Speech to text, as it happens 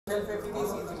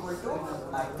Self-efficacy is equal to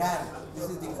I can. This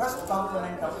is the first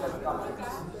component of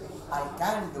self-confidence. I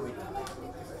can do it.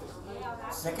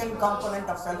 Second component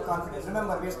of self-confidence.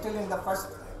 Remember, we are still in the first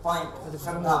point,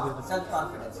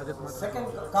 self-confidence. Second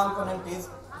component is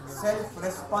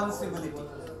self-responsibility.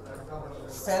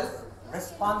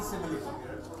 Self-responsibility.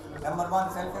 Number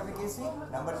one, self-efficacy.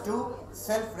 Number two,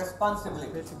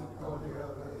 self-responsibility.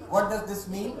 What does this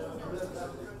mean?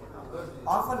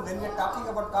 Often when we are talking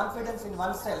about confidence in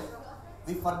oneself,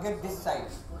 we forget this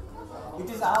side. It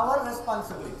is our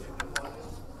responsibility.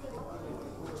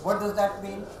 What does that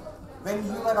mean? When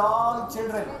you were all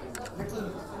children,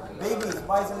 little babies,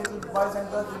 boys and girls,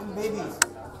 little babies,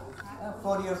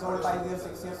 4 years old, 5 years,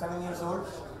 6 years, 7 years old,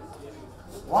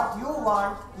 what you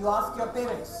want, you ask your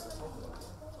parents.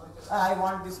 I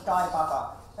want this toy,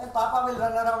 Papa. And Papa will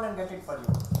run around and get it for you.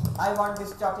 I want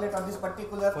this chocolate or this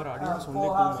particular poha,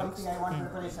 something I want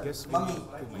preparation.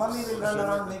 Mummy will run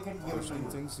around, make it, give it to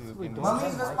you.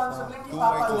 Mummy's responsibility,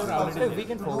 Papa's responsibility. We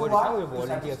can forward now your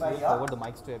volunteers, we forward the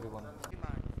mics to everyone.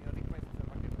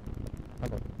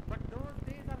 But those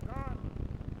days are gone.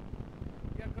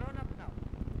 You are grown up now.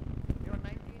 You are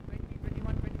 19, 20,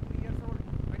 21, 22 years old,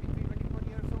 23, 24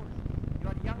 years old. You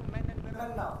are young men and women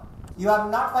now. You are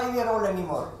not 5-year-old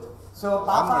anymore. So,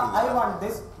 Papa, I want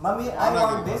this. Mummy, I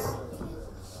want this.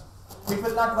 It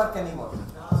will not work anymore.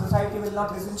 Society will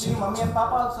not listen to you. Mummy and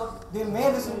Papa also, they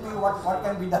may listen to you what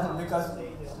can be done because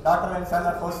daughter and son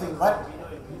are forcing. But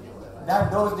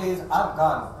those days are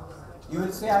gone. You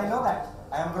will say, I know that.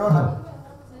 I am grown up.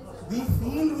 We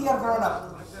feel we are grown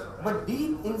up. But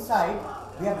deep inside,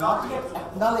 we are not yet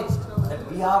acknowledged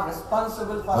that we are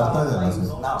responsible for our lives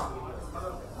now.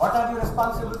 What are you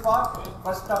responsible for?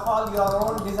 First of all, your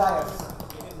own desires.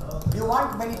 You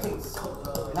want many things.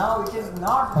 Now it is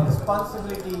not the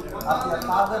responsibility of your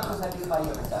father to satisfy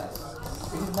your desires.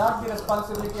 It is not the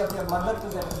responsibility of your mother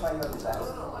to satisfy your desires.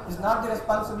 It is not the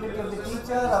responsibility of the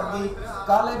teacher, of the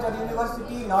college or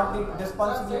university, not the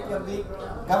responsibility of the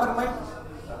government.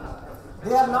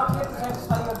 They are not here to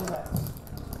satisfy your desires.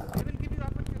 They will give you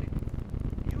opportunity.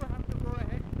 You have to go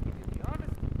ahead. It is your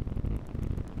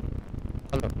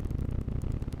Hello.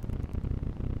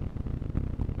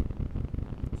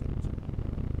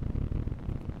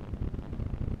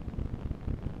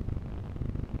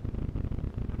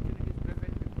 opportunities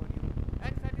present before you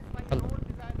and satisfy your own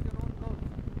desires, your own goals.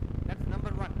 That's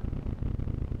number one.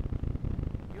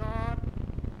 Your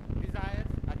desires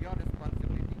are your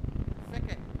responsibility.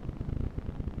 Second,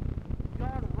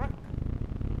 your work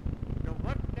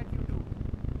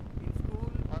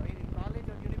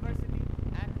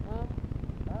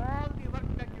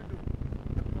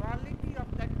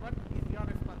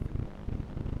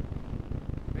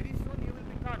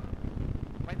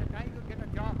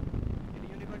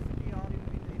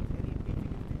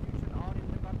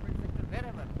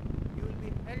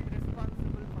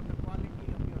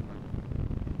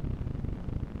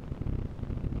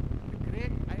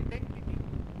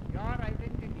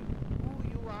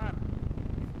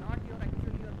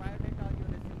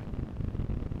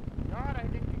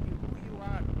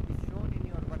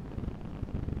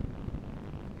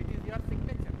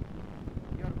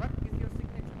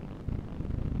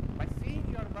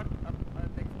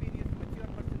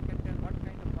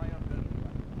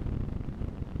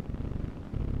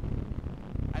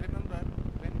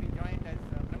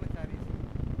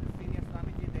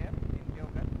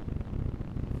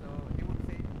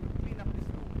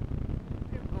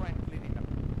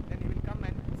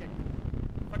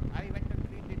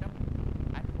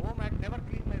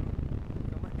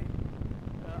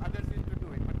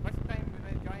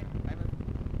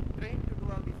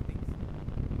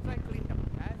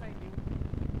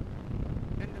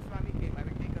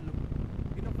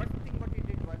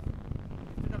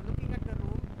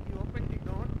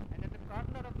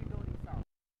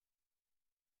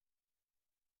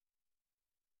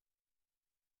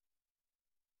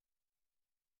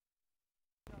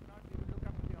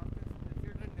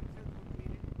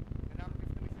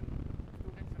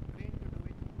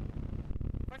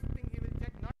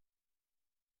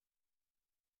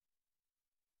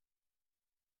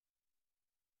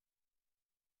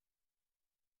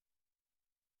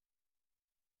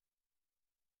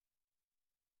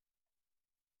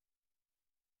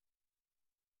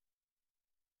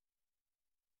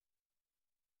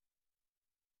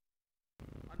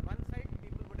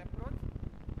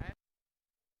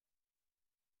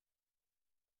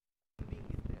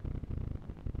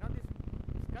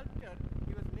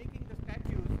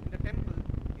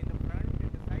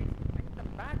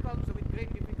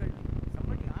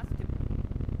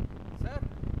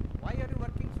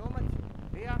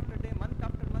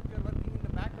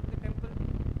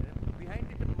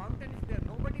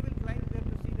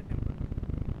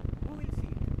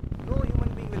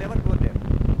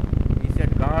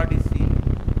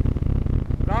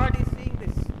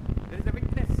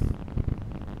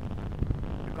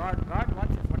God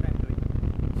watches what I'm doing.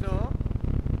 So,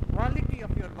 quality of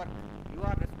your work, you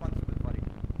are responsible for it.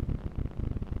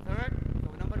 Third, so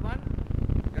number one,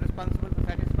 you're responsible for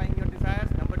satisfying your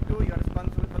desires. Number two, you're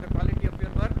responsible for the quality of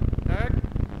your work. Third,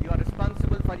 you are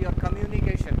responsible for your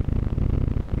communication.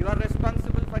 You are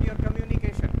responsible for your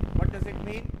communication. What does it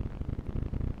mean?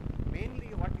 Mainly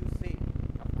what you say.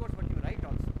 Of course, what you write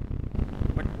also.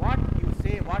 But what you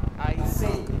say, what I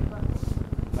say.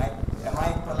 Like, am I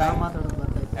polite?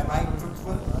 Am I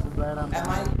truthful? Am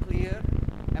I Clear?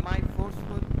 Am I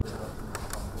forceful?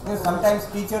 You know, sometimes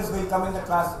teachers will come in the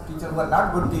class, teachers who are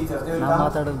not good teachers, they will come.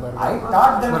 I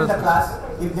taught them in the class.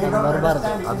 If they don't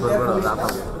understand, it is their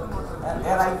foolishness. And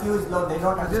their IQ is low, they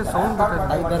don't understand. I taught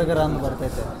what I want to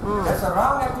teach. That's a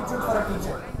wrong attitude for a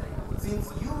teacher. Since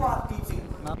you are teaching,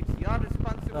 It's your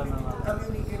responsibility to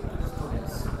communicate to the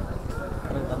students.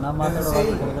 There's a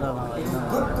saying, it is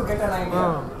good to get an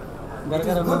idea. It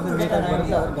is good to get an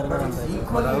idea, but it's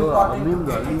equally important to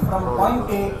get it from point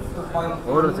A to point B.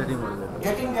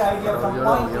 Getting the idea from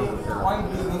point A to point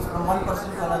B means from one person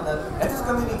to another. That is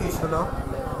communication.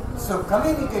 So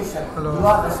communication, you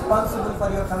are responsible for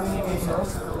your communication.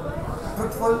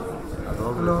 Truthful,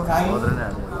 kind,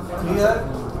 clear,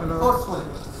 forceful.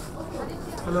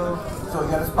 So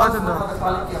you are responsible for the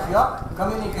quality of your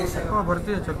communication. You are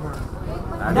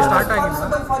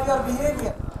responsible for your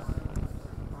behavior.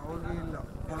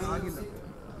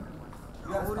 The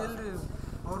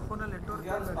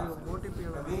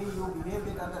way you behave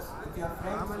with others, with your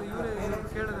friends, with your parents,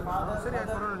 with your father, mother, they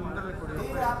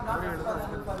are not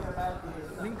responsible for your bad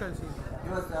behavior.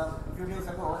 There was a few days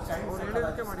ago, a child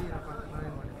psychologist in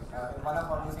one of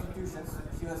our institutions,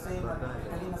 she was saying,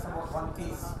 telling us about one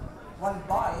case. One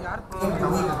boy came to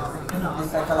meet the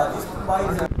psychologist. The boy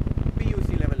is a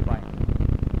PUC level boy.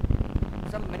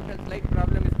 Some mental slight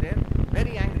problem is there.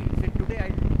 Very angry. He said, today I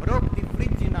broke the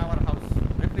fridge in our house.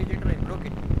 Refrigerator, I broke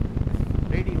it.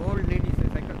 This old lady,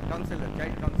 counselor,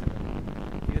 child counselor.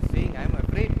 She was saying, I am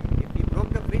afraid if he broke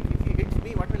the fridge, if he hits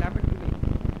me, what will happen to me?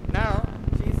 Now,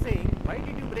 she is saying, why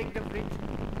did you break the fridge?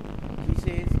 She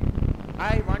says,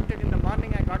 I wanted in the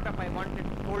morning, I got up, I wanted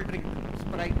cold drink,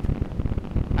 Sprite.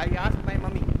 I asked my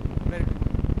mummy, there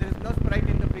is no Sprite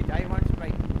in the fridge, I want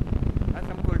Sprite. Have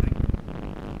some cold drink.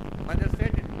 Mother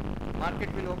said,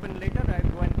 market will open later, I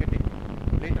will go and get it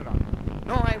later on.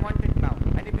 No, I want it now.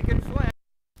 And he became so angry.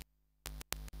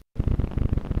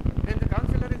 Then the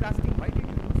counselor is asking, why did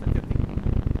you do such a thing?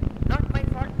 Not my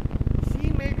fault. She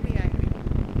made me angry.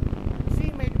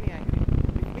 She made me angry.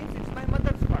 It means it's my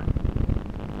mother's fault.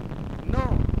 No,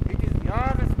 it is your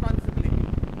responsibility.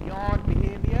 Your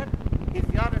behavior is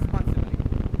your responsibility.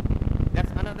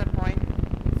 That's another point,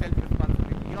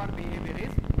 self-responsibility. Your behavior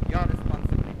is your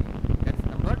responsibility. That's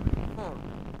number 4.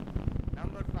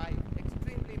 Number 5,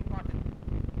 extremely important.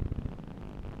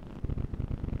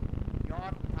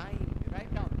 Your time.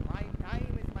 Write down, my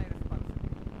time is my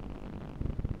responsibility.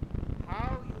 How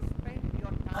you spend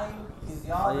your time is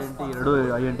your responsibility.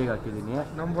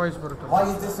 Why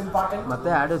is this important?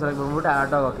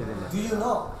 Do you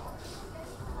know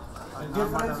the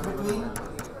difference between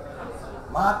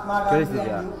Mahatma Gandhi and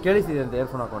you? ಕೇಳಿಸಿದೆ ಅಂತ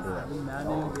earphone ಹಾಕೊಂಡಿದೆ.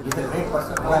 He's a great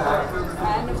person.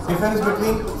 Difference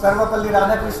between Sarvapalli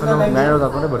Radhakrishnan and manage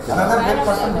ಹಾಕೊಂಡೆ ಬರ್ತೀನಿ. another great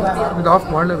person who has ಇದು of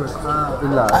ಮಾಡಲೇಬೇಕು.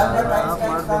 ಇಲ್ಲ Albert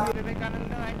Einstein, Swami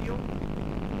Vivekananda and you.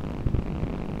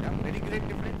 Yeah, very great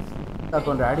difference.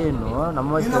 ಹಾಕೊಂಡ್ರೆ ಆಡಿಯನ್ನು ನಮ್ಮ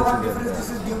You ವಯಸ್ಸು know what ಕೇಳಿಸಿದೆ. difference this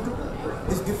is due to?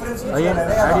 This difference which we are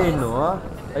aware of. ಆಡಿಯನ್ನು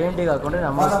INT ಹಾಕೊಂಡ್ರೆ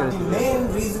ನಮ್ಮ One ವಯಸ್ಸು of the ಕೇಳಿಸಿದೆ. main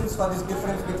reasons for this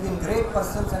difference between great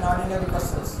persons and ordinary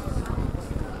persons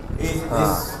is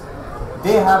this.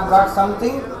 They have got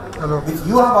something which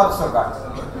you have also got.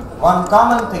 One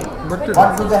common thing. What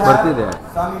do they have? ಬರ್ತಿದೆ.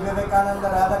 Swami Vivekananda,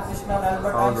 Radhakrishnan,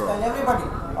 Albert Einstein, everybody.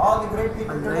 All the great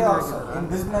people today also. In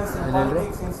business, in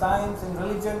politics, in science, in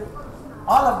religion.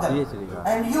 All of them.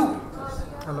 And you.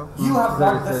 You have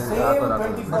got the same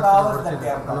 24 hours that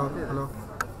they have got.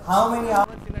 How many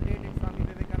hours in a day did Swami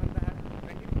Vivekananda have?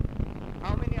 24.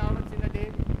 How many hours in a day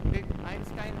did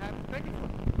Einstein have? 24.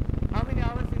 How many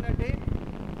hours in a day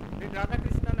did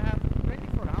Radhakrishnan have?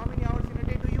 24. How many hours in a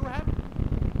day do you have?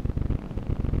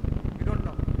 You don't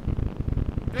know.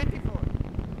 24.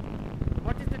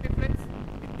 What is the difference?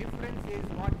 The difference is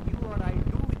what you or I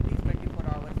do with these 24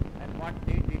 hours and what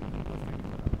they did with those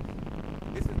 24 hours.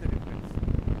 This is the difference.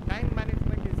 Time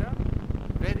management is a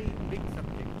very big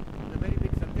subject. It's a very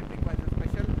big subject, requires a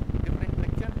special, different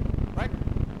lecture. But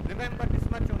remember this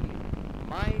much only.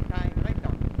 My time, write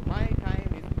down. My time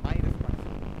is my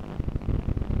responsibility.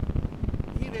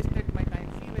 He wasted my time,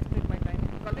 she wasted my time,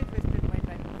 college wasted my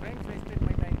time, friends wasted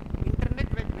my time, internet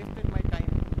wasted my time.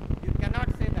 You cannot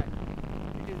say that.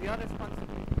 It is your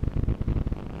responsibility.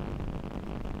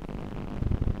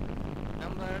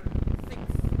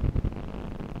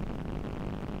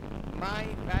 my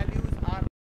values are.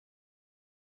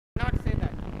 Not say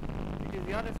that. It is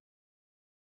your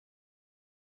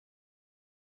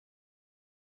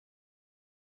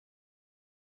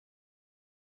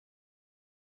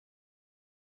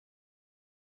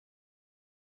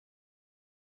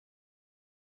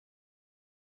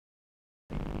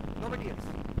nobody else.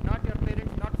 Not your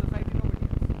parents, not society, nobody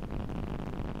else.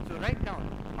 So write down,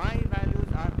 my values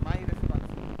are my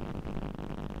responsibility.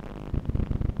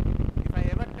 If I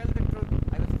ever tell the truth,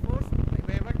 I was forced. If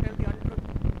I ever tell the untruth,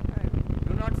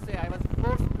 do not say I was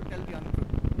forced to tell the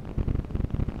untruth.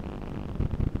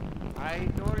 I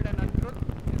told an untruth,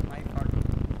 it is my fault,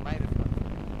 my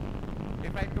responsibility.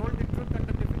 If I told the truth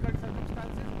under difficult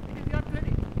circumstances, it is your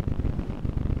credit.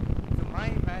 So my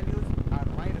values are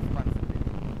my responsibility.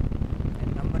 And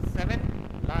number 7,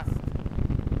 last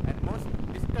and most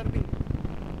disturbing,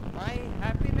 my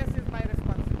happiness is my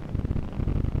responsibility.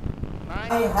 My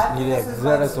ಇದು happiness is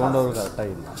my exact sound ಅವ್ರಿಗೆ responsibility. ಅರ್ಥ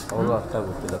ಇಲ್ಲ, ಅವ್ರಿಗೂ ಅರ್ಥ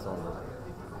ಗೊತ್ತಿಲ್ಲ sound.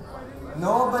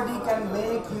 Nobody can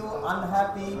make you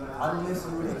unhappy unless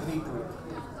you agree to it.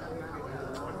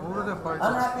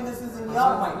 Unhappiness is in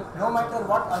your mind. No matter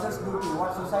what others do to you,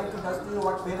 what society does to you,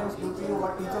 what parents do to you,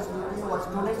 what teachers do to you, what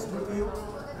students do to you.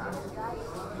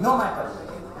 No matter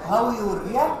how you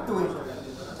react to it,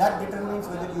 that determines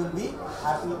whether you will be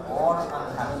happy or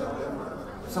unhappy.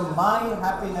 So my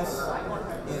happiness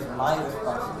is my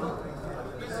responsibility.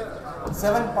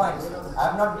 7 points. I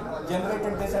have not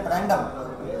generated this at random.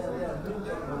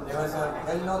 There was a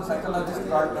well-known psychologist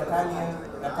called Nathaniel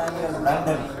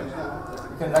Branden.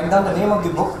 You can write down the name of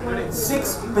the book,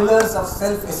 6 Pillars of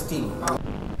Self-Esteem.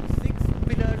 6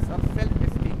 pillars of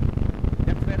self-esteem.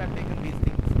 That's where I've taken these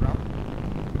things from.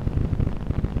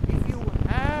 If you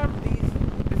have this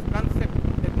concept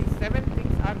that these 7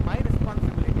 things are my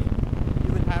responsibility,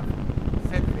 you will have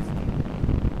self-esteem.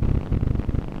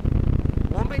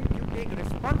 The moment you take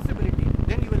responsibility,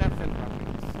 then you will have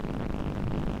self-confidence.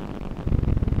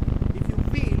 If you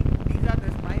feel these are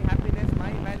just my happiness,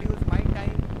 my values, my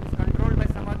time is controlled by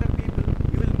some other people,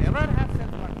 you will never have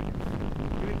self-confidence.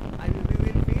 You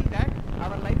will feel that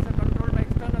our lives are controlled by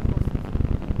external forces.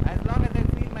 As long as I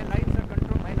feel my life is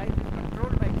controlled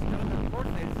by external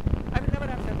forces, I will never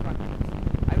have self-confidence.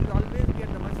 I will always be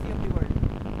at the mercy of the world.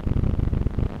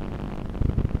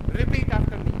 Repeat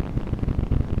after me.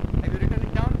 Have you written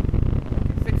it down?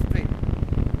 Sit straight.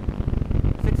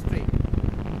 Sit straight.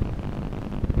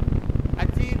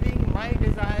 Achieving my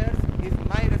desires is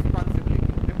my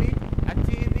responsibility. Repeat.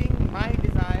 Achieving my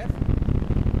desires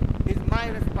is my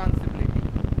responsibility.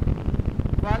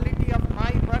 Quality of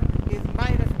my work is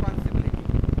my responsibility.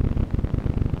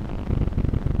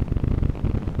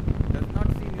 Does not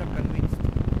seem you are convinced.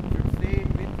 You should say it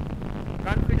with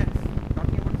confidence.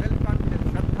 Talking about self-confidence,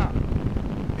 Shraddha.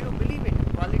 Do you believe it?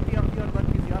 Quality of your work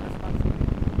is your responsibility.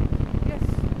 Yes,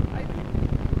 I believe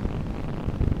it.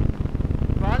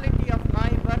 Quality of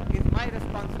my work is my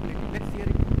responsibility. Let's hear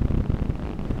it.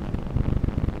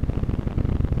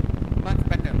 Much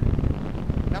better.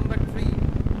 Number 3,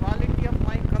 quality of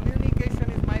my communication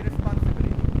is my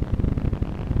responsibility.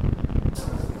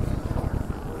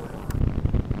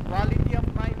 Quality of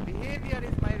my behavior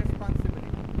is my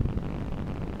responsibility.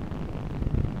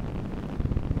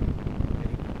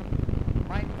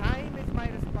 My time is my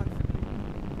responsibility.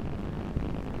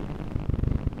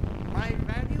 My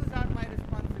values are my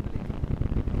responsibility.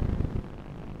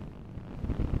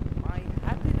 My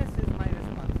happiness is my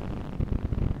responsibility.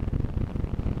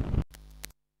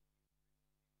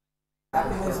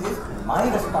 Happiness is my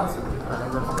responsibility.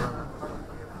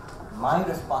 My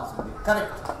responsibility.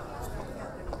 Correct.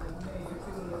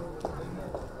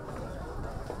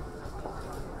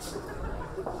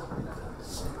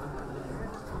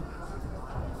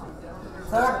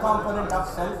 Third component of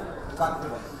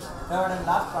self-confidence. Third and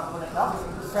last component of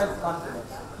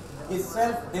self-confidence is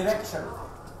self-direction.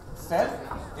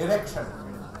 Self-direction.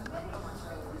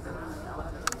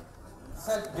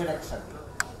 Self-direction.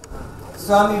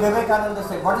 Swami Vivekananda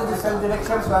said, what is the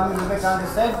self-direction? Swami Vivekananda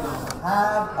said,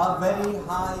 have a very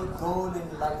high goal in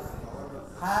life.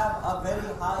 Have a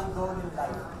very high goal in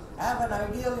life. Have an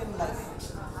ideal in life.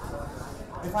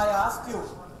 If I ask you,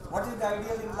 what is the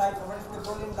ideal in life or what is the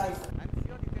goal in life? I'm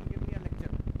sure you can give me a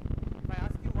lecture. If I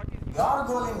ask you what is Your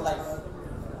goal in life.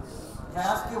 If I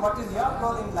ask you what is your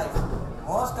goal in life,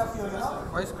 most of you,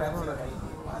 Why is crime my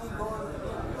goal,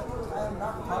 I have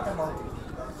not thought about it.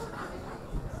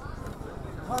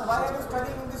 Well, why are you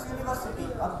studying in this university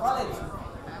or college?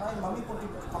 My mummy put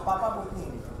it, papa put me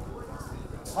in it.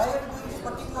 Why are you doing this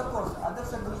particular course?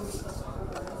 Others are doing it.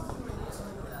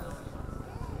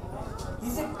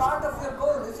 Is it part of your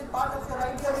goal? Is it part of your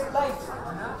ideal in life?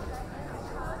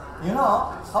 You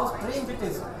know how strange it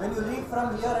is when you leave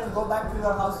from here and go back to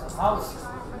your house,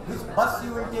 which bus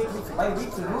you will take, by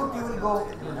which route you will go.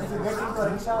 If you get into a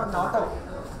rickshaw or an auto,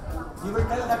 you will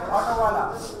tell that auto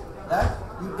wala that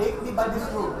you take me by this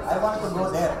route, I want to go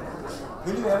there.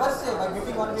 Will you ever say by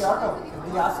getting on the auto,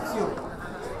 if he asks you,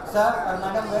 sir or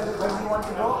madam, where do you want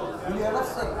to go? Will you ever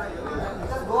say,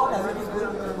 just go on as it is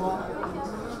going, you will go on?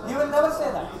 You will never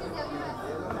say that.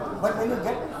 But when you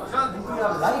get into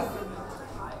your life,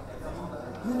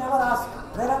 you never ask,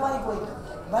 where am I going?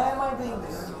 Why am I doing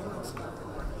this?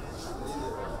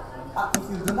 If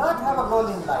you do not have a goal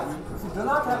in life, if you do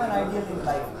not have an ideal in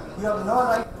life, you have no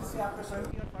right to say after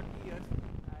 20 or 40 years,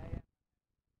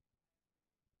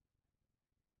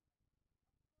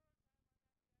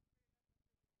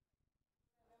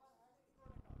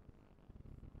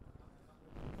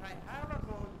 I have a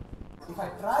goal. If I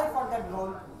try for that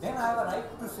goal, then I have a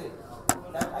right to say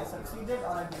that I succeeded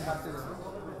or I did not succeed.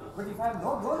 But if I have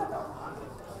no goal at all,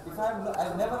 if I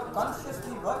have never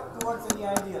consciously worked towards any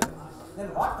ideal, then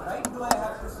what right do I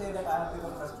have to say that I have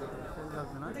become frustrated?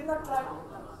 I did not try.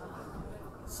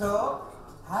 So,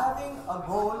 having a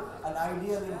goal, an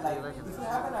ideal in life. If you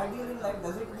have an ideal in life,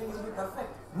 does it mean you will be perfect?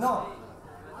 No.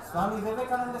 Swami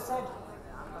Vivekananda said,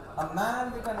 a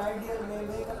man with an ideal may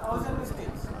make 1,000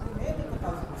 mistakes. He may make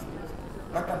 1,000 mistakes.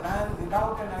 But a man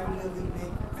without an ideal will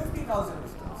make 50,000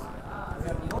 mistakes. If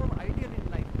you have no ideal in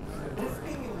life,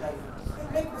 drifting in life, you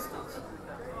will make mistakes.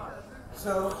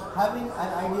 So, having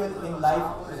an ideal in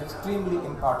life is extremely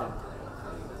important.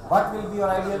 What will be your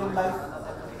ideal in life?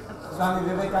 Swami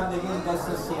Vivekananda again tells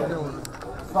us here,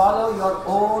 follow your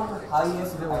own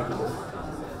highest ideal.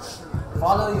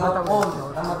 Follow your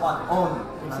own, number one, own.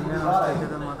 It should be your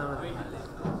ideal.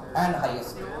 And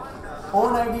highest.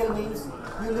 Own ideal means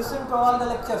you listen to all the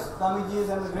lectures. Swamiji's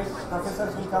and the great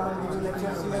professors will come and give you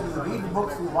lectures here. You read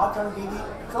books, you watch on TV,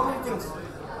 so many things.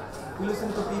 You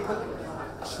listen to people.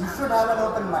 You should have an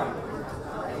open mind.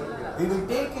 We will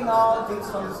take in all things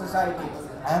from the society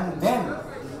and then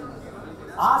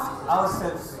ask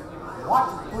ourselves, what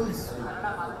pulls me?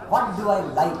 What do I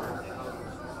like?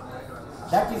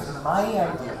 That is my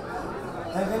idea.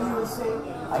 And then you will say,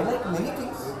 I like many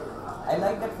things. I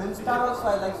like that film star also,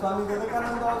 I like Swami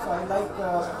Vivekananda also, I like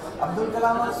Abdul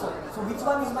Kalam also. So which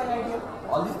one is my ideal?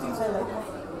 All these things I like.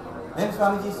 Then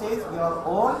Swamiji says, your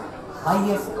own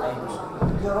highest ideal.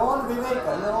 Your own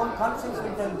Viveka, your own conscience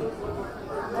will tell me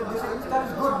that this film star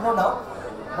is good, no doubt.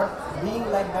 But being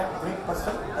like that great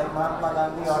person, like Mahatma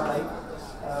Gandhi or like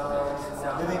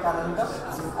Vivekananda,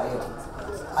 this is higher.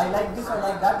 I like this, I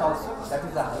like that also. That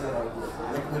is the higher idea.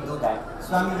 Let me do that.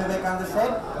 Swami Vivekananda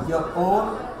said, your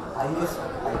own highest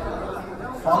idea.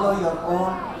 Follow your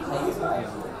own highest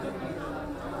idea.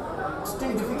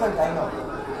 Still difficult, I know.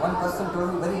 One person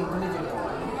told me, very intelligent, he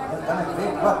has done a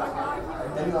great work.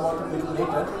 I'll tell you about it a little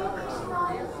later.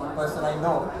 One person I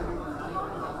know.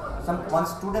 One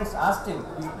student asked him,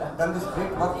 you have done this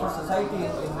great work for society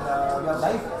in your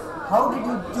life. How did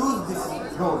you choose this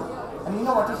role? And you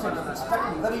know what he said? It struck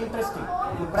me, very interesting.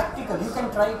 In practical, you can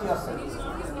try it yourself.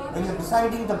 When you're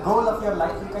deciding the goal of your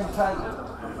life, you can try it.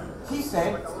 He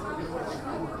said,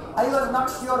 I was not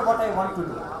sure what I want to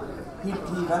do. He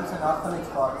runs an orphanage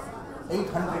for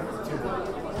 800 children.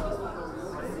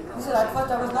 He said, at first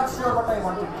I was not sure what I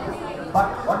wanted to do. But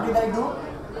what did I do?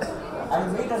 I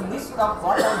made a list of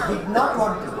what I did not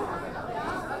want to do.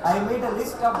 I made a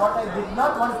list of what I did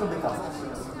not want to become.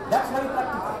 That's very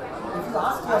practical. If you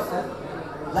ask yourself,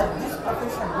 like this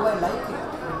profession, do I like it?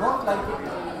 I don't like it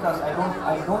because I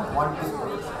don't want this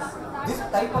profession. This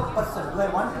type of person, do I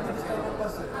want to be this type of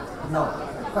person? No.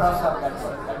 Cross out that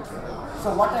word.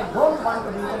 So what I don't want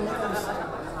to do, you can make a list.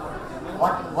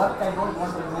 What work I don't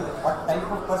want to do, what type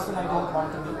of person I don't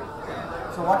want to be.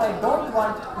 So what I don't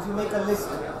want, if you make a list,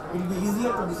 it will be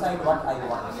easier to decide what I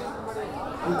want.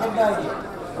 You get the idea?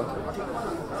 Okay.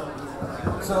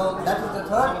 So that is the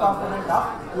third component of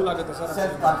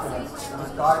self-confidence. It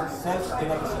is called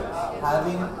self-direction,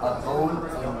 having a goal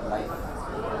in life.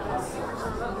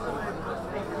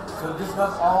 So this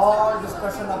was all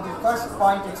discussion of the first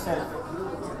point itself.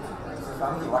 So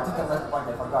Swamiji, what is the first point?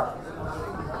 I forgot.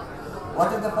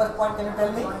 What is the first point? Can you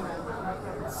tell me?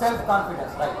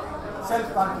 Self-confidence, right?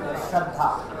 Self-confidence, Shraddha.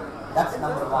 That's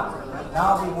number one.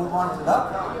 Now we move on to the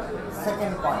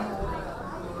second point.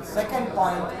 The second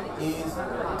point is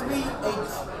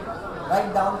 3H.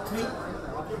 Write down 3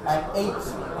 and H,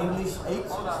 English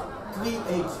H.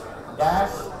 3H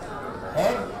dash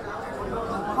head,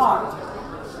 heart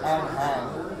and hand.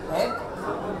 Head,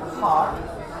 heart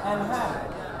and hand.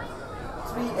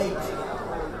 3H.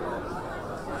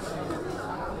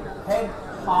 Head,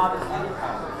 heart and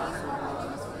hand.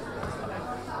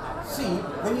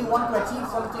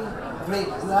 something great,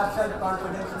 you have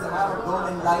self-confidence, you have a goal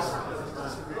in life,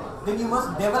 then you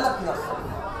must develop yourself.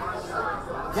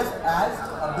 Just as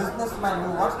a businessman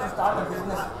who wants to start a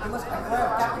business, he must acquire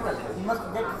capital, he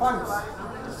must get funds.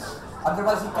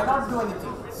 Otherwise, he cannot do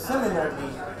anything. Similarly,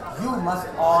 you must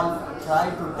all try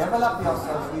to develop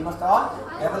yourselves. We must all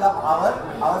develop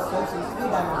ourselves in 3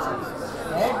 dimensions: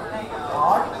 head,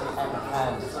 heart, and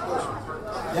hand.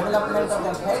 Development of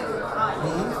the head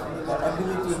means the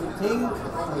ability to think,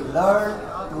 to learn,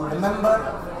 to remember.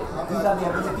 These are the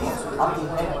abilities of the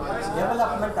head.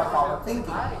 Development of our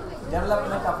thinking,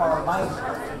 development of our mind.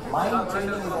 Mind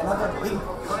training is another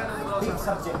big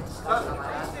subject.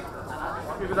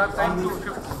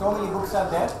 So many books are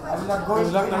there. I will not go into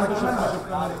it, but remember.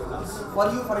 For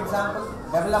you, for example,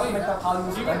 development of how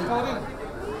you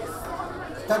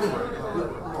study.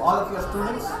 All of your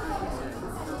students.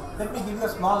 Let me give you a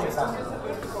small example.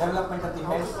 Development of the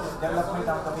head, development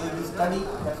of the way we study,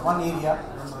 that's one area.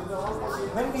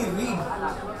 When we read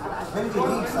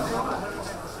something,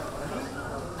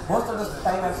 most of the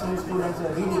time I've seen students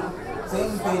reading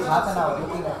same page half an hour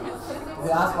looking at it.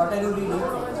 They ask, what are you reading? I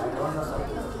don't know, sir.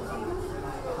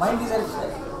 Mind is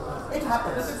elsewhere. It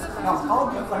happens. Now, how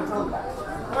do you control that?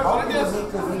 How do you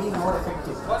make your reading more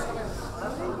effective?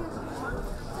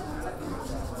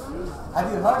 Have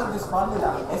you heard of this formula,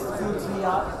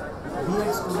 SQ3R?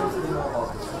 B.Ed students will know about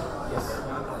it. Yes.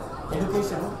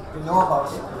 Education will know about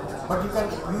it. But you can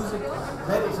use it,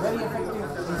 it's very effective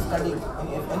in studying.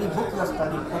 In any book you are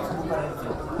studying, textbook or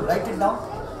anything. Write it down.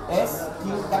 SQ,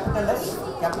 capital S,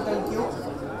 capital Q,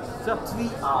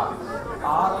 3R.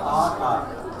 R.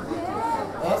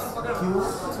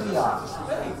 SQ3R.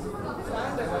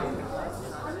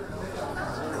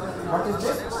 What is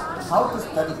this? How to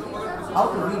study. How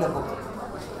to read a book.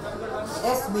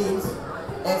 S means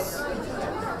S,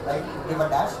 right? Give a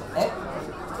dash. S.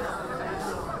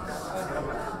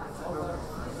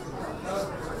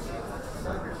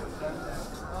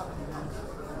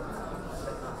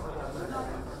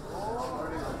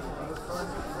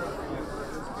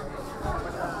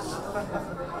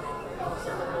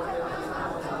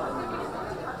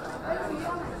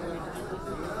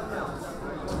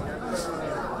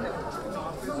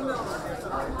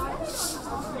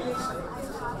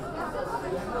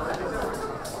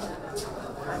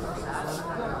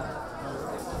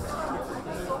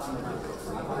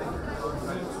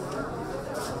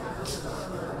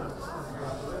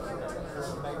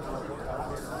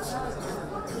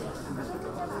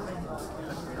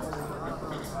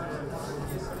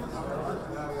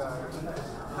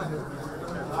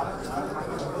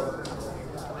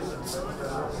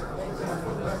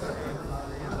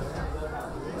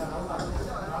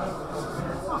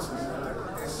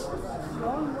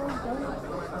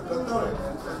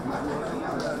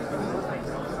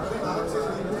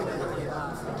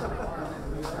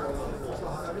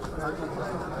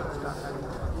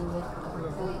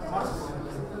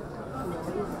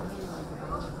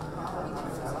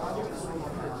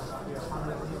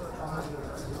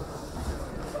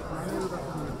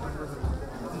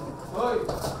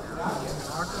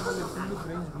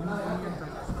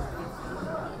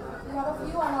 We have a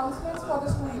few announcements for the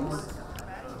students.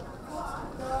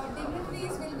 The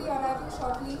dignitaries will be arriving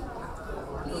shortly.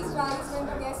 Please rise when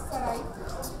the guests arrive.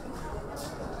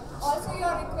 Also, you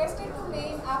are requested to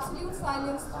remain absolute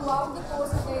silence throughout the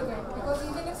course of the event, because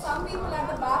even if some people at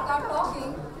the back are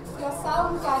talking, your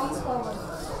sound carries forward.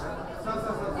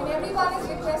 And everyone is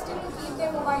requested to keep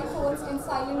their mobile phones in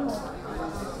silent mode.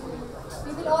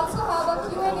 We will also have a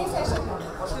Q&A session.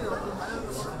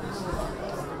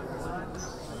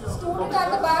 Student at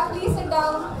the back, please sit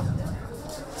down.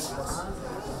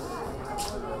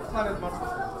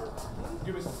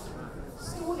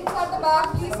 Students at the back,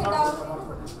 please sit down.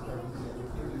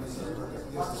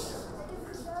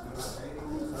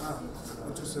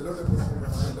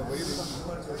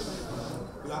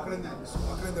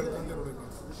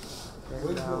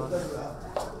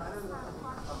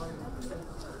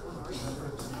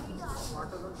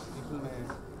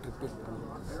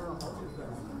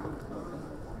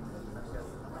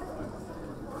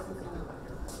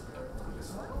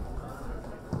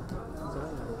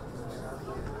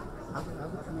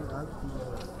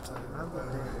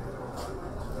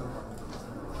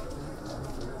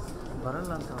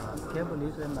 ಬರಲ್ಲ ಅಂತ cable ಈ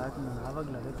ಕಡೆಯಿಂದ ಹಾಕಿ ನಾನು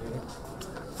ಆವಾಗಲೇ ಅದಕ್ಕೆ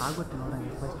ಆಗುತ್ತೆ ನೋಡೋಣ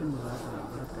ಫಸ್ಟಿಂದ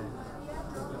ಬರುತ್ತೆ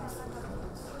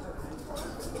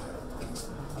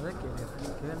ಅದಕ್ಕೆ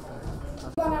ಕೇಳ್ತಾರೆ.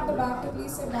 Everyone at the back to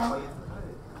please sit down.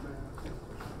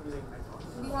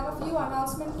 We have a few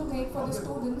announcements to make for the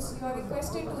students. You are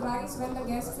requested to rise when the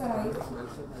guests arrive.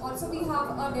 Also, we have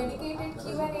a dedicated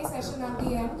Q&A session at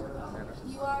the end.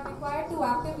 You You are required to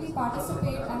actively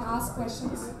participate and ask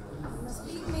questions.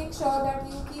 Please make sure that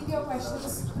you keep your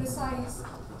questions precise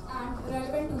and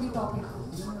relevant to the topic.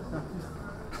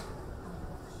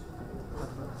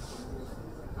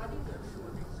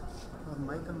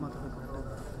 ಮೈಕಲ್ಲಿ ಮಾತಾಡಬೇಕು.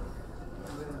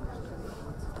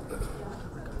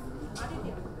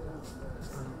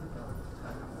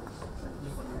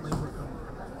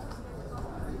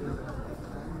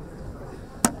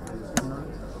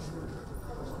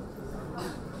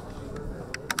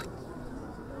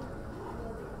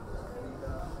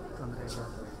 ತೊಂದರೆ ಇಲ್ಲ.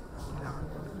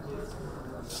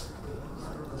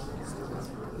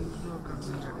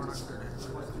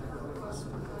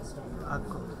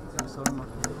 ಹಾಕೋ sound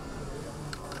ಮಾಡ್ತೀನಿ.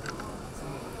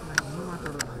 ಇಲ್ಲಿ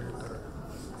ಮಾತಾಡೋದು ಹೇಳ್ತಾರೆ,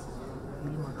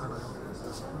 ಇಲ್ಲಿ ಮಾತಾಡೋದು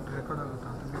ರೆಕಾರ್ಡ್ ಆಗುತ್ತಾ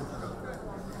ಅಂತ ಹೇಳ್ತಾರೆ.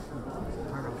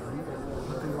 ಆಗಲ್ಲ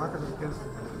ಮತ್ತು ಮಾತಾಡೋದು ಕೇಳಿಸಾಗ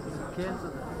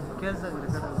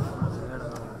ರೆಕಾರ್ಡ್ ಆಗುತ್ತೆ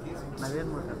ಹೇಳೋದು.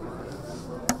 ನಾವೇನು ಮಾತಾಡ್ತೀವಿ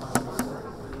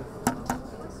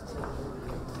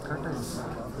ಕರೆಕ್ಟಾಗಿ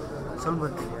ಸೌಂಡ್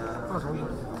ಬರ್ತಿದೆಯಾ? ಸೌಂಡ್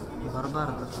ಬರ್ತಿದ್ಯಾ?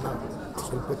 ಬರಬಾರ್ದು.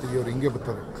 ಸ್ವಲ್ಪ ಹೊತ್ತಿಗೆ ಅವ್ರು ಹಿಂಗೆ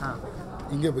ಬರ್ತಾರೆ. ಹಾಂ,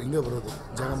 ಹಿಂಗೆ ಬರೋದು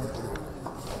ಜಾಗ ಮಾಡ್ತಾರೆ.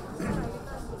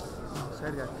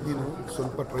 ಸೈಡ್ಗೆ ಹಾಕಿ. ನೀನು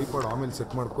ಸ್ವಲ್ಪ ಟ್ರೈಪಾಡ್ ಆಮೇಲೆ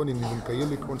ಸೆಟ್ ಮಾಡ್ಕೊ. ನೀನು ನಿನ್ನ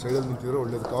ಕೈಯಲ್ಲಿ ಇಟ್ಕೊಂಡು ಸೈಡಲ್ಲಿ ನಿಂತಿದ್ರೆ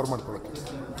ಒಳ್ಳೇದು ಕವರ್ ಮಾಡ್ಕೊಳ್ಳೋಕ್ಕೆ.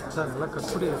 ಸರ್ ಎಲ್ಲ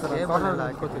ಕಟ್ಬಿಡಿ ಸರ್. ಕೇಬಲ್ ಎಲ್ಲ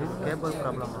ಹಾಕೋತೀವಿ. ಕೇಬಲ್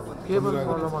ಪ್ರಾಬ್ಲಮ್ ಆಗುತ್ತೆ. ಕೇಬಲ್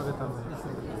ಪ್ರಾಬ್ಲಮ್ ಆಗುತ್ತೆ ಅಂದರೆ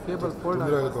ಕೇಬಲ್ ಫೋಲ್ಡ್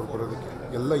ತೊಂದರೆ ಆಗುತ್ತೆ ಅವ್ರು ಬರೋದಕ್ಕೆ.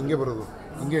 ಎಲ್ಲ ಹಿಂಗೆ ಬರೋದು,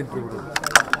 ಹಿಂಗೆ ಎಂಟ್ರಿ ಬರೋದು.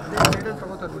 ಸೈಡಲ್ಲಿ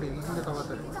ತಗೋತಾರೆ ಬಿಡಿ, ಇಲ್ಲಿಂದ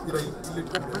ತಗೋತಾರೆ. ಇಲ್ಲಿ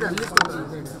ಇಟ್ಕೊಂಡು ಅಲ್ಲಿ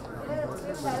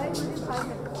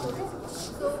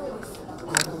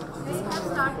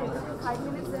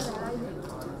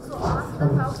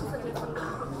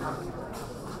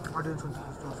ಆಡಿಯನ್ಸ್ ಒಂದು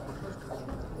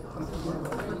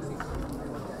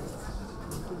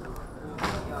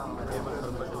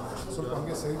ಸ್ವಲ್ಪ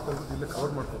ಹಂಗೆ ಸೈಡ್ ತೆಗೆದು ಇಲ್ಲೇ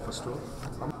ಕವರ್ ಮಾಡ್ಕೊ first.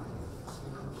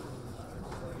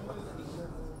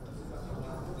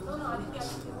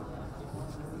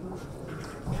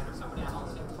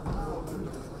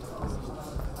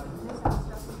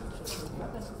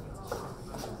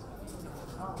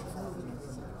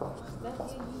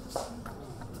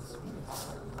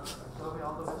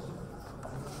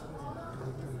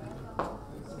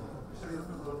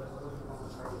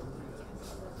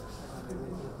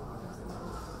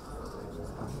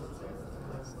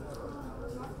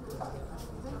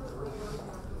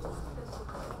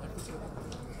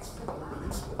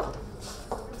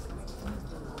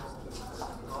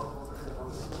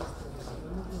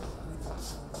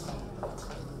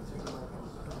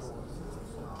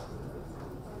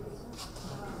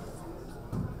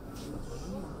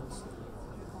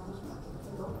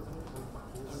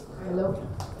 Hello.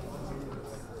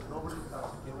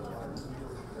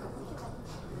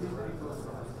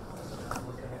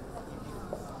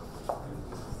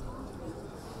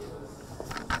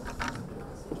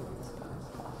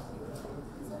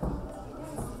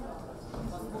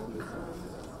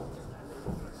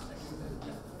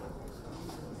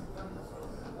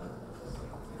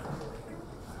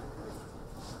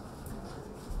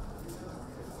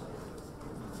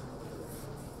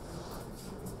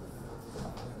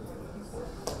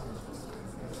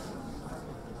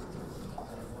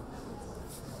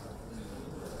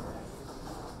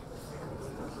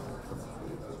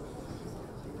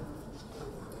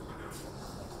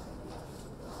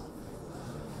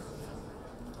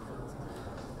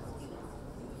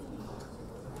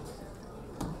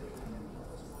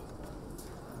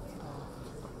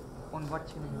 On what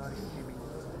channel you are streaming?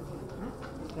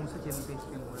 कौन से चैनल पे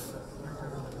स्ट्रीम हो रहा है?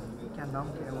 क्या नाम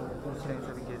क्या है? वो पूछ रहे हैं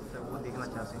सभी गेस्ट, वो देखना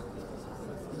चाहते हैं.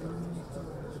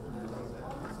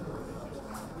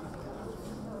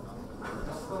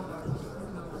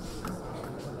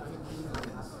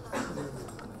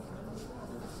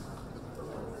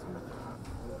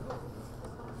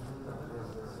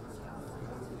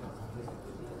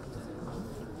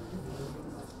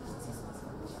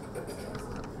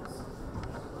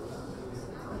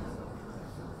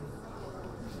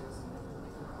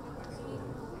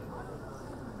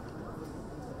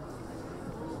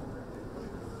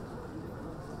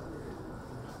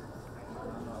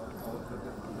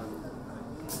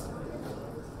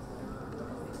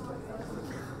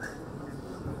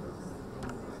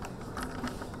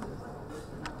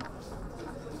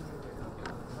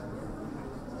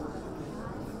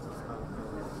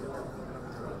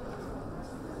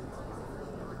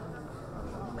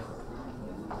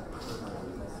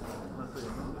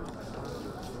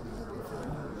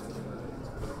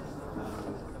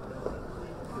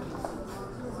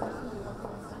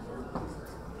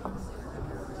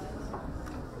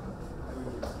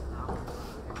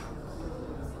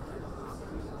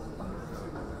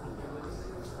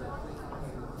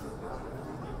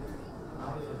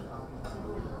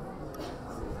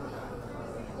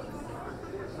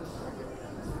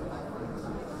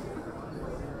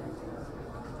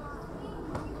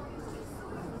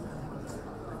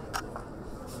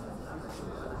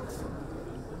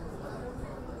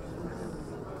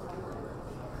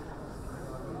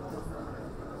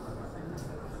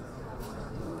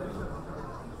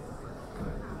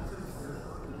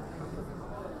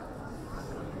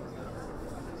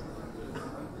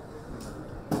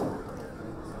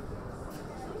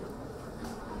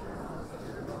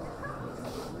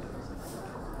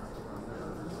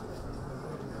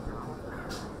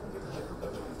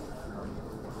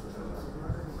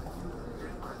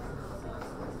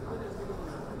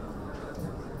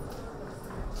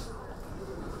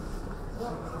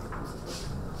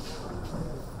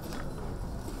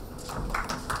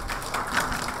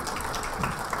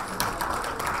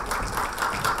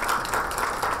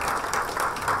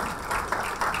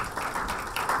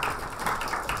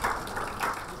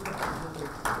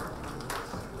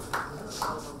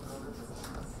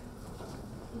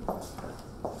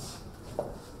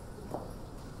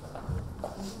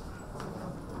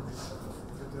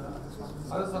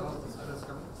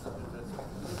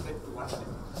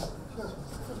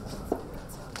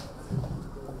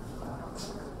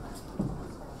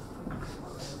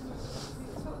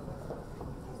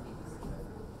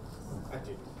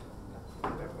 gadget.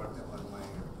 And I've got them on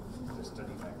my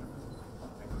study bag.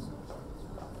 Thank you so much.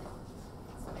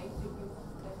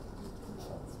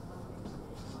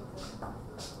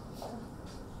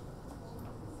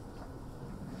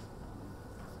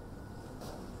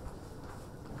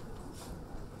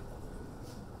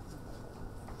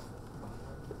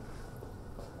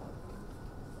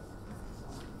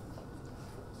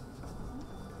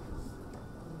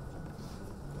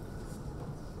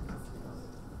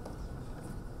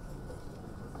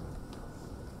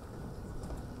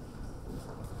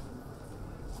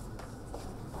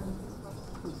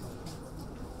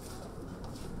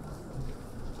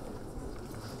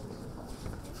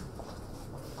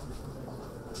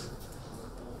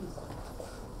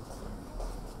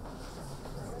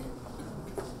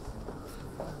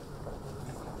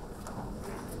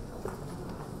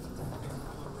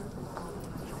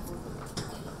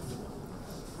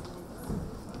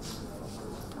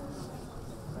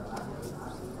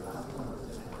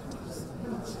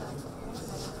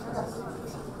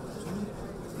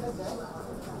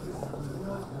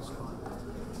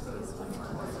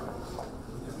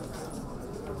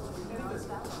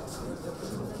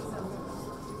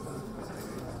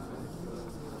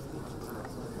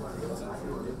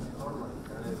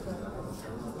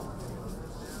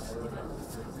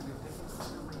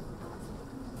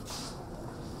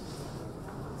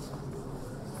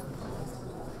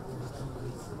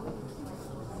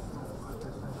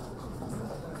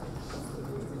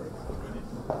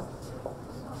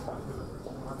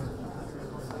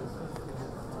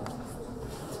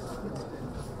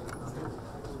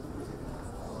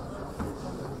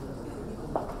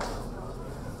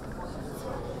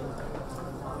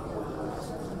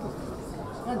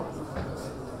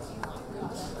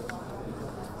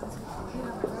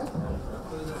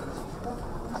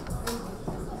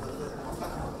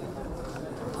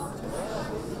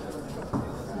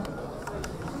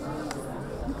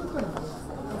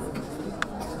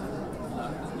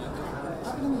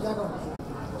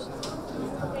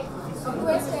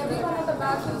 Request everyone at the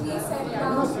back to please sit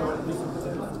down.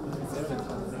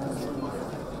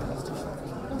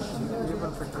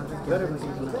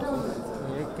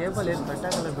 Cable ಏನು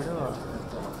ಕಟ್ಟಾಗಲ್ಲ ಬಿಡು.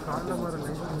 ಪ್ರಾಬ್ಲಮ್ ಬರಲ್ಲ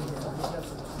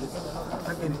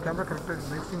ಹಾಗೆ ನಿಮ್ಮ ಕ್ಯಾಮ್ರಾ ಕರೆಕ್ಟಾಗಿ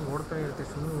ಲೈಫ್ ಸ್ಟ್ರೀಮ್ ಓಡ್ತಾನೆ ಇರುತ್ತೆ.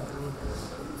 ಸುಮ್ಮನೆ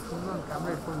ಒಂದು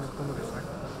ಕ್ಯಾಮ್ರಾ ಇಟ್ಕೊಂಡು ನಿಂತ್ಕೊಂಡ್ಬಿಡಿ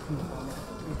ಸಾಕು.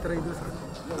 ಈ ಥರ ಇದು ಸಾಕು.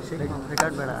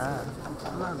 ರೆಕಾರ್ಡ್ ಬೇಡ.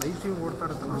 ಅಲ್ಲ ಲೈಫ್ ಸ್ಟ್ರೀಮ್ ಓಡ್ತಾ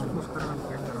ಇರುತ್ತೆ ಅದಕ್ಕೋಸ್ಕರ ನಾನು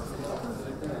ಕೇಳ್ತಾರೆ.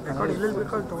 ರೆಕಾರ್ಡ್ ಎಲ್ಲೆಲ್ಲಿ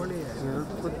ಬೇಕಾದ್ರೆ ತೊಗೊಳ್ಳಿ. ಇವರು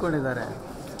ಕೂತ್ಕೊಂಡಿದ್ದಾರೆ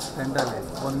ಫ್ರೆಂಡಲ್ಲಿ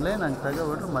ಒಂದು ಲೈನ್ ಹಂಗೆ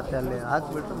ತಗೊಬಿಟ್ರು ಮತ್ತೆ ಅಲ್ಲಿ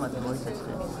ಹಾಕ್ಬಿಟ್ರು ಮತ್ತೆ ಹೋಯ್ತು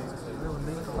ಅಷ್ಟೇ.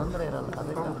 ತೊಂದರೆ ಇರಲ್ಲ.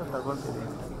 ಅದಕ್ಕಂತ ತಗೊಳ್ತೀವಿ.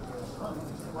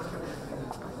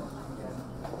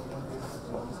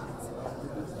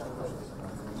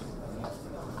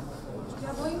 We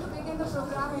are going to begin the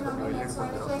program in a minute, so I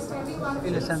request everyone to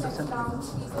please sit down.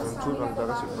 People standing at the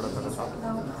back, please sit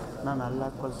down. ನಾನು ಅಲ್ಲಿ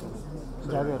ಹಾಕ್ಕೊಳ್ತೀನಿ,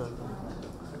 ಜಾಗ ಇರೋದು.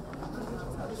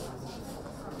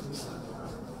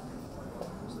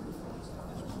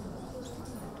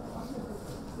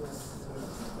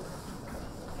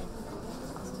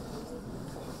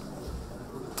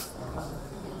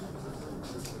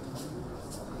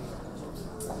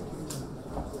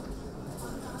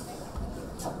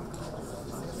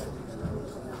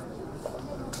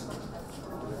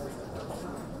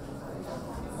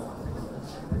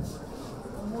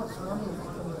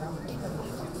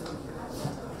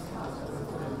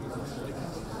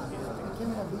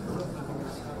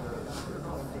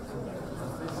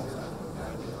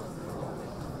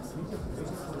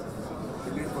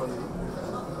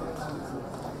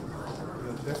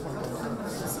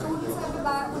 Students at the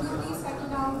back, would you please settle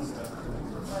down?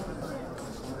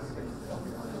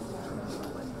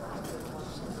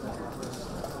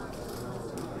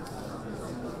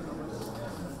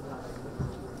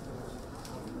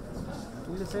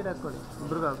 ಇಲ್ಲಿ side ಹಾಕ್ಕೊಳ್ಳಿ,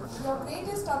 ಇಬ್ರಿಗೂ ಹಾಕ್ಕೊಳ್ಳಿ. Your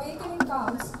greatest awakening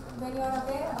comes when you are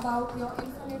aware about your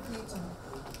infinite nature.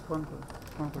 Phone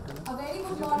ಕೊಟ್ಟಿಲ್ಲ. A very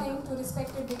good morning to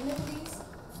respected dignitaries,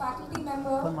 faculty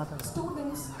members,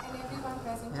 students, and everyone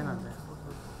present here. ಏನಂದರೆ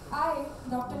I,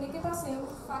 Dr. Nikita Singh,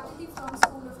 faculty from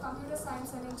School of Computer Science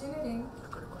and Engineering,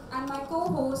 and my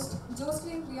co-host,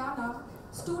 Jocelyn Rihanna,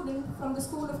 student from the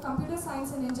School of Computer Science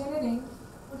and Engineering,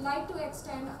 would like to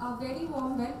extend a very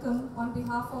warm welcome on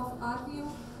behalf of RVU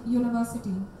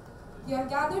University. We are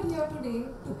gathered here today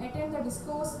to attend the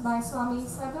discourse by Swami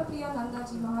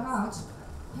Sarvapriyanandaji Maharaj,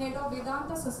 Head of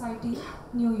Vedanta Society,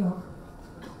 New York.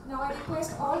 Now I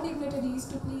request all dignitaries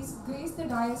to please grace the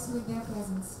dais with their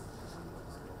presence.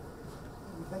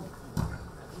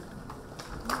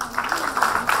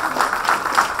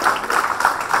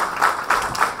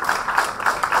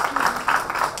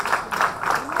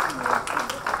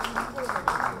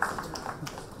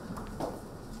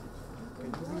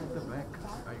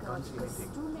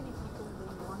 anything. Too many people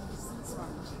will want to see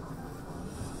Swamiji.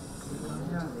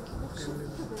 Yeah.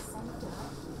 Shift to the center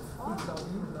or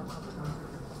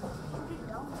put it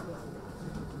down here.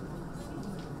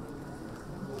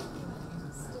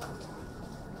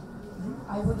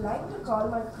 I would like to call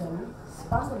my friend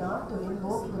Spandana to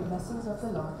invoke the blessings of the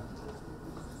Lord.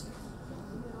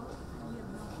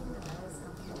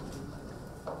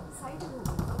 Side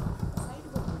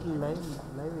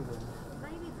live ಇದೆ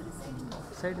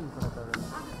side ಇಂದ ಕೊಡೋಕ್ಕಾಗಲ್ಲ.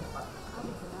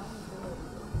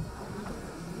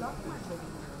 Block ಮಾಡಬೇಡಿ.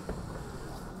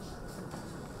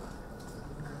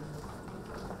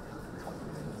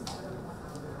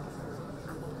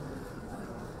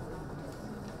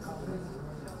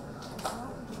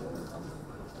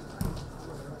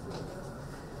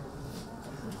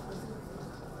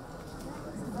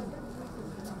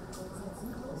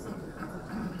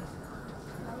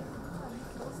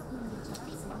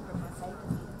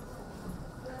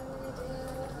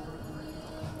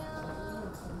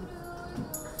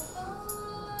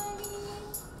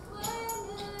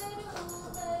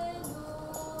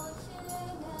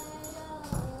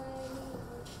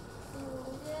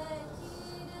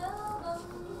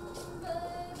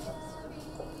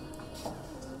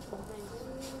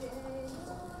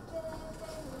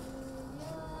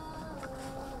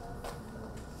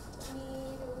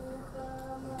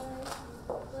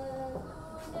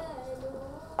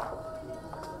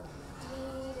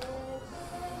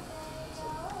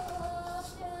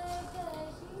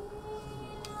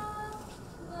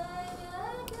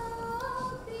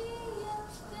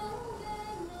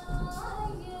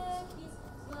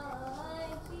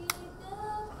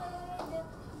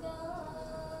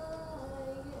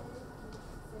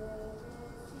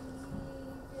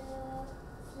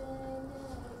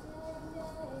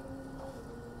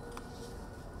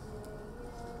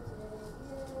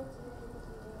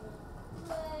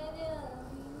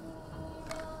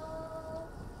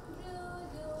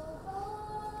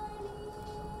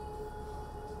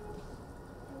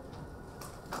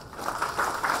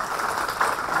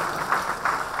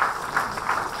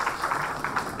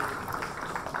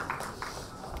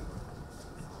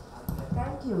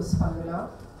 Spandana,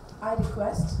 I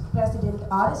request President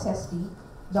RSSD,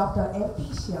 Dr. M.P.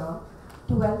 Shyam,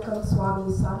 to welcome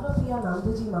Swami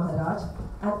Sarvapriyanandaji Maharaj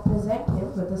and present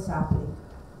him with a sapling.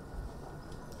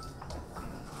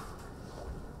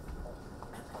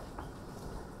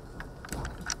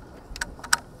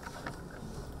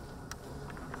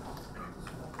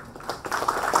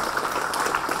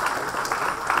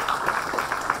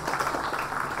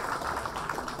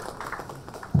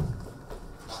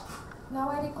 Now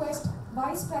I request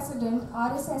Vice President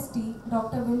RSSD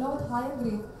Dr. Vinod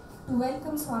Hayagrave to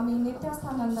welcome Swami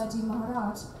Nityasthanandaji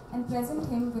Maharaj and present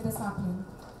him with a sapling.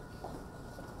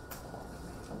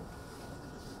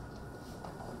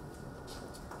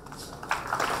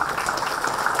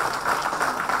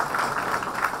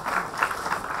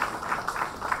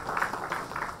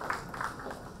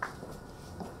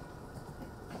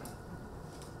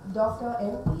 Dr.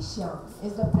 M.P. Shyam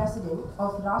is the president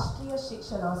of Rashtriya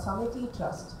Shikshana Samiti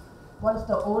Trust, one of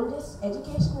the oldest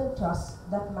educational trusts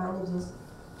that manages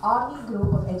RV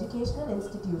Group of Educational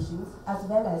Institutions as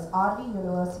well as RV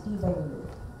University Bengaluru.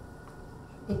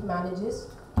 It manages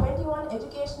 21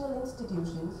 educational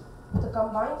institutions with a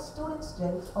combined student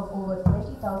strength of over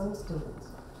 20,000 students.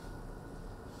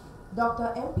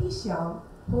 Dr. M.P. Shyam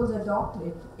holds a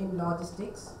doctorate in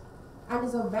logistics and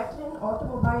is a veteran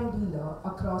automobile dealer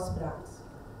across brands.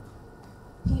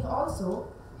 He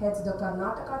also heads the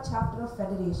Karnataka chapter of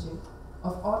Federation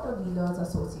of Auto Dealers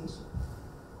Association.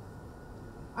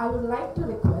 I would like to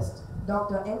request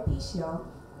Dr. M.P. Shyam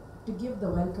to give the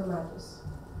welcome address.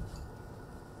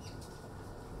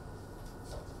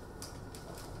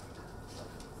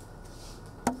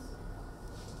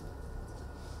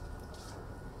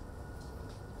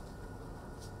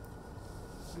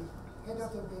 Head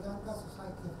of the Vedanta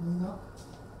Society of New York,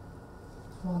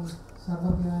 Swami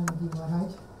Sarvapriyanandaji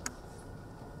Maharaj,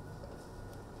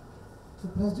 the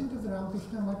President of the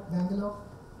Ramakrishna Math, Bangalore,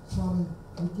 Swami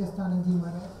Nityasthanandaji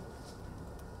Maharaj,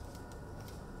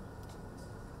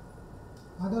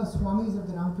 other Swamis of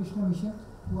the Ramakrishna Mission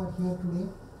who are here today.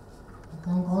 I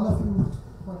thank all of you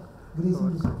for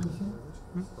gracing this occasion.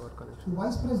 The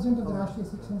Vice President of the Rashtriya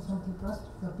Shikshana Samiti Trust,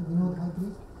 Dr. Vinod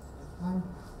Hayagrave, and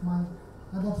my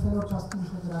other fellow trustees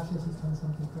of the Rashtriya Shikshana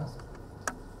Samiti Trust.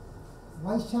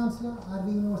 Vice Chancellor, RV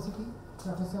University,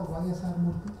 Professor Y.S.R.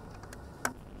 Murthy,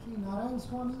 Sri Narayan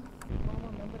Swami,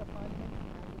 former Member of Parliament,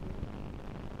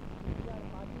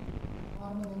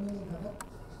 former MLA Gadak,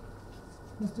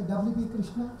 Mr. W.B.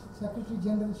 Krishna, Secretary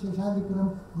General,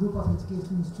 Sheshadripuram Group of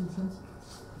Educational Institutions,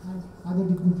 and other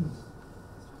dignitaries.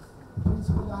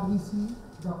 Principal RVC,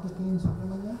 Dr. K.N.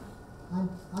 Subramanian, and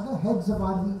other heads of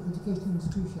RV educational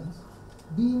institutions,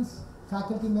 deans,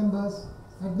 faculty members,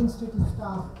 administrative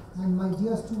staff, and my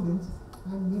dear students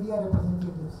and media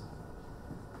representatives.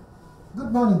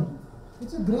 Good morning.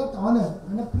 It's a great honor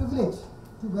and a privilege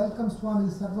to welcome Swami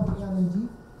Sarvapriyananji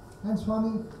and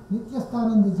Swami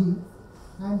Nityasthanandaji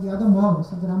and the other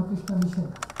monks of the Ramakrishna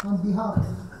Mission on behalf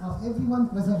of everyone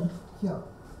present here.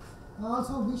 I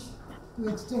also wish to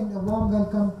extend a warm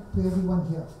welcome to everyone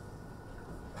here.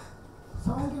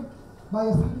 Founded by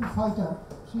a freedom fighter,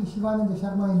 Sri Shivananda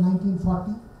Sharma in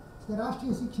 1940, the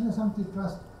Rashtriya Shikshana Samiti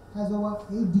Trust has over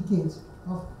 8 decades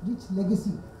of rich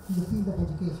legacy in the field of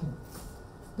education.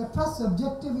 The Trust's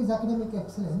objective is academic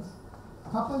excellence,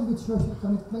 coupled with social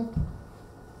commitment.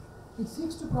 It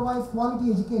seeks to provide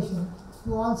quality education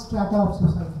to all strata of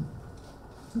society.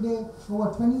 Today,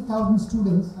 over 20,000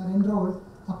 students are enrolled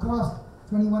across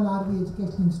 21 RV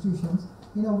educational institutions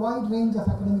in a wide range of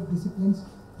academic disciplines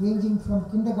ranging from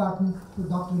kindergarten to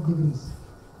doctorate degrees.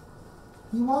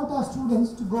 We want our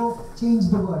students to go change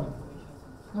the world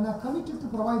and are committed to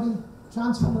providing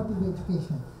transformative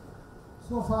education.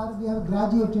 So far, we have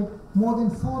graduated more than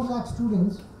 4 lakh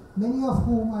students, many of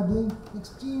whom are doing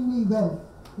extremely well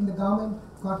in the government,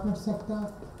 corporate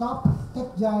sector, top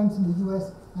tech giants in the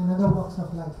US, and other walks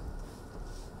of life.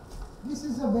 This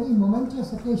is a very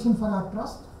momentous occasion for our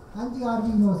trust and the RV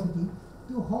University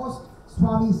to host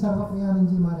Swami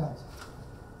Sarvapriyananji Maharaj.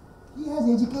 He has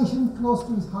education close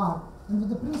to his heart and was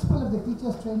the principal of the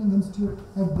Teachers Training Institute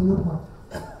at Belur.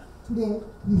 Today,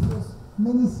 we face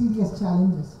many serious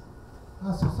challenges.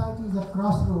 Our society is at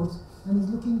crossroads and is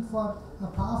looking for a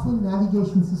powerful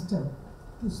navigation system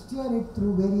to steer it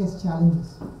through various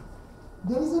challenges.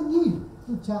 There is a need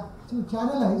to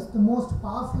channelize the most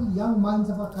powerful young minds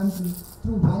of our country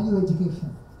through value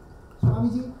education.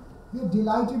 Swamiji, we are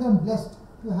delighted and blessed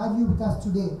to have you with us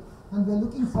today, and we are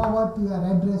looking forward to your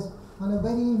address on a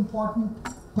very important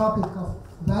topic of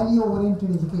value-oriented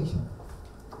education.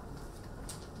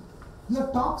 Your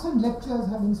talks and lectures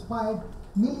have inspired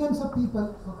millions of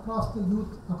people across the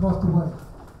youth across the world.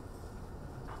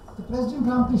 The President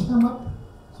Ramakrishna Mutt,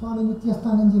 Swami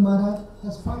Nityasthanandaji Maharaj,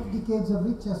 has 5 decades of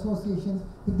rich association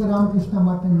with the Ramakrishna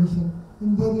Mutt and Mission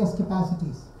in various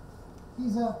capacities. He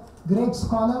is a great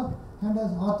scholar and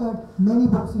has authored many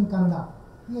books in Kannada.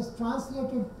 He has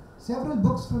translated several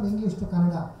books from English to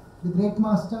Kannada. The Great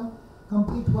Master,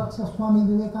 complete works of Swami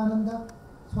Vivekananda,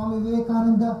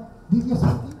 Divya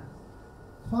Smriti,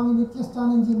 Swami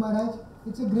Nityasthanandaji Maharaj.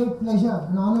 It's a great pleasure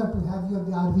and honor to have you at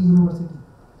the RV University.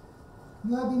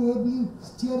 You have been ably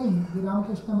steering the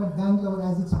Ramakrishna Mutt Bangalore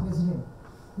as its president.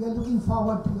 We are looking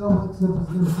forward to your work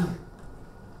representative.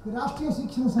 The Rashtriya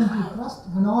Shikshana Samiti Trust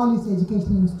and all its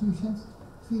educational institutions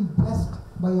feel blessed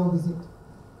by your visit.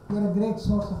 You are a great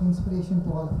source of inspiration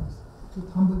to all of us.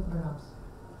 With humble pranams.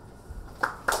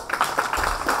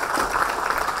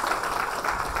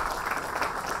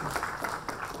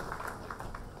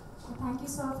 Thank you,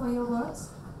 sir, for your words.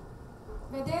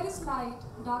 Where there is light,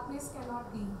 darkness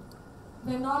cannot be.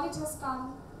 Where knowledge has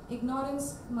come,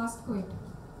 ignorance must quit.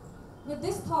 With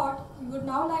this thought, we would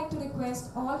now like to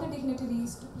request all the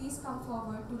dignitaries to please come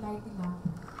forward to light the lamp.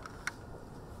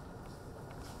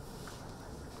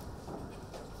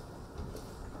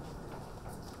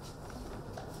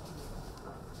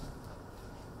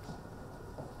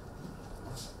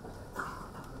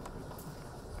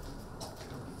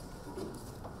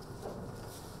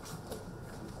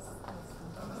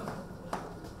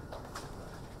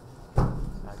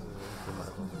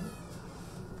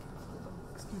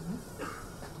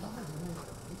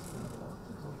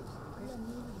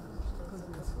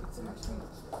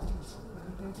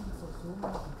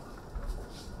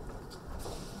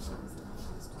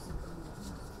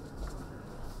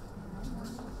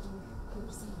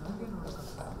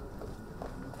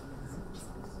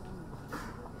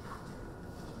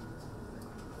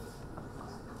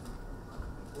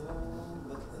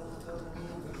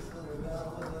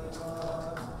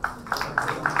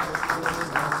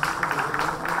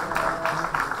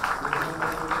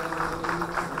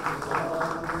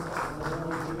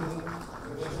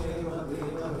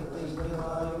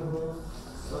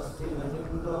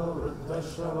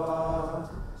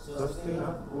 स्वस्ति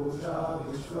नः पूषा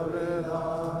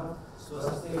विश्ववेदाः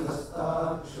स्वस्ति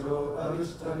नस्ताक्षरो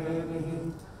अरिष्टनेमिः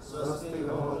स्वस्ति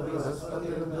no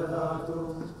बृहस्पतिर्ददातु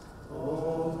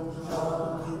ॐ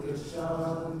शान्ति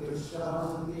शान्ति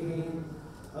शान्तिः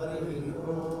हरिः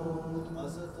ॐ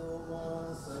असतो मा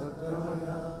सद्गमय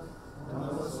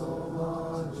तमसो मा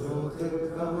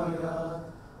ज्योतिर्गमय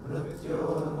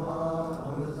मृत्योर्मा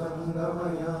अमृतं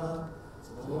गमय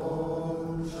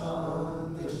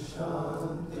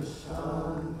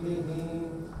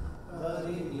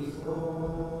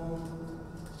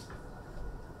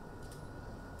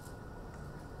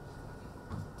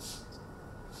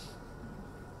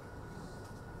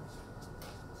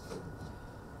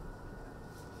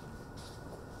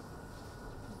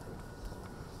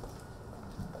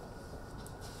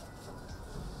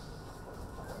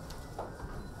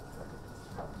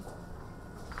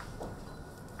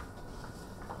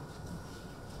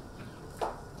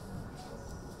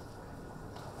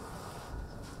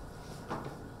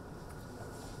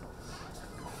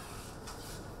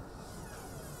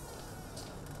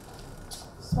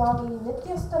Swami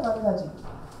Nityastanandaji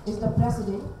is the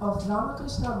president of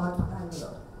Ramakrishna Math,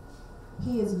 Bangalore.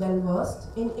 He is well versed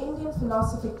in Indian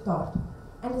philosophic thought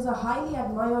and is a highly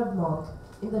admired monk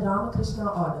in the Ramakrishna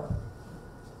order.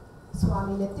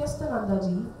 Swami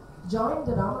Nityastanandaji joined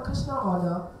the Ramakrishna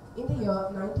order in the year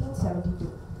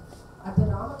 1972 at the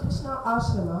Ramakrishna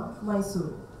Ashrama,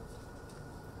 Mysuru.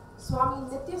 Swami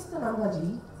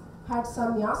Nityastanandaji had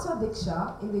Sannyasa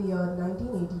Diksha in the year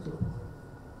 1982.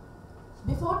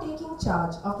 Before taking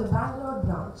charge of the Bangalore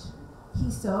branch,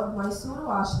 he served Mysuru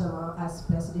Ashrama as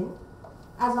president,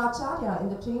 as Acharya in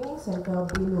the training center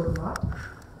Belur Math,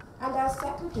 and as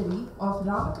secretary of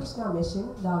Ramakrishna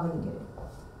Mission, Davanagere.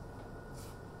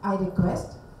 I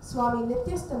request Swami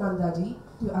Nityastanandaji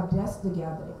to address the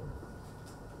gathering.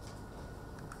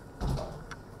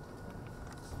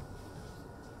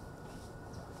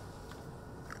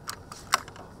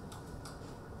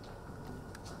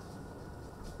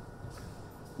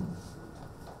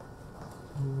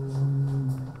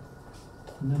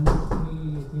 नमस्ते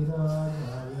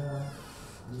यतिराजाय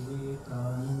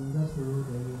विवेकानन्दसूरये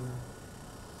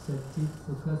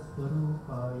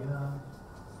सच्चित्सुखस्वरूपाय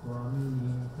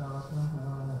स्वामिने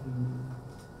तापहारिणे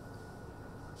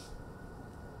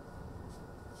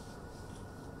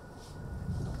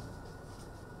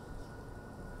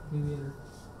Revered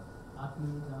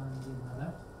Atmanandaji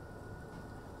Maharaj,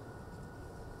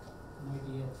 my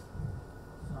dear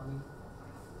Swami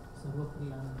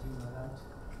Sarvapriyanandaji Maharaj,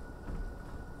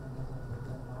 and other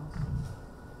Buddha monks,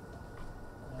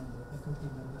 and the faculty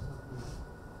members of the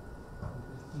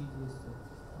prestigious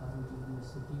Harvard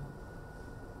University,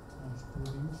 and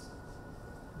students,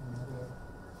 and other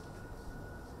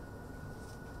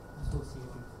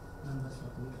associated members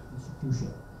of the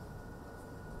institution.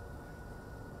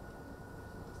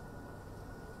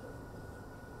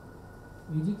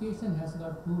 Education has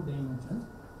got two dimensions.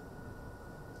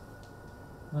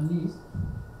 One is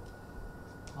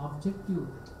objective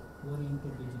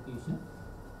oriented education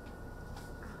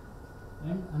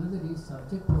and another is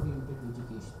subject oriented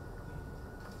education.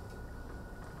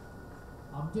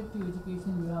 Objective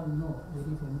education we all know,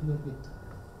 very familiar with.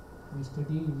 We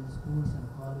study in schools and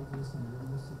colleges and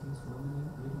universities so many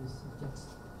various subjects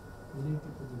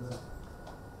related to the world,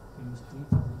 chemistry,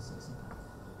 physics, etc.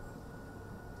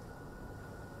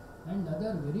 And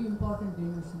other very important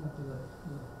dimension of your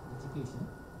education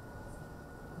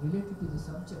related to the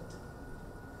subject.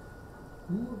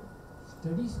 Who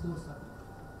studies those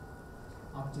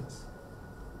objects?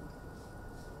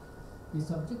 The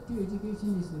subjective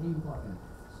education is very important.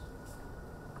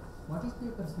 What is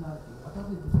the personality? What are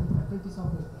the different faculties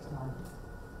of your personality?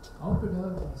 How to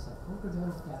develop myself? How to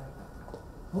develop character?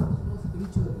 How to grow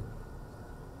spiritually?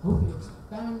 How to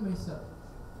expand myself?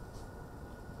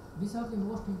 These are the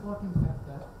most important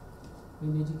factors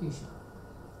in education.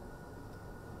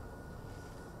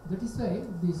 That is why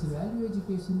this value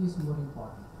education is more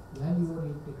important. Value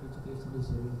oriented education is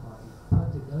very important for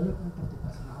the development of the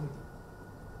personality.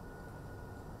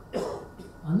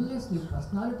 Unless the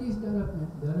personality is developed,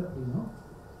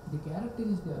 the character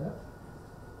is developed,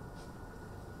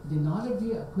 the knowledge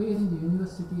we acquire in the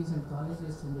universities and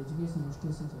colleges and education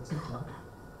institutions, etc.,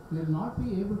 will not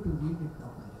be able to lead it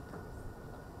properly.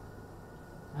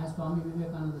 As Swami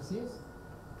Vivekananda says,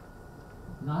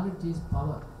 knowledge is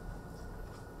power.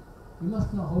 You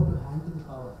must know how to handle the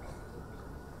power.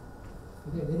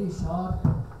 With a very sharp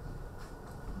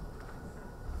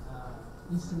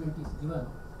instrument is given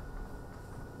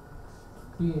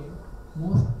to a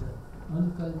most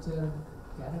uncultured,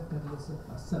 characterless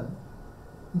person,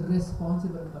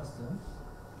 irresponsible person,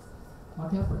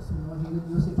 what happens? He will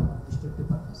use it for destructive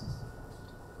purposes.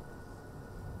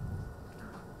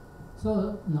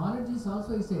 So knowledge is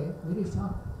also a very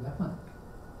sharp weapon.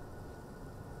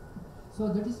 So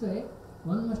that is why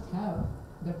one must have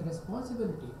that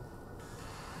responsibility,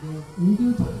 the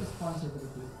individual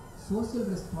responsibility, social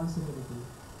responsibility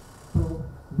to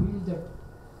wield that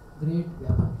great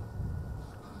weapon.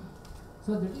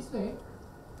 So that is why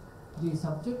the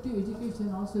subjective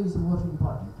education also is more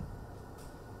important.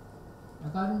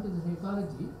 According to the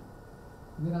psychology,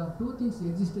 there are two things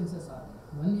existences are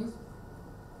there. One is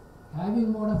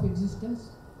having mode of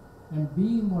existence and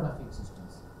being mode of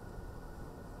existence.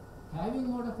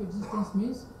 Having mode of existence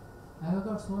means I have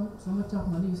got so much of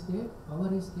money is there,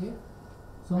 power is there,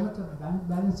 so much of bank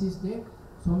balance is there,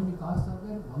 so many cars are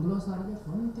there, bungalows are there,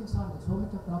 so many things are there, so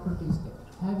much of property is there.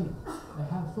 I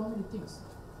have so many things.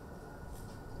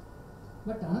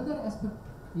 But another aspect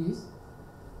is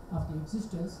of the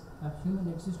existence, of human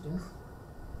existence,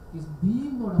 is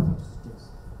being mode of existence.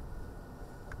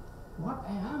 What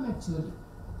I am actually.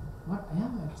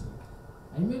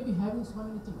 I may be having so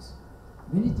many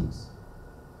things.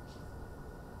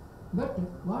 But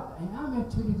what I am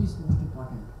actually is most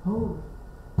important. How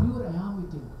pure I am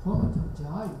within, how much of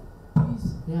joy,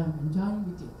 peace I am enjoying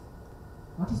within.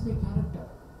 What is my character?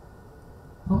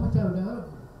 How much I have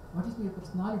developed? What is my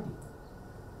personality?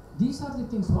 These are the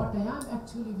things what I am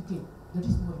actually within. That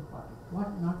is more important.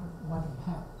 Not what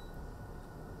I have.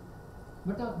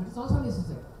 But it's also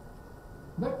necessary.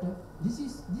 But this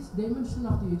dimension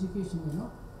of the education,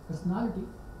 personality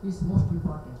is most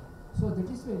important. So that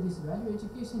is why this value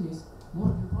education is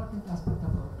most important aspect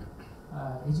of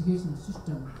our education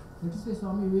system. That is why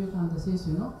Swami Vivekananda says,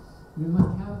 we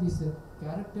must have this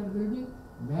character building,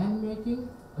 man making,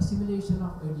 assimilation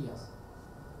of ideas.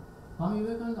 Swami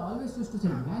Vivekananda always used to say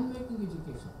man making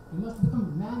education. You must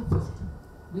become man first.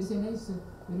 There is a nice,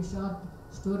 very short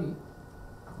story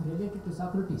related to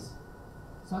Socrates.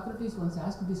 Socrates once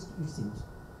asked his students,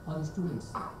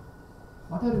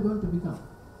 what are you going to become?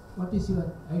 What is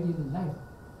your ideal in life?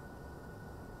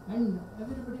 And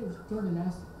everybody was told, and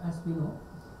as we know,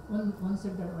 one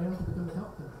said that I want to become a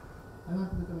doctor, I want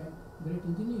to become a great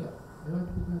engineer, I want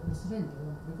to become a president, I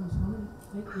want to become someone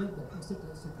like that,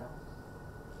 etc., etc.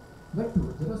 But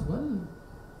there was one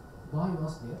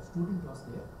student was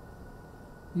there.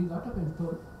 He got up and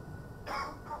told,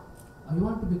 I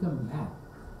want to become a man.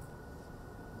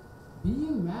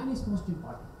 Being man is most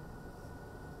important.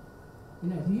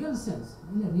 In a real sense.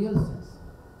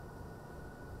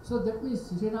 So that means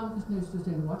Sri Ramakrishna used to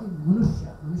say, what is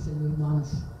Manushya? Manushya means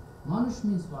Manush. Manush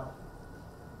means what?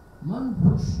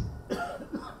 Manpush.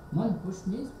 Manpush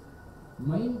means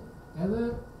mind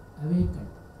ever awakened.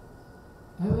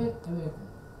 Ever awakened.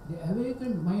 The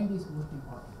awakened mind is most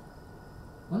important.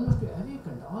 One must be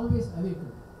awakened, always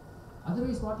awakened.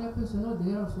 Otherwise what happens,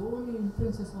 there are so many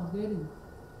influences are there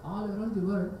all around the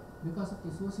world because of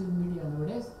the social media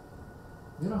nowadays.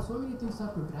 There are so many things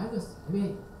that to drag us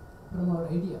away from our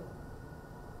idea.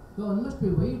 So one must be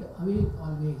wide awake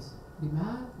always. The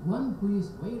man, one who is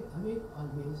wide awake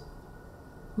always,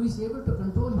 who is able to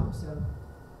control himself,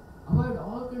 avoid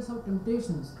all kinds of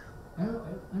temptations,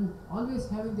 and always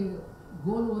having the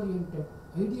goal-oriented,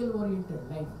 ideal-oriented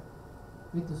life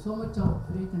with so much of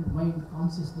awakened mind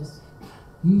consciousness,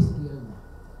 he is real man.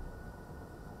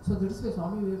 So that is why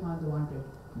Swami Vivekananda wanted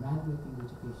man-making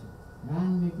education,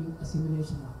 man-making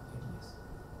assimilation of ideas.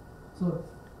 So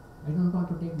I don't want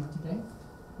to take much time.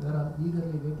 We are all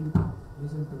eagerly waiting to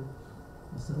listen to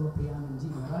Sarva Priyananji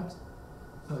Maharaj.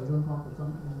 So I don't want to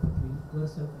come in between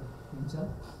yourself and himself.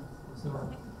 So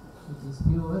with these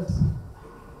few words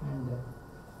and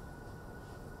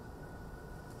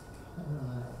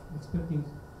expecting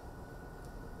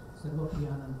Sarva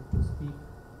Priyananji to speak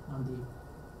on the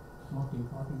most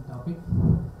important topic,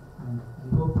 and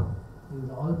I hope we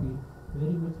will all be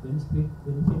very much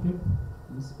benefited,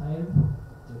 inspired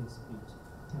by his speech.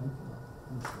 Thank you all.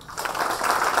 Thank you.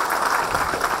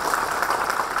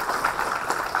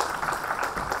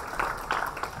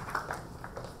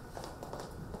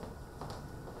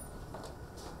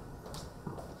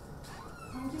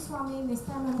 Thank you, Swami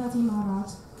Nityanandaji Maharaj,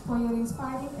 for your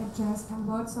inspiring address and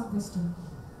words of wisdom.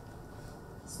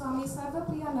 Swami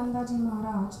Sarvapriyanandaji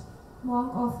Maharaj,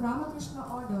 monk of Ramakrishna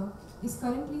Order, is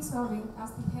currently serving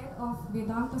as the head of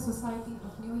Vedanta Society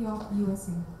of New York,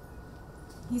 USA.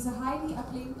 He is a highly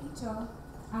acclaimed teacher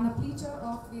and a preacher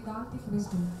of Vedantic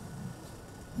wisdom.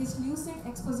 His lucid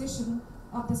exposition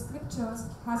of the scriptures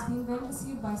has been well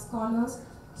received by scholars,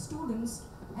 students,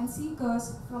 and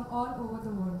seekers from all over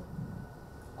the world.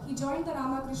 He joined the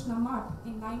Ramakrishna Mutt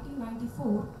in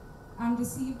 1994 and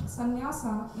received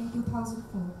sannyasa in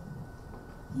 2004.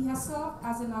 He has served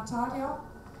as an acharya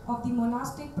of the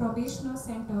Monastic Probationer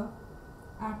Center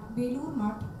at Belur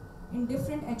Mutt in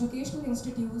different educational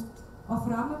institutes of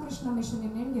Ramakrishna Mission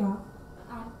in India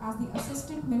and as the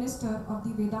Assistant Minister of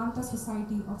the Vedanta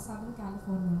Society of Southern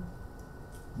California.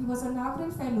 He was an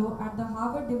inaugural fellow at the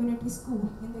Harvard Divinity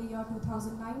School in the year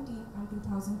 2019 and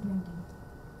 2020.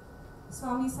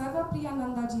 Swami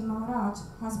Sarvapriyanandaji Maharaj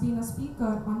has been a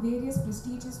speaker on various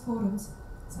prestigious forums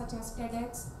such as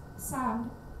TEDx, SAMD,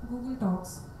 Google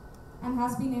Talks, and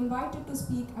has been invited to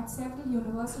speak at several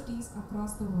universities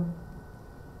across the world.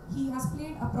 He has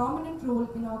played a prominent role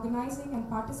in organizing and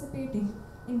participating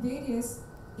in various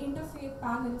interfaith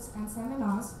panels and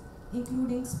seminars,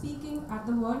 including speaking at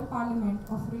the World Parliament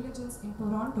of Religions in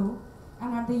Toronto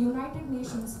and at the United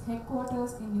Nations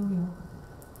headquarters in New York.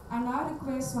 I now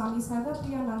request Swami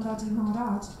Sarvapriyanandaji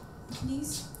Maharaj to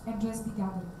please address the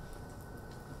gathering.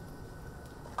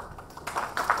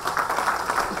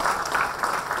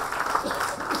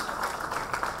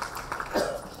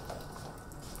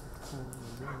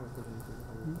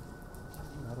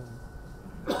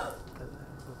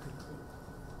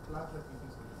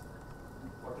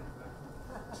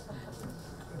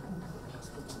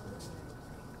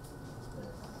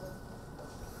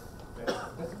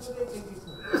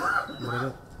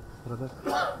 Brother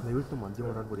ದಯವಿಟ್ಟು ಮಧ್ಯೆ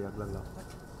ಓಡಾಡ್ಬಿಡಿ ಆಗ್ಲಲ್ಲ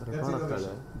record ಆಗ್ತಾ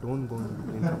ಇದೆ don't go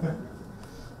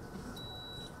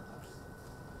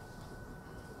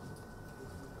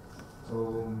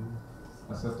ಓಂ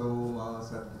असतो मा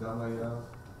सद्गमय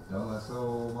तमसो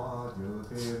मा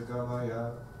ज्योतिर्गमय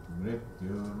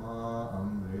मृत्युर्मा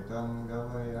अमृतं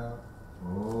गमय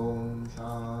ॐ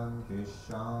शान्ति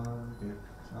शान्ति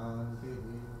शान्तिः.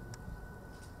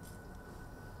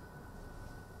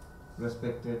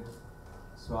 Respected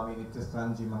Swami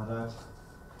Nityastanji Maharaj,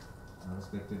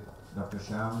 respected Dr.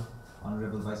 Shyam,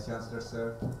 Honorable Vice Chancellor Sir,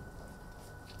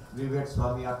 revered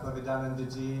Swami Atmavidananda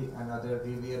Ji and other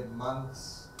revered monks,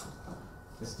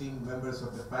 esteemed members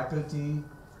of the faculty,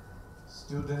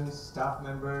 students, staff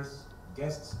members,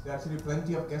 guests. There are actually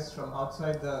plenty of guests from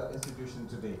outside the institution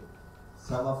today,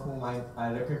 some of whom I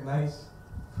recognize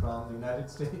from the United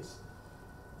States,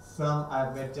 some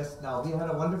I've met just now. We had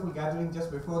a wonderful gathering just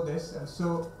before this, and so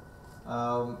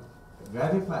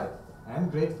gratified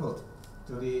and grateful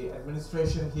to the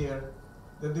administration here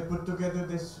that they put together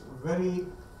this very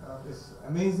this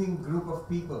amazing group of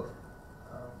people.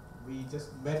 We just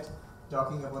met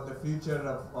talking about the future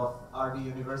of RD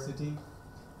University,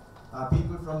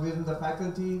 people from within the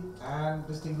faculty and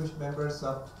distinguished members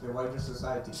of the wider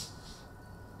society.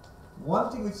 One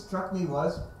thing which struck me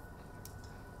was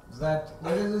that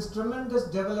there is this tremendous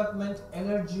development,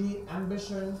 energy,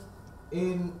 ambition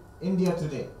in India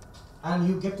today. And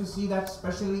you get to see that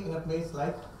especially in a place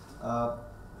like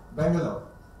Bangalore.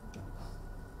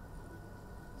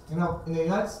 You know, in the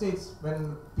United States,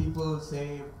 when people say,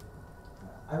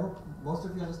 I hope most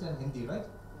of you understand Hindi, right?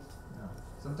 Yeah.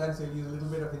 Sometimes they'll use a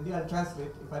little bit of Hindi. I'll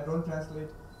translate. If I don't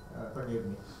translate, forgive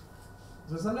me.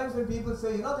 So sometimes when people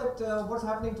say, you know, that what's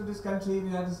happening to this country in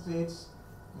the United States,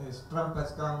 Trump has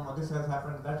come, or this has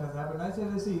happened, that has happened. I say,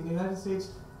 see, in the United States,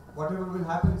 whatever will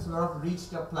happen, it's sort of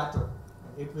reached a plateau.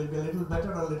 It will be a little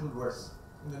better or a little worse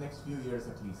in the next few years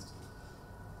at least.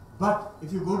 But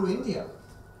if you go to India,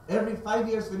 every 5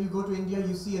 years when you go to India,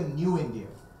 you see a new India.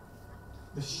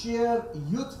 The sheer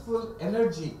youthful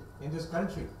energy in this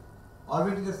country,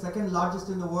 already the second largest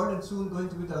in the world and soon going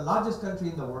to be the largest country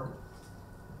in the world.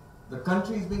 The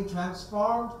country is being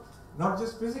transformed, not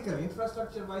just physically,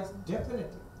 infrastructure-wise,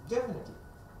 definitely,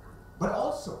 but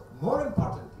also, more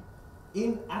importantly,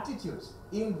 in attitudes,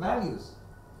 in values.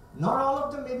 Not all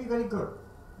of them may be very good,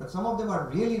 but some of them are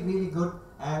really, really good,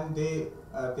 and they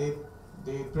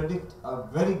predict a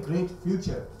very great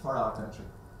future for our country.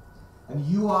 And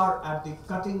you are at the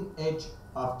cutting edge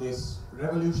of this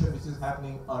revolution which is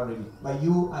happening already. By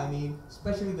you, I mean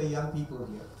especially the young people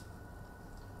here.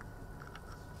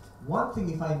 One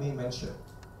thing, if I may mention,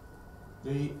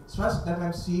 the thrust that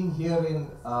I'm seeing here in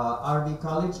RD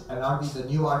College and the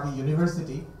new RD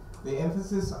University, the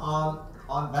emphasis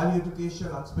on value education,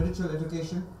 on spiritual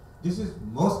education, this is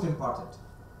most important.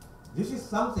 This is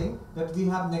something that we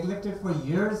have neglected for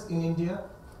years in India,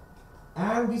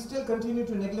 and we still continue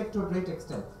to neglect to a great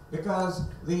extent, because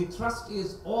the thrust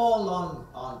is all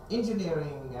on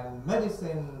engineering and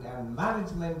medicine and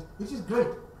management, which is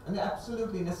great and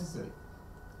absolutely necessary.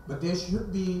 But there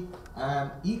should be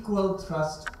an equal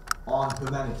thrust on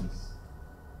humanities.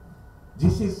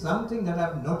 This is something that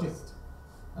I've noticed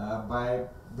by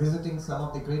visiting some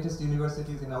of the greatest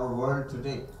universities in our world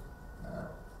today.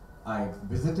 I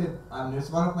visited,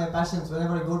 it's one of my passions.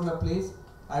 Whenever I go to a place,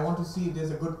 I want to see if there's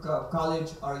a good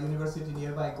college or a university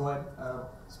nearby. I go and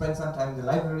spend some time in the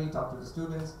library, talk to the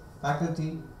students, faculty.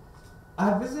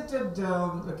 I visited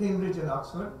Cambridge and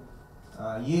Oxford,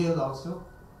 Yale also.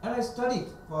 And I studied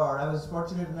I was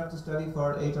fortunate enough to study for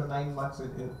 8 or 9 months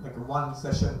in like one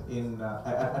session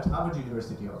at Harvard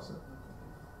University also.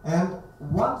 And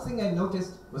one thing I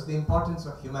noticed was the importance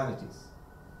of humanities.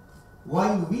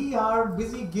 While we are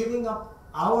busy giving up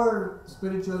our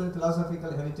spiritual and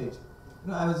philosophical heritage,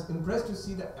 you know, I was impressed to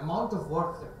see the amount of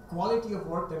work, the quality of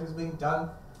work that is being done.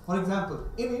 For example,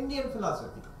 in Indian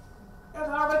philosophy, at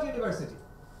Harvard University,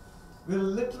 we're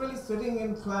literally sitting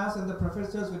in class and the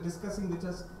professors were discussing with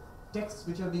us texts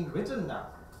which are being written now.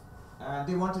 And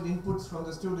they wanted inputs from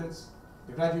the students,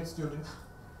 the graduate students.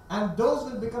 And those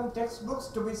will become textbooks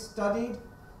to be studied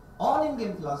on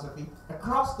Indian philosophy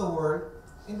across the world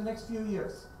in the next few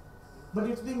years. But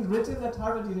it's being written at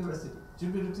Harvard University. It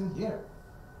should be written here.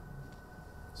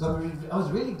 So I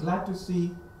was really glad to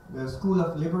see the School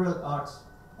of Liberal Arts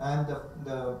and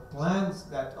the plans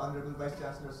that Honorable Vice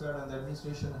Chancellor Sir and the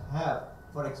administration have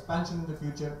for expansion in the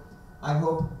future. I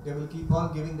hope they will keep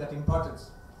on giving that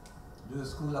importance to the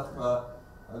School of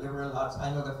Liberal Arts. I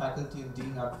know the faculty and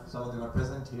dean are, some of them are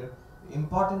present here. The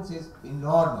importance is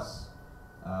enormous,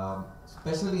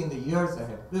 especially in the years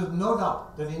ahead. There is no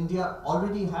doubt that India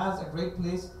already has a great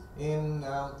place in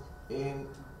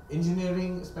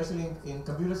engineering, especially in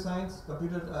computer science,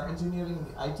 computer engineering,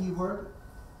 the IT world.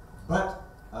 But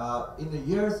in the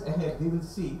years ahead, we will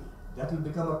see that will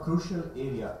become a crucial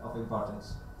area of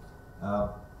importance. I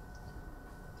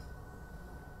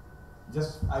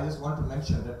just want to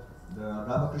mention that the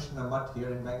Ramakrishna Mutt here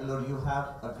in Bangalore, you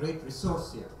have a great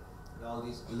resource here. All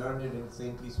these learned and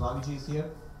saintly Swamijis here.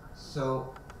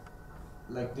 So,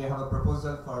 like they have a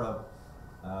proposal for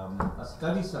a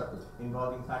study circle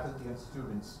involving faculty and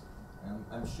students. And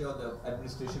I'm sure the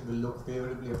administration will look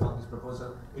favorably upon this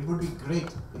proposal. It would be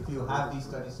great if you have these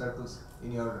study circles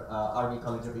in your RV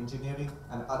College of Engineering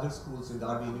and other schools in the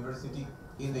RV University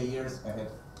in the years ahead.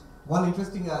 One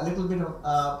interesting little bit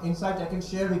of insight I can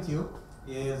share with you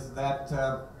is that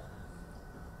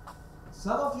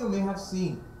some of you may have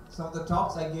seen some of the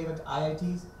talks I gave at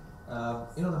IITs.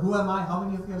 You know, the Who Am I? How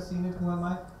many of you have seen it? Who Am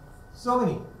I? So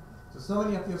many. So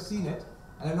many of you have seen it,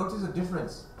 and I noticed a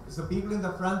difference. It's the people in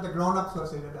the front, the grown-ups who have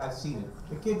said it, I've seen it.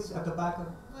 The kids at the back are,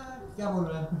 kya bol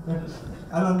rahe hain?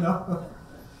 I don't know.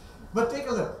 But take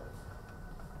a look.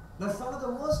 Now, some of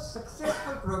the most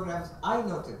successful programs I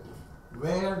noted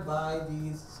whereby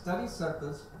these study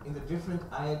circles in the different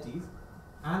IITs,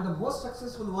 and the most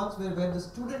successful ones were where the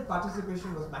student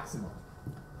participation was maximum.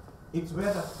 It's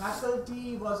where the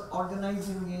faculty was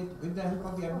organizing it with the help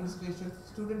of the administration.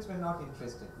 Students were not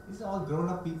interested. These are all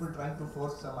grown-up people trying to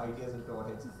force some ideas into our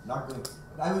heads. Not doing it.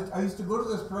 I used to go to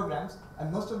those programs, and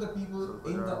most of the people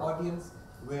in the audience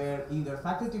were either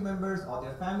faculty members or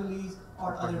their families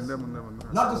or others.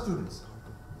 Not the students.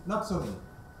 Not so many.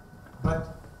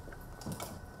 But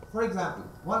for example,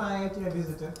 one IIT I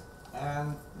visited,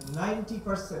 and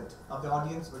 90% of the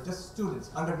audience were just students,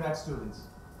 undergrad students,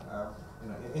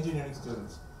 engineering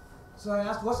students. So I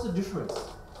asked, what's the difference?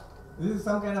 This is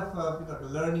some kind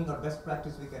of learning or best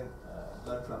practice we can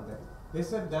learn from them. They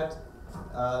said that,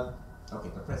 okay,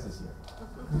 the press is here.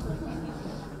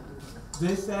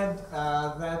 They said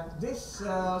that this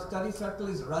study circle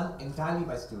is run entirely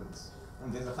by students.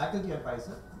 And there's a faculty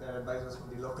advisor, they're advisors from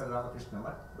the local Ramakrishna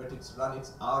Mutt, but it's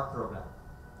our program.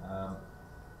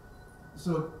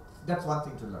 So that's one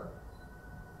thing to learn.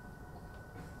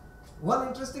 One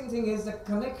interesting thing is the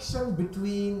connection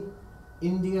between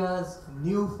India's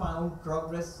newfound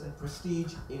progress and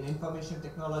prestige in information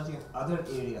technology and other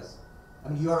areas. I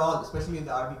mean, you're all, especially in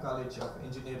the RV College of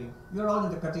Engineering, you're all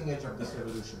in the cutting edge of this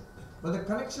revolution. But the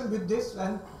connection with this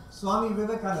and Swami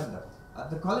Vivekananda,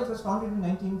 the college was founded in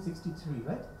 1963,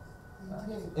 right?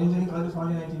 Engineering College was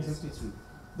founded in 1963.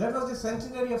 That was the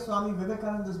centenary of Swami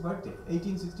Vivekananda's birthday,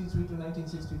 1863 to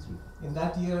 1963. In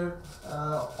that year,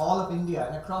 all of India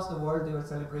and across the world, they were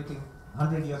celebrating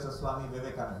 100 years of Swami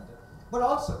Vivekananda. But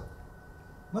also,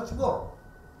 much more.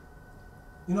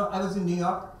 You know, I was in New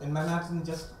York, in Manhattan,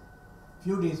 just a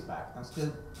few days back. I'm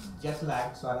still jet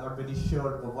lagged, so I'm not really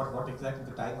sure what exactly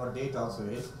the time or date also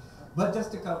is. But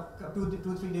just two,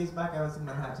 3 days back, I was in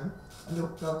Manhattan. And a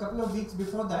couple of weeks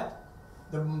before that,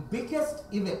 the biggest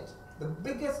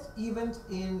event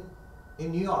in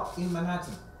New York, in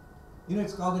Manhattan, you know,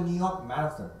 it's called the New York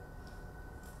Marathon.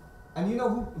 And you know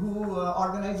who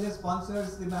organizes,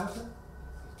 sponsors the marathon?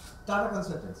 Tata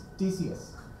Consultants,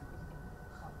 TCS.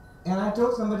 And I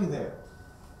told somebody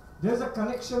there's a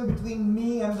connection between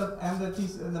me and the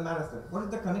marathon. What is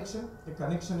the connection? The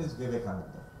connection is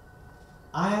Vivekananda.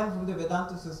 I am from the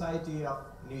Vedanta Society of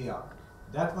New York.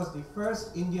 That was the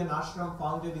first Indian ashram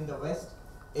founded in the West,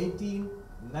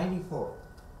 1894.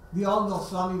 We all know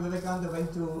Swami Vivekananda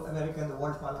went to America in the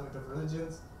World Parliament of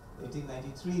Religions,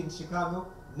 1893 in Chicago.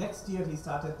 Next year he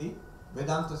started the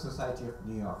Vedanta Society of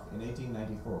New York in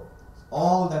 1894.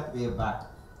 All that way back.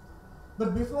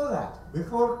 But before that,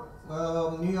 before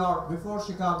New York, before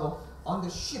Chicago, on the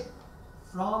ship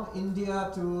from India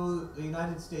to the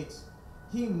United States,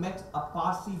 he met a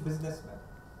Parsi businessman,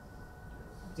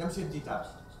 Jamshedji Tata.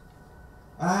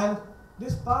 And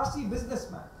this Parsi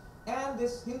businessman and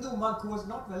this Hindu monk, who was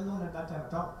not well known at that time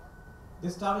at all, they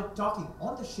started talking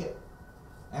on the ship.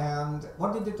 And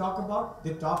what did they talk about?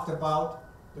 They talked about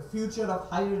the future of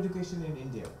higher education in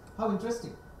India. How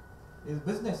interesting. His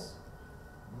business,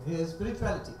 his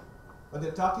spirituality. But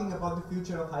they're talking about the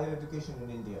future of higher education in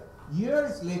India.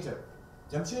 Years later,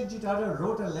 Jamshedji Tata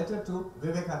wrote a letter to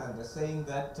Vivekananda saying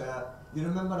that, you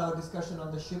remember our discussion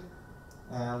on the ship?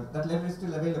 And that letter is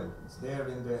still available. It's there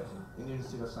in the Indian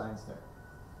Institute of Science there.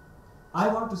 I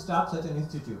want to start such an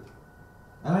institute.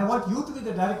 And I want you to be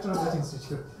the director of that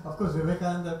institute. Of course,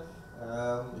 Vivekananda,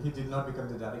 he did not become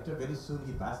the director. Very soon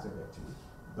he passed away actually.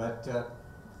 But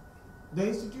the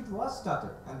institute was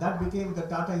started, and that became the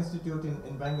Tata Institute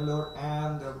in Bangalore,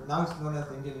 and now it's known as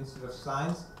the Indian Institute of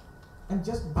Science. And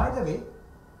just by the way,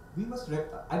 we must,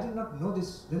 I did not know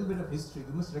this little bit of history,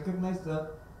 we must recognize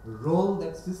the role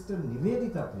that Sister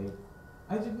Nivedita played.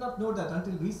 I did not know that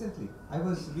until recently. I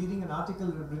was reading an article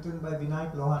written by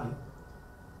Vinayak Lohani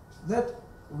that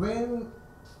when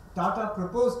Tata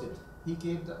proposed it,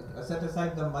 he set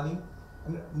aside the money,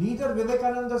 and neither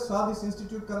Vivekananda saw this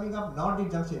institute coming up, nor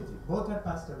did Jamshedji. Both had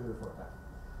passed away before that.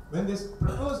 When they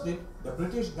proposed it, the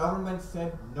British government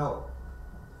said no.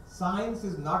 Science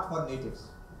is not for natives.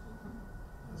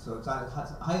 So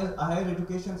higher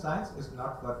education science is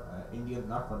not for Indians,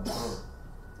 not for natives.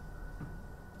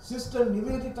 Sister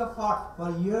Nivedita fought for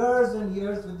years and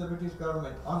years with the British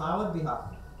government on our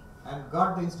behalf, and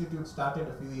got the institute started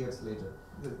a few years later,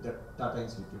 the Tata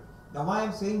Institute. Now why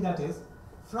I'm saying that is,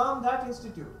 from that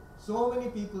institute, so many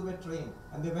people were trained,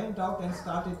 and they went out and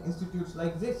started institutes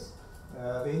like this,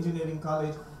 the engineering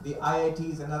college, the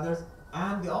IITs and others,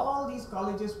 and all these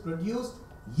colleges produced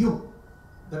you,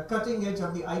 the cutting edge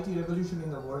of the IT revolution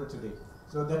in the world today.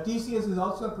 So the TCS is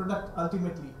also a product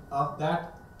ultimately of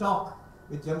that talk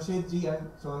which Jamshedji and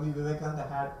Swami Vivekananda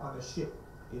had on a ship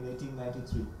in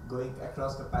 1893, going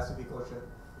across the Pacific Ocean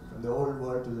from the old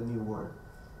world to the new world.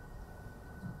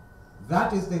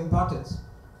 That is the importance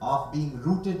of being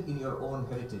rooted in your own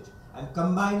heritage and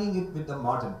combining it with the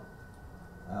modern.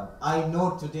 I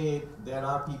know today there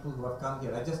are people who have come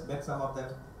here. I just met some of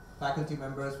them, faculty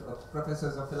members,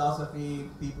 professors of philosophy,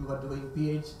 people who are doing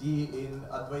PhD in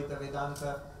Advaita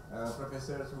Vedanta,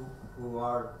 professors who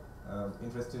are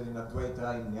interested in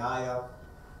Advaita, in Nyaya.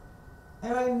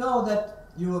 And I know that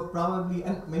you are probably,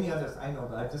 and many others I know,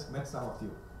 but I just met some of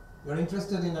you. You're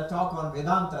interested in a talk on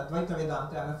Vedanta, Advaita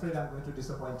Vedanta. I'm afraid I'm going to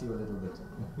disappoint you a little bit.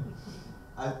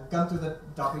 I'll come to the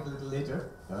topic a little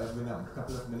later, in a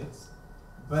couple of minutes.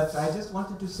 But I just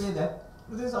wanted to say that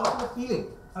there's often a feeling,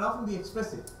 and often we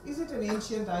express it. Is it an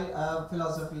ancient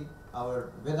philosophy,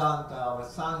 our Vedanta, our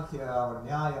Sankhya, our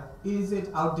Nyaya? Is it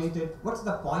outdated? What's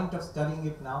the point of studying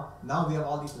it now? Now we have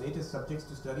all these latest subjects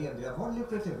to study, and they are more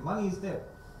lucrative. Money is there.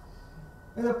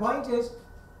 And the point is,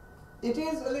 it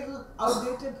is a little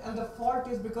outdated, and the fault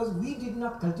is because we did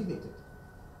not cultivate it.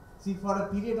 See, for a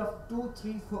period of 200,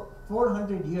 300,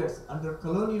 400 years under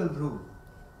colonial rule,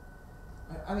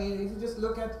 I mean, if you just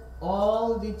look at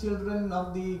all the children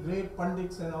of the great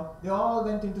Pandits and all, they all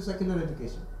went into secular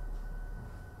education.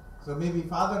 So maybe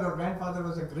father or grandfather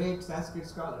was a great Sanskrit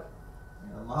scholar,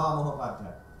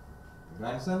 Mahamohopadhyaya.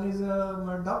 Grandson is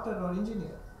a doctor or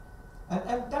engineer.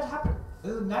 And that happened. It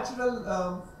was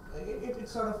natural,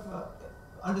 it's sort of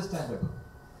understandable.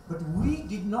 But we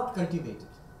did not cultivate it.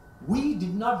 We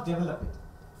did not develop it.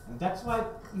 And that's why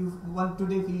one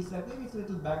today feels like maybe it's a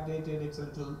little backdated, it's a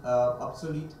little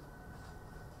obsolete.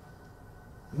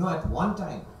 You know, at one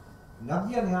time,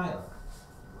 Navya Nyaya,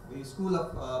 the school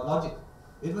of logic,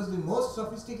 it was the most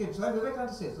sophisticated, so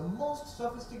Vivekananda says, the most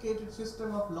sophisticated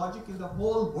system of logic in the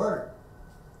whole world.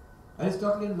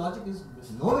 Aristotelian logic is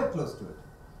nowhere close to it.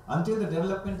 Until the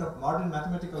development of modern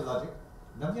mathematical logic,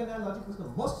 Navya Nyaya logic was the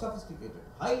most sophisticated,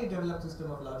 highly developed system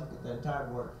of logic in the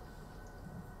entire world.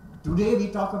 Today we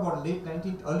talk about late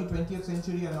 19th, early 20th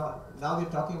century and on. Now we're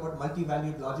talking about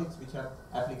multi-valued logics which have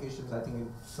applications, I think,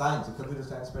 in science, in computer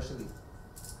science especially.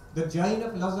 The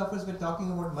Jaina philosophers were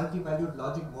talking about multi-valued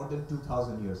logic more than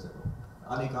 2000 years ago.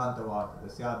 Anekantavad, the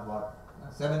Syadvad,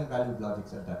 7 valued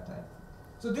logics at that time.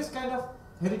 So this kind of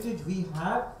heritage we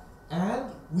have,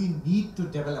 and we need to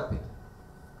develop it.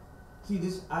 See,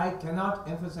 this, I cannot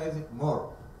emphasize it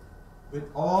more. With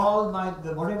all my,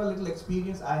 whatever little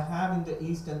experience I have in the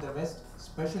East and the West,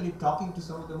 especially talking to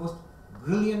some of the most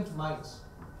brilliant minds,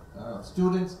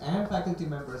 students and faculty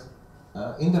members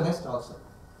in the West also,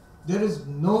 there is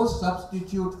no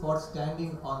substitute for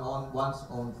standing on one's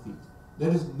own feet. There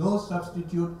is no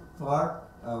substitute for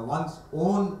one's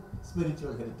own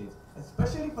spiritual heritage,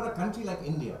 especially for a country like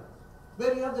India,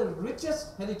 where you have the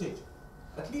richest heritage.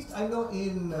 At least I know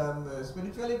in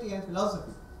spirituality and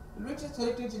philosophy, the richest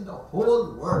heritage in the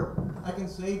whole world. I can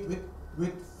say it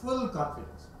with full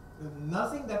confidence. There's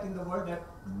nothing that in the world that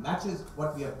matches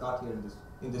what we have got here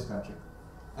in this country.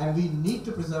 And we need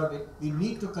to preserve it, we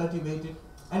need to cultivate it,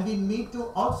 and we need to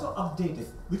also update it,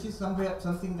 which is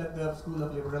something that the School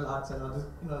of Liberal Arts and others,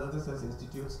 other such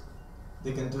institutes,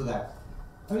 they can do that.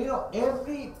 I mean,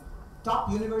 every top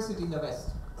university in the West,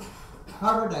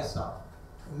 Harvard I saw,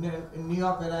 in New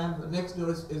York where I am, next door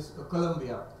is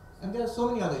Columbia, And there are so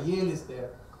many other, Yale is there.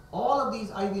 All of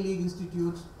these Ivy League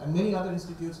institutes and many other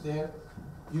institutes there,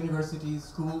 universities,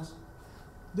 schools,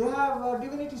 they have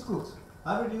divinity schools.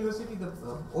 Harvard University, the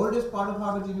oldest part of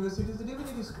Harvard University is the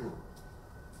divinity school.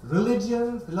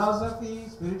 Religion, philosophy,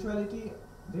 spirituality,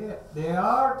 they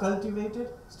are cultivated.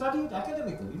 Study it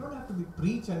academically. You don't have to be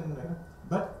preach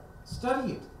but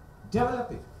study it,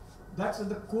 develop it. That's at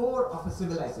the core of a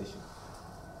civilization.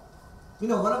 You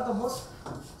know, one of the most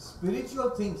spiritual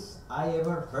things I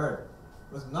ever heard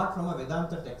was not from a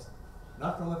Vedanta text,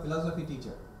 not from a philosophy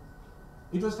teacher.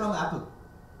 It was from Apple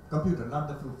computer, not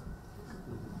the fruit.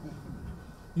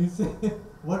 You say,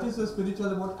 what is so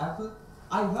spiritual about Apple?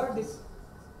 I heard this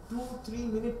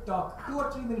 2-3 minute talk, 2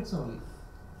 or 3 minutes only,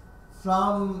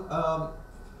 from I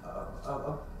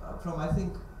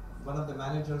think one of the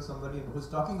managers, somebody who's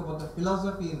talking about the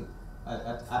philosophy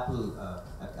at Apple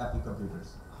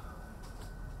computers.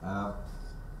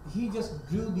 He just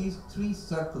drew these 3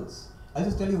 circles. I'll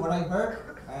just tell you what I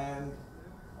heard, and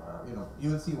you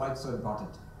will see why it's so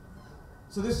important.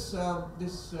 So this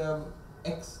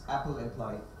ex-Apple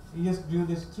employee, he just drew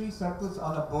these 3 circles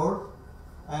on a board,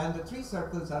 and the 3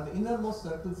 circles are, the innermost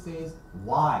circle says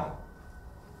why,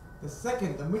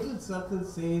 the middle circle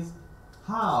says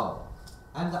how,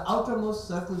 and the outermost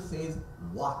circle says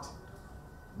what.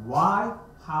 Why,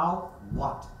 how,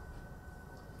 what.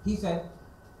 He said,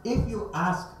 if you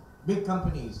ask big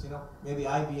companies, maybe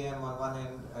IBM on one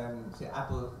end and say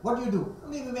Apple, what do you do? I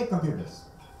mean, we make computers.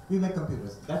 We make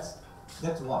computers. That's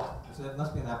what. So that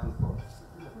must be an Apple phone.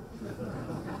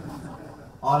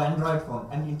 Or Android phone.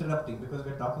 And interrupting, because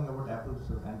we're talking about Apple,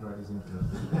 so Android is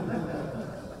interrupting.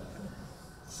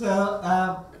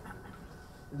 So,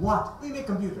 what? We make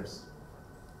computers.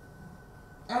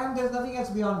 And there's nothing else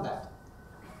beyond that.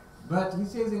 But he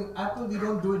says in Apple, we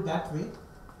don't do it that way.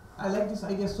 I like this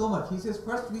idea so much. He says,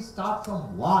 first we start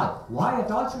from why. Why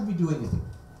at all should we do anything?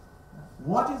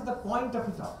 What is the point of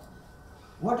it all?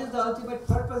 What is the ultimate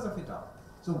purpose of it all?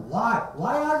 So why?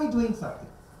 Why are we doing something?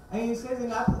 And he says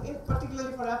in Apple,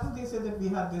 particularly for Apple, they say that we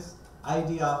have this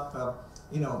idea of,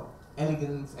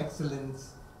 elegance,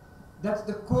 excellence. That's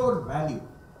the core value.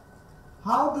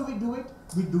 How do we do it?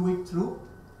 We do it through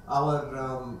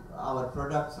our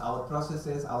products, our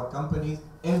processes, our companies.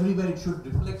 Everywhere it should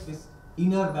reflect this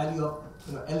inner value of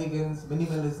elegance,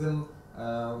 minimalism,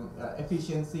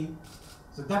 efficiency.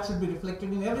 So that should be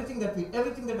reflected in everything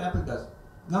that Apple does.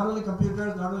 Not only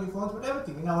computers, not only phones, but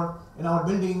everything in our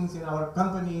buildings, in our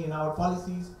company, in our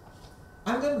policies.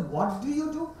 And then what do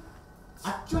you do?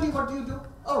 Actually, what do you do?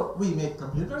 Oh, we make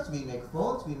computers, we make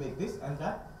phones, we make this and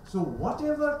that. So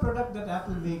whatever product that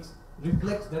Apple makes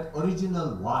reflects that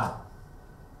original why.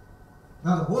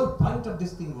 Now the whole point of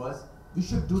this thing was we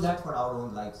should do that for our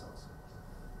own lives also.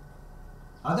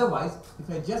 Otherwise, if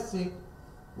I just say,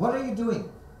 what are you doing?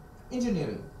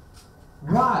 Engineering.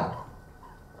 Why?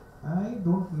 I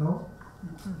don't know.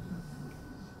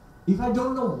 If I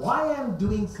don't know why I am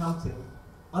doing something,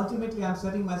 ultimately I am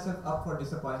setting myself up for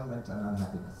disappointment and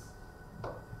unhappiness.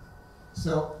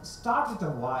 So start with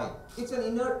a why. It's an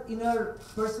inner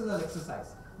personal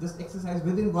exercise. Just exercise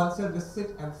within oneself, just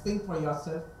sit and think for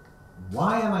yourself,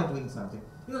 why am I doing something?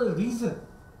 The reason,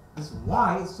 this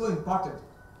why is so important.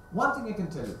 One thing I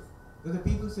can tell you, that the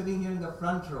people sitting here in the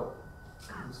front row,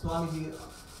 Swamiji,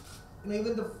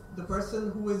 even the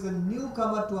person who is a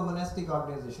newcomer to a monastic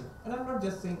organization, and I'm not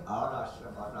just saying our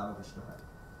ashram or Ramakrishna,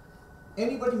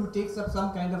 anybody who takes up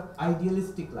some kind of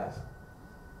idealistic life,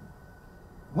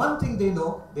 one thing they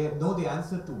know the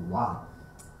answer to why.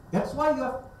 That's why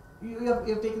you have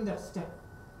taken that step.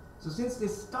 So since they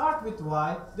start with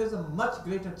why, there's a much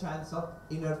greater chance of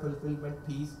inner fulfillment,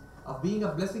 peace, of being a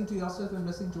blessing to yourself and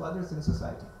blessing to others in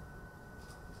society.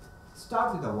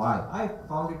 Start with the why. I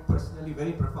found it personally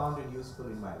very profound and useful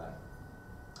in my life.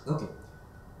 Okay.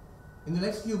 In the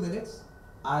next few minutes,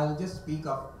 I'll just speak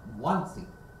of one thing,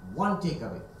 one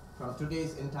takeaway from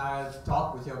today's entire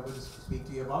talk which I'm going to speak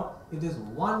to you about. If there's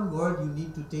one word you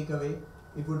need to take away,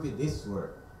 it would be this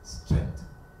word, strength.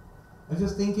 I was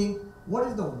just thinking, what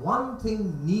is the one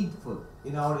thing needful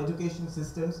in our education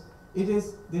systems? It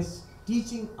is this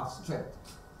teaching of strength.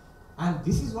 And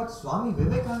this is what Swami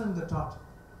Vivekananda taught.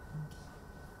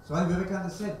 Swami Vivekananda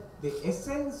said, the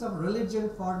essence of religion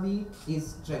for me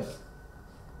is strength.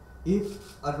 If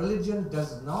a religion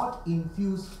does not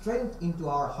infuse strength into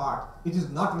our heart, it is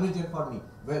not religion for me.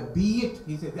 Well, be it,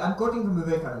 he said, I'm quoting from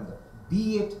Vivekananda,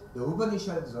 be it the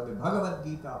Upanishads or the Bhagavad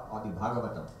Gita or the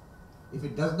Bhagavatam. If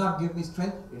it does not give me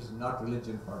strength, it is not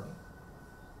religion for me.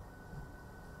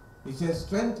 He says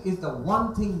strength is the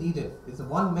one thing needed. It's the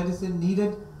one medicine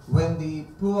needed when the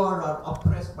poor are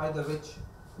oppressed by the rich,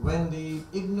 when the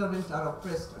ignorant are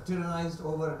oppressed, tyrannized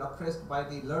over and oppressed by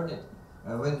the learned.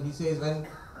 When he says when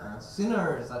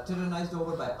sinners are tyrannized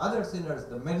over by other sinners,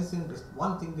 the medicine, the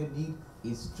one thing they need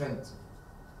is strength.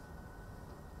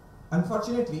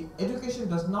 Unfortunately, education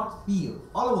does not feel,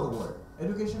 all over the world,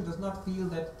 education does not feel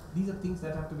that these are things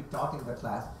that have to be taught in the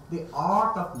class. The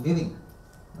art of living.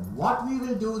 And what we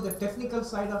will do, the technical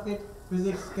side of it,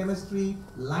 physics, chemistry,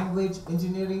 language,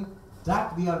 engineering,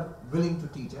 that we are willing to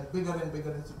teach. And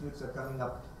bigger institutes are coming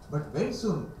up. But very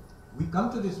soon, we come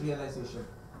to this realization,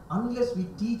 unless we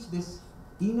teach this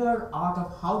inner art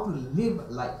of how to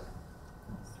live life,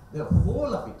 the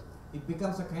whole of it, it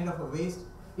becomes a kind of a waste.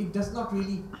 It does not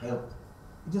really help.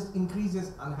 It just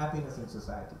increases unhappiness in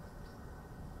society.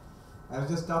 I was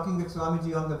just talking with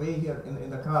Swamiji on the way here in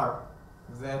the car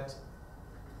that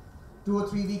 2 or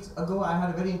 3 weeks ago I had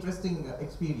a very interesting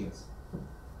experience.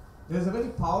 There's a very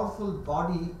powerful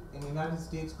body in the United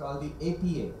States called the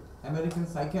APA, American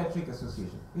Psychiatric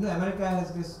Association. You know, America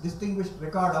has this distinguished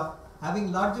record of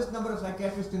having largest number of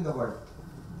psychiatrists in the world.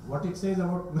 What it says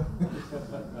about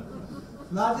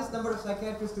largest number of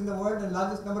psychiatrists in the world and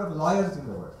largest number of lawyers in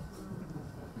the world,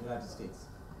 United States.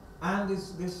 And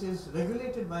this is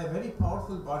regulated by a very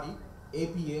powerful body,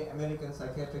 APA, American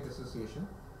Psychiatric Association.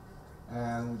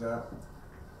 And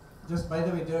just by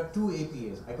the way, there are 2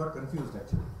 APAs. I got confused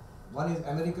actually. One is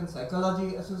American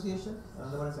Psychology Association,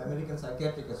 another one is American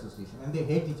Psychiatric Association, and they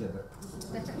hate each other.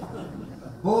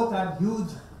 Both have huge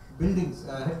buildings,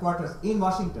 headquarters in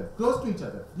Washington, close to each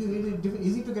other.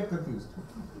 Easy to get confused.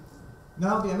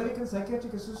 Now, the American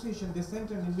Psychiatric Association, they sent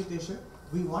an invitation.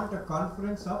 We want a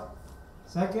conference of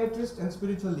psychiatrists and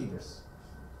spiritual leaders.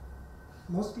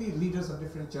 Mostly leaders of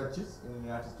different churches in the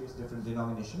United States, different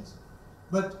denominations.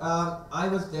 But I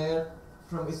was there.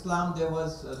 From Islam, there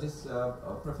was this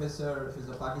professor, she's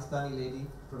a Pakistani lady.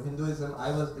 From Hinduism, I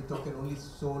was the only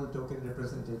sole token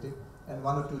representative, and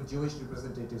 1 or 2 Jewish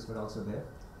representatives were also there.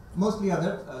 Mostly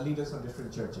other leaders from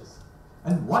different churches.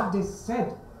 And what they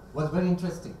said was very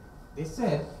interesting. They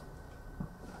said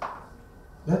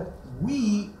that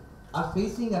we are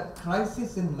facing a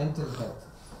crisis in mental health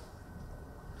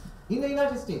in the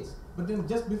United States. But then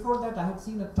just before that, I had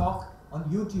seen a talk on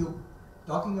YouTube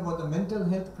talking about the mental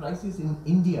health crisis in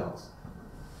India also.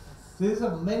 So there is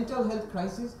a mental health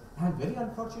crisis, and very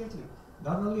unfortunately,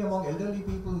 not only among elderly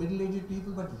people, middle-aged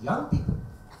people, but young people.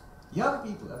 Young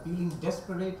people are feeling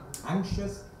desperate,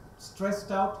 anxious,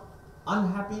 stressed out,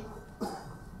 unhappy,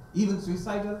 even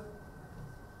suicidal.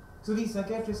 So these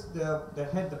psychiatrists, the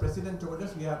head, the president told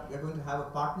us we are going to have a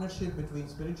partnership between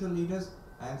spiritual leaders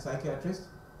and psychiatrists.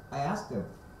 I asked them,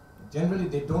 generally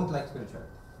they don't like spirituality.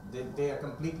 They are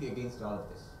completely against all of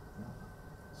this.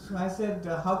 So I said,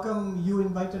 how come you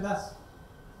invited us,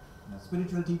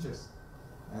 spiritual teachers?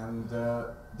 And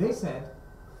they said,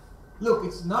 look,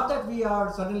 it's not that we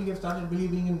are suddenly have started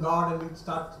believing in God and we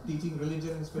start teaching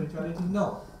religion and spirituality.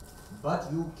 No, but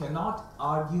you cannot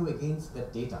argue against the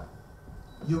data.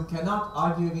 You cannot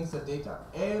argue against the data.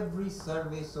 Every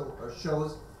survey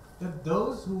shows that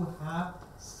those who have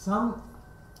some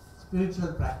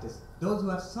spiritual practice, those who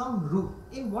have some root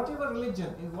in whatever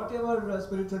religion, in whatever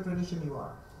spiritual tradition you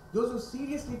are, those who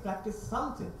seriously practice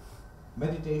something,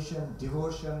 meditation,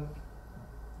 devotion,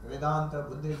 Vedanta,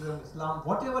 Buddhism, Islam,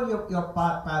 whatever your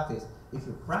path is, if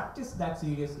you practice that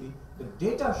seriously, the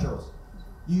data shows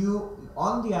you,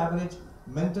 on the average,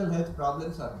 mental health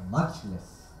problems are much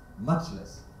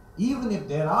less. Even if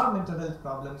there are mental health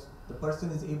problems, the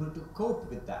person is able to cope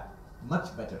with that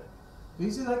much better. So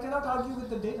he says, I cannot argue with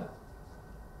the data.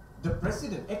 The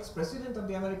president, ex-president of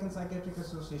the American Psychiatric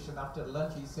Association, after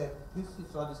lunch, he said, he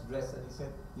saw this dress and he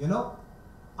said, you know,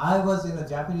 I was in a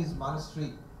Japanese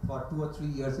monastery for 2 or 3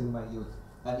 years in my youth,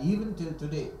 and even till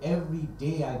today, every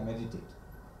day I meditate.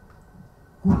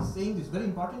 Who is saying this? Very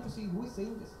important to see who is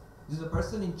saying this. This is a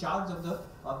person in charge of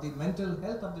the mental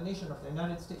health of the nation, of the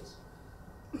United States.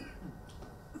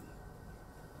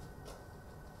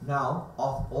 Now,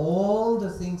 of all the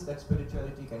things that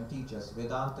spirituality can teach us,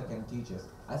 Vedanta can teach us,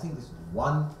 I think this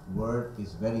one word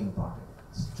is very important: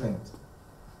 strength.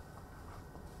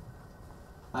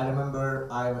 I remember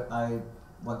I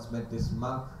once met this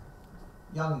monk,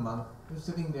 young monk, he was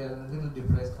sitting there a little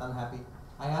depressed, unhappy.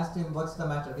 I asked him, what's the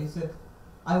matter? He said,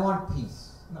 I want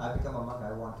peace. I become a monk,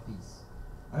 I want peace.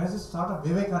 And I just thought of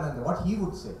Vivekananda, what he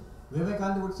would say.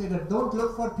 Vivekananda would say that don't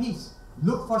look for peace,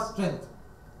 look for strength.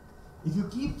 If you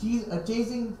keep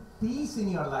chasing peace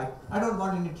in your life, I don't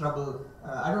want any trouble,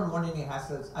 I don't want any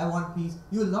hassles, I want peace,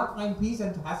 you will not find peace,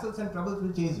 and hassles and troubles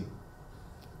will chase you.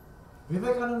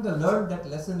 Vivekananda learned that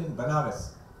lesson in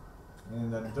Banaras, in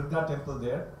the Durga temple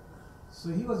there. So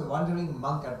he was a wandering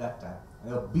monk at that time.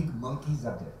 and big monkeys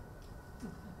are there.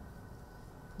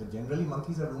 But generally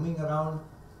monkeys are roaming around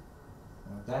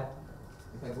that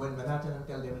if I go in Manhattan and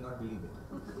tell, they will not believe it.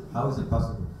 How is it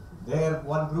possible? There,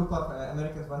 one group of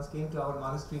Americans once came to our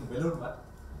monastery in Belur.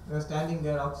 They were standing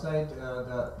there outside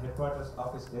the headquarters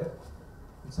office there.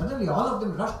 And suddenly all of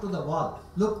them rushed to the wall.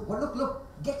 Look,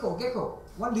 gecko,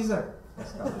 one lizard.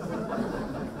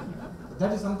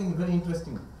 That is something very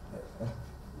interesting.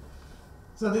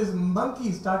 So this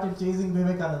monkey started chasing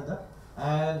Vivekananda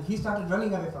and he started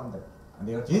running away from them. And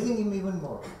they were chasing him even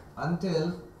more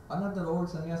until another old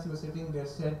sannyasi was sitting there,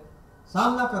 said,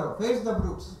 Samna karo, face the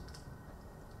brutes.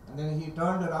 And then he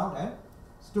turned around and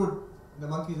stood. The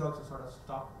monkeys also sort of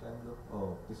stopped and looked,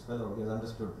 oh, this fellow, he has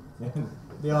understood.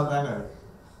 They all ran away.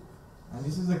 And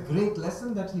this is a great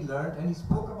lesson that he learned, and he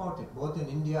spoke about it both in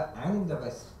India and in the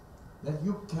West, that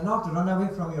you cannot run away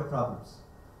from your problems.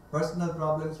 Personal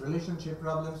problems, relationship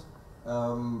problems,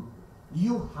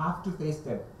 you have to face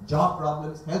them. Job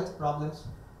problems, health problems,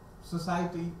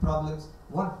 society problems.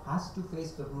 One has to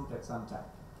face the brute at some time.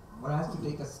 One has to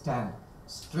take a stand.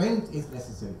 Strength is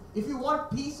necessary. If you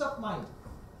want peace of mind,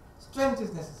 strength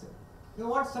is necessary. If you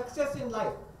want success in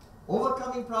life,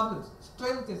 overcoming problems,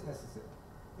 strength is necessary.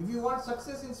 If you want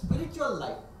success in spiritual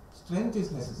life, strength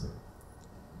is necessary.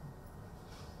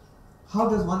 How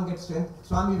does one get strength?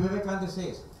 Swami Vivekananda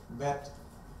says that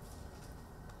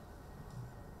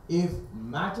if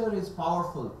matter is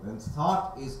powerful, then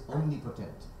thought is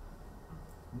omnipotent.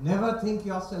 Never think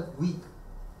yourself weak.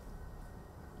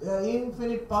 There are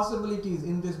infinite possibilities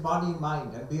in this body,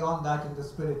 mind, and beyond that in the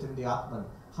spirit, in the Atman.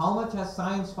 How much has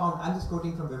science found, and this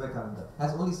quoting from Vivekananda,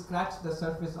 has only scratched the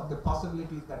surface of the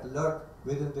possibilities that lurk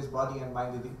within this body and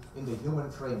mind in the human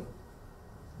frame.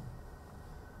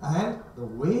 And the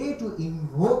way to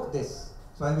invoke this,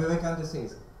 Swami Vivekananda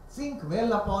says, think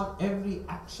well upon every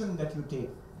action that you take.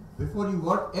 Before you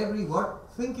work every word,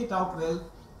 think it out well.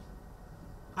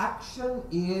 Action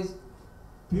is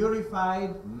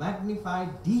purified,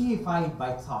 magnified, deified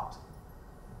by thought.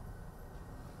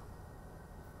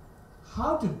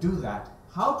 How to do that?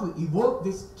 How to evoke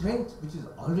this strength which is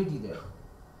already there?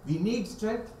 We need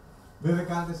strength.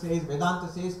 Vivekananda says,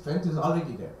 Vedanta says, strength is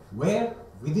already there. Where?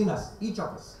 Within us, each of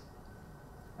us.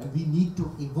 And we need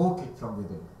to evoke it from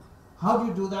within. How do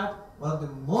you do that? One of the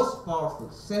most powerful,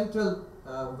 central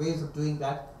ways of doing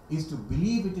that is to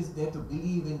believe it is there, to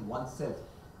believe in oneself.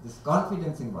 This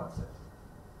confidence in oneself.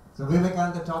 So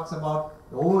Vivekananda talks about,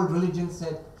 the old religion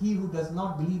said, he who does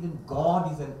not believe in God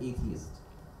is an atheist.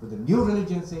 But the new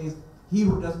religion says, he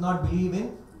who does not believe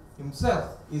in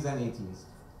himself is an atheist.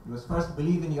 You must first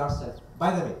believe in yourself.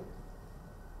 By the way,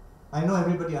 I know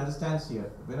everybody understands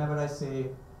here. Whenever I say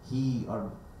he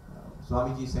or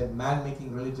Swamiji said man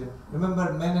making religion,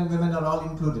 remember men and women are all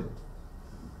included.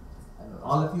 And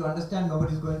all of you understand,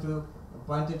 nobody is going to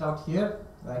point it out here.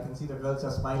 I can see the girls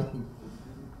are smiling.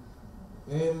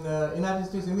 In United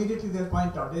States, immediately they'll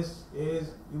point out, this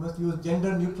is, you must use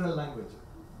gender neutral language.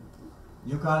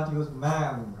 You can't use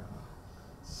man.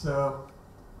 So,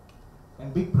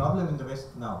 and big problem in the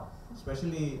West now,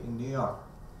 especially in New York.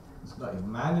 It's like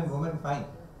man and woman, fine.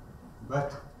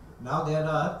 But now there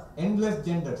are endless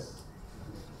genders.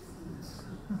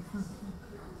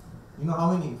 You know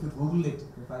how many? If you Google it,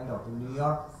 you find out. In New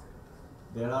York,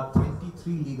 there are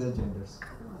 23 legal genders.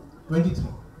 23.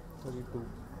 32.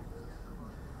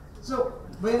 So,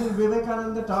 when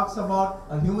Vivekananda talks about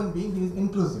a human being, he is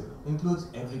inclusive, includes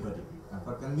everybody. And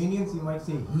for convenience, you might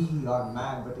say he or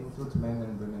man, but includes men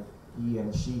and women, he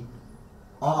and she,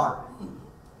 or.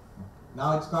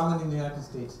 Now it's common in the United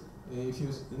States. If you,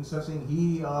 instead of saying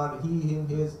he or he, him,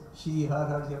 his, she, her,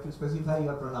 hers, you have to specify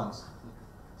your pronouns.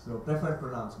 So preferred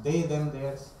pronouns, they, them,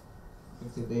 theirs. You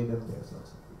can say they, them, theirs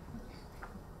also.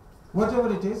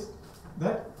 Whatever it is,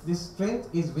 that this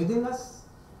strength is within us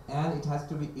and it has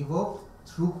to be evoked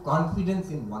through confidence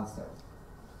in oneself.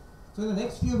 So in the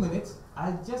next few minutes,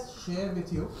 I'll just share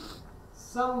with you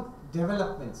some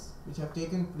developments which have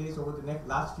taken place over the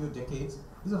last few decades.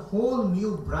 There's a whole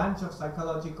new branch of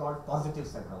psychology called positive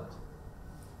psychology.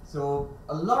 So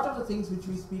a lot of the things which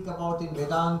we speak about in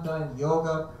Vedanta and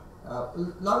yoga, a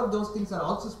lot of those things are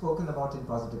also spoken about in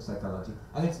positive psychology,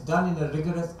 and it's done in a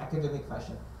rigorous academic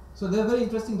fashion. So they're very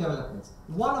interesting developments.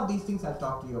 One of these things I'll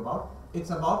talk to you about, it's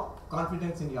about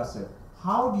confidence in yourself.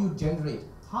 How do you generate,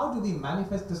 how do we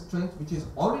manifest the strength which is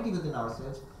already within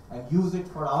ourselves and use it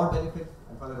for our benefit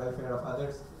and for the welfare of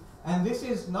others? And this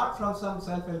is not from some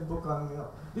self-help book on,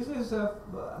 this is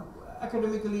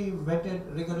academically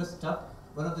vetted, rigorous stuff.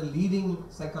 One of the leading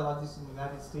psychologists in the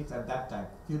United States at that time,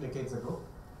 a few decades ago,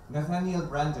 Nathaniel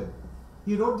Branden,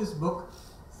 he wrote this book,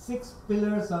 6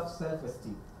 Pillars of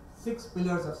Self-Esteem. 6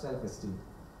 pillars of self-esteem.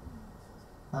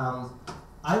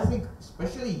 I think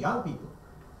especially young people,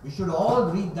 we should all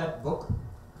read that book.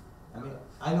 I mean,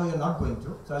 I know you're not going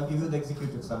to, so I'll give you the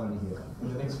executive summary here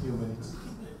in the next few minutes.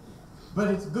 But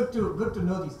it's good to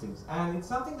know these things, and it's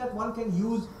something that one can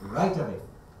use right away.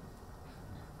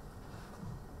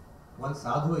 One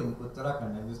sadhu in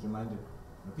Uttarakhand, I'm just reminded.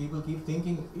 People keep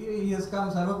thinking, he has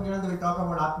come, Sarvapnirananda will talk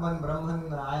about Atman,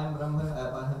 Brahman, I am Brahman,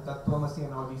 Tattvamasi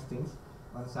and all these things.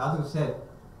 One sadhu said,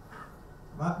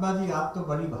 Mahatma ji आप तो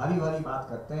बड़ी भारी भारी बात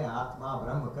करते हैं आत्मा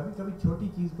ब्रह्म कभी कभी छोटी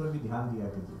चीज पर भी ध्यान दिया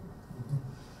कीजिए.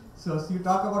 So you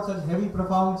talk about such heavy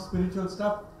profound spiritual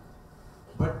stuff,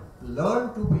 but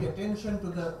learn to pay attention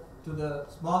to the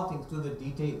small things, to the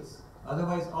details.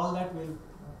 Otherwise all that will,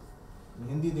 in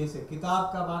Hindi they say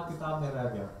किताब का बात किताब में रह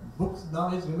गया. Books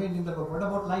knowledge remained in the book. What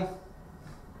about life?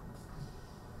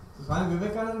 So Swami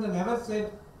Vivekananda never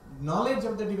said knowledge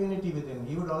of the divinity within.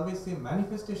 He would always say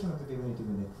manifestation of the divinity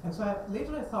within. And so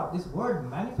later I thought this word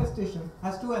manifestation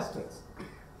has two aspects.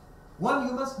 One,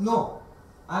 you must know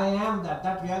I am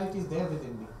that reality is there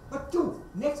within me. But two,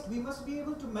 next we must be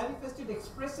able to manifest it,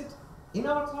 express it in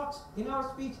our thoughts, in our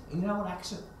speech, in our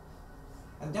action.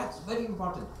 And that's very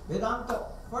important. Vedanta,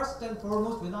 first and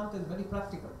foremost, Vedanta is very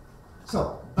practical.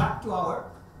 So back to our,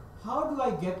 how do I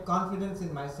get confidence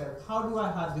in myself? How do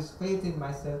I have this faith in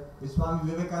myself? Which Swami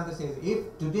Vivekananda says,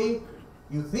 if today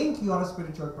you think you are a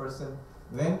spiritual person,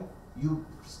 then you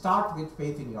start with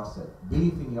faith in yourself,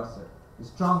 belief in yourself, a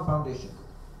strong foundation.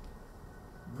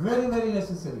 Very, very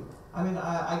necessary. I mean,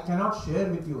 I cannot share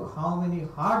with you how many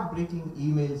heartbreaking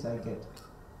emails I get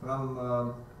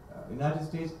from United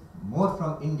States, more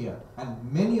from India, and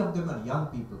many of them are young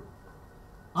people.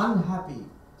 Unhappy,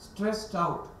 stressed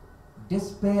out,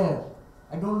 despair,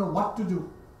 I don't know what to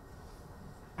do.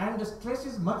 And the stress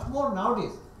is much more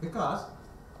nowadays because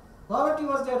poverty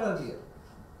was there earlier,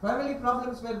 family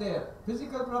problems were there,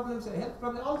 physical problems, health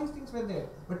problems, all these things were there.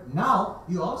 But now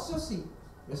you also see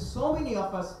there's so many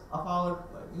of us, of our,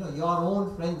 your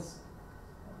own friends,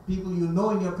 people you know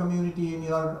in your community, in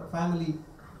your family.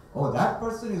 Oh, that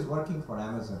person is working for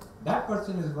Amazon. That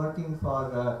person is working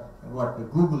for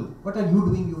Google. What are you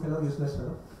doing, you fellow useless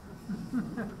fellow?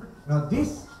 Now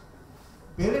this,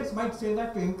 parents might say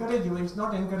that to encourage you. It's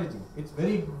not encouraging. It's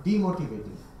very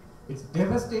demotivating. It's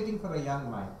devastating for a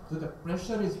young mind. So the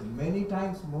pressure is many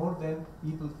times more than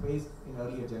people faced in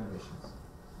earlier generations.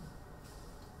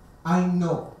 I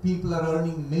know people are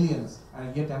earning millions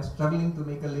and yet I'm struggling to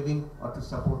make a living or to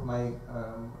support my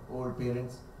old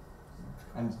parents.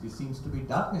 And there seems to be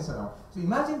darkness around. So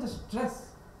imagine the stress,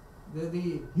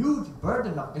 the huge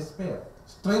burden of despair.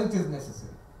 Strength is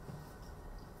necessary.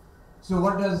 So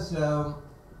what does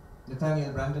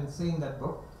Nathaniel Branden say in that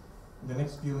book? In the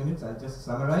next few minutes, I'll just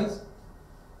summarize.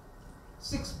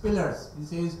 6 pillars. He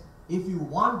says, if you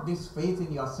want this faith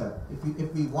in yourself,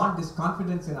 if we want this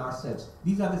confidence in ourselves,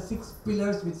 these are the 6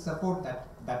 pillars which support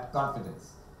that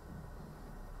confidence.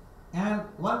 And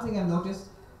one thing I've noticed,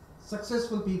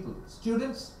 successful people,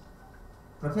 students,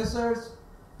 professors,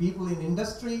 people in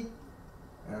industry,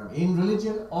 in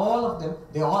religion, all of them,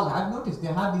 they all have noticed, they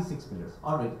have these 6 pillars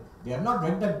already. They have not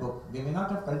read that book, they may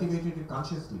not have cultivated it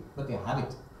consciously, but they have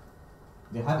it.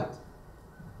 They have it.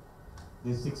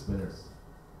 These 6 pillars.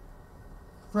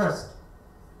 First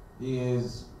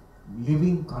is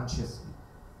living consciously.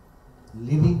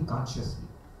 Living consciously.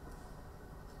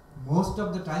 Most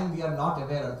of the time we are not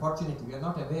aware, unfortunately, we are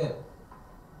not aware.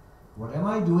 What am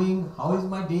I doing? How is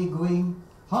my day going?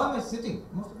 How am I sitting?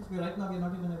 Most of us, right now, we are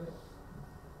not even aware.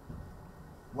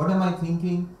 What am I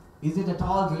thinking? Is it at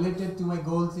all related to my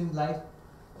goals in life,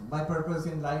 my purpose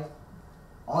in life?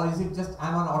 Or is it just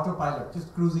I'm on autopilot,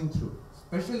 just cruising through?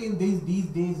 Especially in these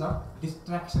days of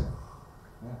distraction.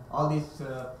 Yeah. All these,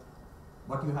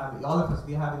 what you have, all of us,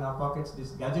 we have in our pockets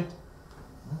this gadget.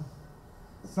 Yeah.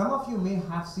 Some of you may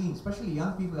have seen, especially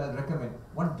young people, I'll recommend.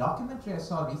 One documentary I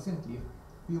saw recently,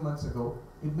 a few months ago,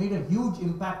 it made a huge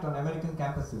impact on American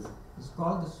campuses. It's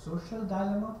called The Social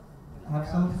Dilemma. Have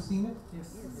some of you seen it?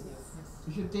 Yes.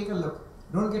 You should take a look.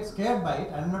 Don't get scared by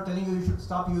it. I'm not telling you should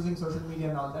stop using social media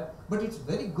and all that, but it's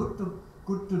very good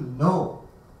to know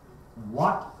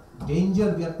what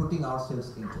danger we are putting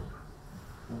ourselves into.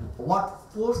 What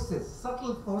forces,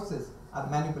 subtle forces, are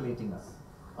manipulating us.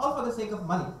 All for the sake of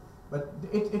money, but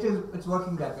it's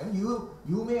working that way.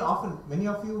 You may often, many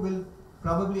of you will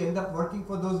probably end up working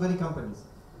for those very companies.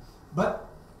 But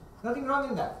nothing wrong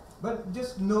in that. But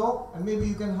just know, and maybe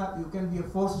you can be a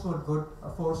force for good,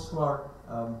 a force for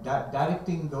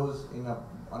directing those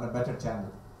on a better channel.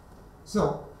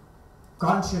 So,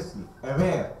 consciously,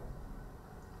 aware.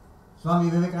 Swami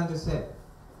Vivekananda said,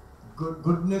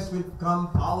 goodness will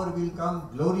come, power will come,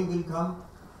 glory will come,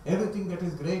 everything that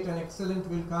is great and excellent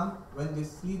will come when the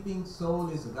sleeping soul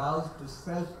is roused to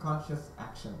self-conscious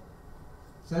action.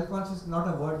 Self-conscious is not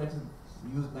a word that is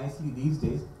used nicely these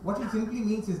days. What it simply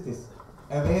means is this: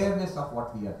 awareness of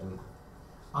what we are doing.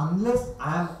 Unless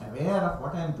I am aware of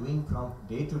what I am doing from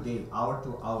day to day, hour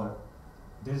to hour,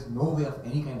 there is no way of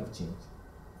any kind of change.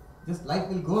 This life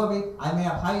will go away. I may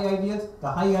have high ideals,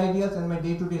 the high ideals and my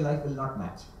day-to-day life will not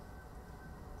match.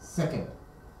 Second,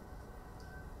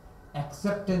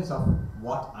 acceptance of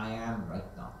what I am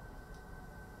right now.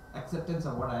 Acceptance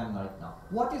of what I am right now.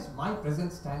 What is my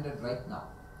present standard right now?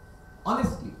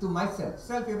 Honestly, to myself,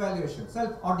 self-evaluation,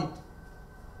 self-audit.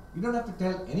 You don't have to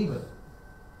tell anybody.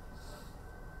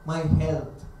 My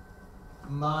health,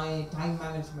 my time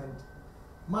management,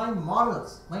 my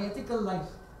morals, my ethical life,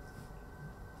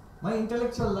 my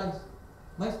intellectual life,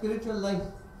 my spiritual life.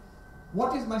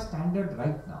 What is my standard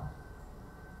right now?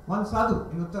 One sadhu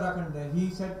in Uttarakhand,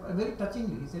 he said very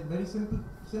touchingly, he said very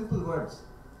simple words.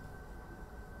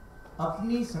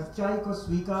 अपनी सच्चाई को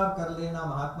स्वीकार कर लेना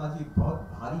महात्मा जी बहुत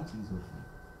भारी चीज होती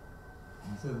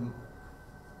है. So,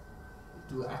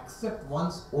 to accept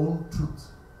one's own truth,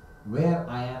 where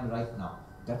I am right now,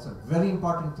 that's a very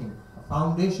important thing, a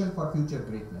foundation for future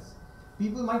greatness.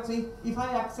 People might say, if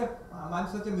I accept, I'm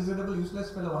such a miserable,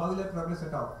 useless fellow, how will I progress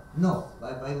at all? No,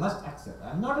 I must accept.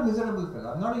 I'm not a miserable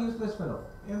fellow, I'm not a useless fellow.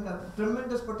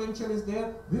 Tremendous potential is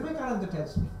there, Vivekananda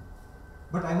tells me.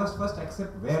 But I must first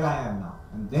accept where I am now,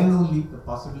 and then only the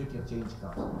possibility of change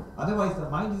comes. Otherwise, the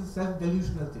mind is a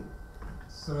self-delusional thing.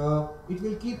 So, it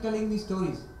will keep telling me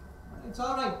stories. It's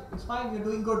alright, it's fine, you're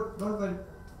doing good, don't worry.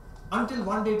 Until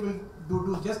one day it will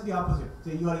do just the opposite.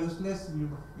 Say you are useless,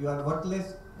 you are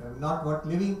worthless, you are not worth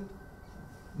living.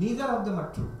 Neither of them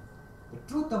are true. The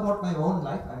truth about my own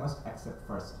life I must accept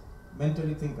first.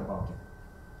 Mentally think about it.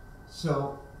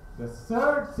 So, the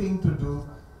third thing to do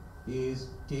is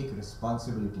take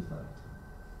responsibility for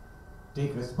it.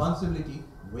 Take responsibility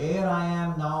where I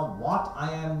am now, what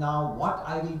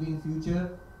I will be in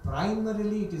future.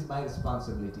 Primarily it is my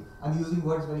responsibility. I'm using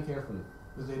words very carefully.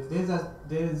 Because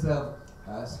there is a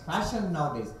fashion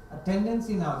nowadays, a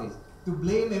tendency nowadays to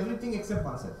blame everything except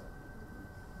oneself.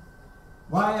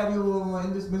 Why are you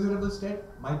in this miserable state?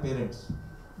 My parents.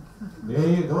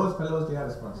 Those fellows, they are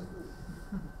responsible.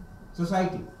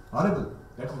 Society, horrible,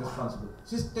 that's responsible.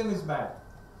 System is bad.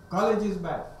 College is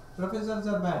bad. Professors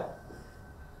are bad.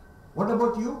 What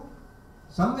about you?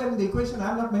 Somewhere in the equation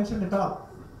I am not mentioned at all.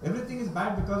 Everything is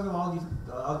bad because of all these.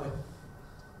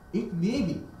 It may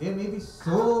be, there may be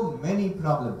so many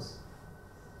problems.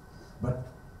 But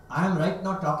I am right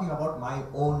now talking about my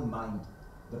own mind.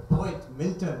 The poet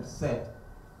Milton said,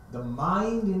 the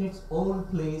mind in its own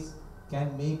place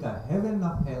can make a heaven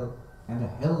of hell and a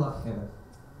hell of heaven.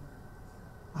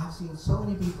 I have seen so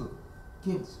many people,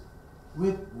 kids,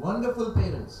 with wonderful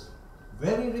parents,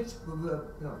 very rich,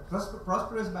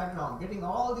 prosperous background, getting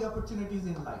all the opportunities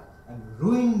in life, and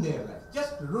ruin their lives,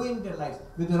 just ruin their lives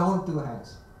with their own two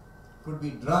hands. Could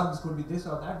be drugs, could be this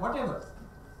or that, whatever.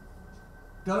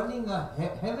 Turning a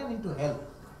heaven into hell,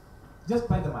 just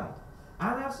by the mind.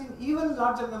 And I have seen even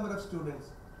larger number of students,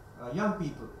 young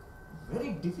people,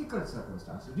 very difficult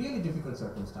circumstances, really difficult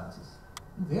circumstances.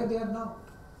 There they are now.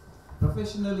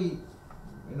 Professionally,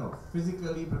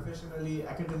 physically, professionally,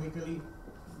 academically,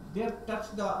 they have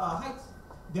touched the heights.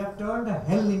 They have turned a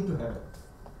hell into heaven.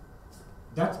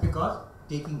 That's because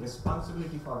taking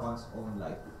responsibility for one's own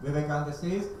life. Vivekananda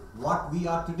says, what we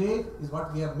are today is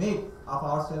what we have made of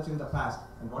ourselves in the past,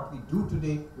 and what we do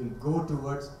today will go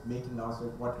towards making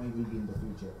ourselves what we will be in the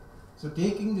future. So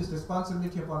taking this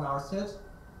responsibility upon ourselves,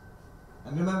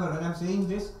 and remember when I'm saying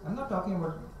this, I'm not talking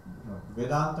about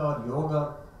Vedanta or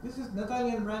yoga. This is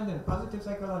Nathaniel Branden, positive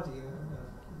psychology,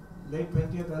 late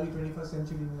 20th, early 21st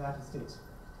century in the United States.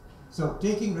 So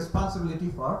taking responsibility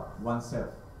for oneself.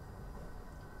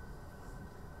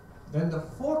 Then the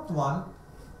fourth one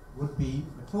would be,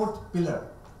 the fourth pillar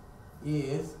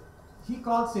is,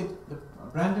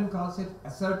 Brandon calls it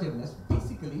assertiveness,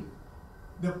 basically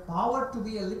the power to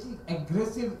be a little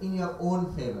aggressive in your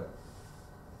own favor.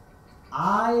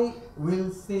 I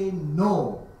will say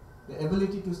no, the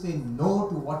ability to say no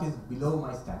to what is below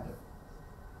my standard.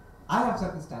 I have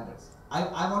certain standards.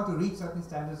 I want to reach certain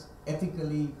standards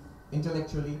ethically,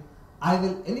 intellectually.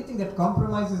 Anything that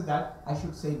compromises that, I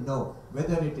should say no.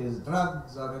 Whether it is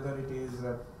drugs or whether it is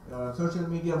social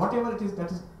media, whatever it is,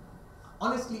 that is,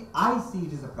 honestly, I see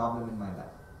it as a problem in my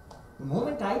life. The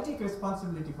moment I take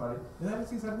responsibility for it, then I will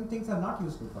see certain things are not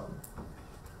useful for me.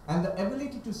 And the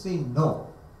ability to say no.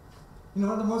 One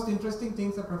of the most interesting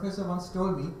things a professor once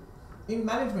told me, in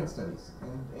management studies,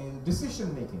 in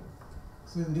decision making.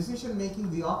 So in decision making,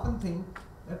 we often think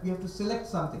that we have to select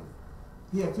something.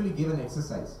 He actually gave an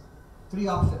exercise. 3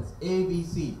 options, A, B,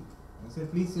 C. He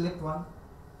said, please select one.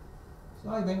 So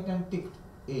I went and ticked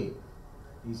A.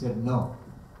 He said, no.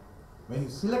 When you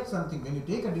select something, when you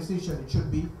take a decision, it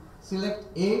should be select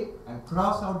A and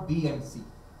cross out B and C.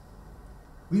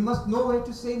 We must know where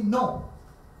to say no.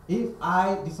 If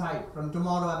I decide from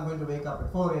tomorrow I'm going to wake up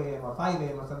at 4 a.m. or 5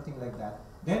 a.m. or something like that,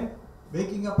 then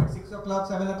waking up at 6 o'clock,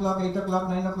 7 o'clock, 8 o'clock,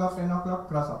 9 o'clock, 10 o'clock,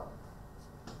 cross out.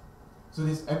 So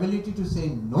this ability to say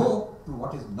no to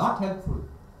what is not helpful,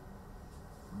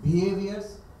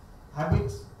 behaviors,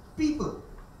 habits, people.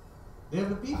 They are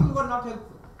the people who are not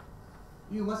helpful.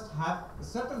 You must have a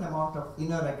certain amount of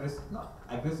inner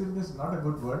aggressiveness is not a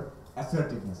good word,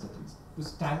 assertiveness at least, to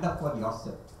stand up for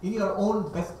yourself, in your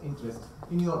own best interest,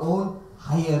 in your own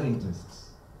higher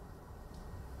interests.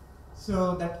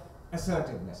 So that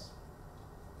assertiveness.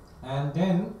 And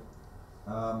then,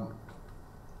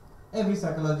 every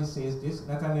psychologist says this,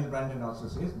 Nathaniel Branden also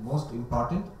says, most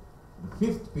important, the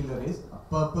 5th pillar is a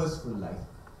purposeful life.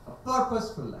 A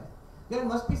purposeful life. There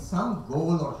must be some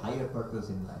goal or higher purpose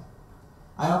in life.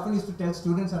 I often used to tell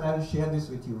students, and I will share this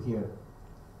with you here.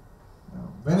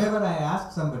 Whenever I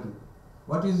ask somebody,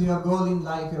 what is your goal in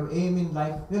life, your aim in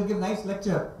life, they'll give nice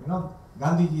lecture. You know,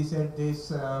 Gandhiji said this,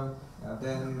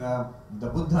 then the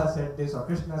Buddha said this, or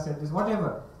Krishna said this,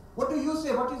 whatever. What do you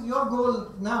say? What is your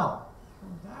goal now?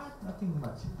 That, nothing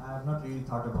much. I have not really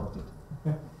thought about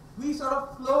it. We sort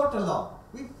of float along.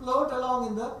 We float along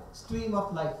in the stream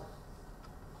of life.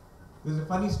 There's a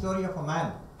funny story of a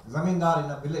man, zamindar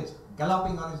in a village,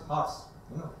 galloping on his horse,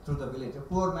 through the village. A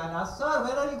poor man asks, sir,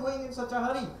 where are you going in such a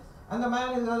hurry? And the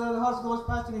man, the horse goes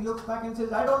past and he looks back and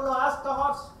says, I don't know, ask the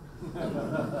horse.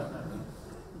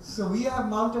 So we are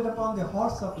mounted upon the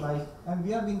horse of life and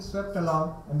we are being swept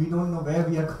along and we don't know where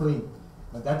we are going.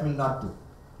 But that will not do.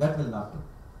 That will not do.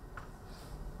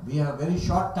 We have a very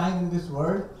short time in this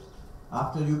world.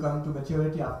 After you come to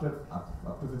maturity, up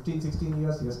to 15, 16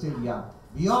 years, you're still young.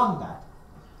 Beyond that,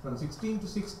 from 16 to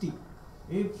 60,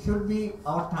 it should be,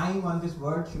 our time on this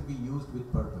world should be used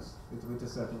with purpose, with a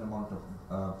certain amount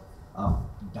of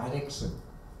direction.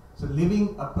 So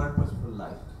living a purposeful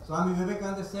life. Swami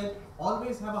Vivekananda said,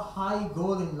 always have a high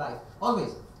goal in life.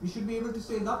 Always. We should be able to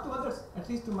say, not to others, at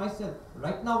least to myself,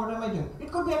 right now what am I doing?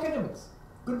 It could be academics.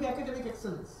 Could be academic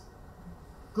excellence.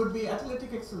 Could be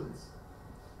athletic excellence.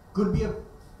 Could be,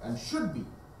 and should be,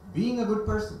 being a good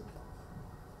person.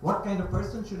 What kind of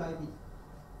person should I be?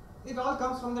 It all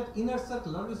comes from that inner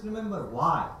circle. Always remember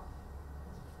why.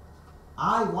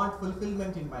 I want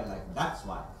fulfillment in my life. That's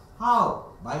why. How?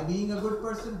 By being a good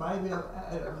person, by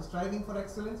striving for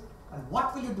excellence. And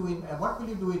what will you do it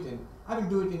in? I will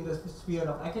do it in the sphere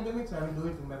of academics. I will do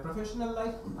it in my professional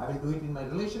life. I will do it in my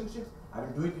relationships. I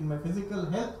will do it in my physical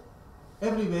health.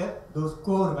 Everywhere, those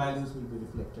core values will be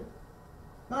reflected.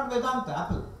 Not Vedanta,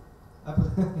 Apple.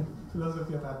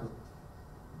 Philosophy of Apple.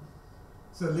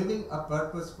 So living a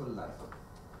purposeful life.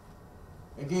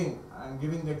 Again, I am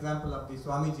giving the example of the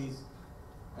Swamijis.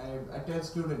 I tell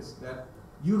students that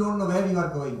you don't know where you are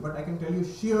going, but I can tell you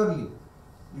surely,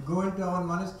 you go into our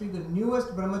monastery, the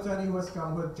newest brahmachari who has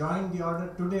come, who has joined the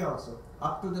order today also,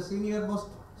 up to the senior most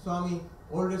Swami,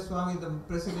 oldest Swami, the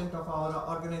president of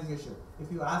our organization.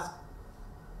 If you ask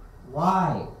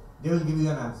why, they will give you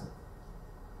an answer.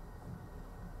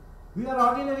 We are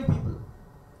ordinary people.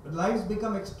 But lives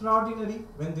become extraordinary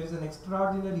when there is an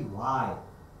extraordinary why.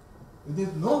 If there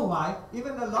is no why,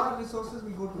 even a lot of resources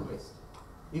will go to waste.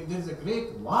 If there is a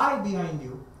great why behind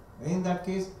you, in that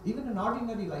case, even an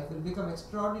ordinary life will become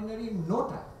extraordinary in no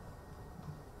time.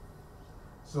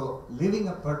 So, living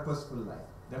a purposeful life.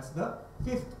 That's the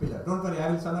 5th pillar. Don't worry, I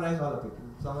will summarize all of it.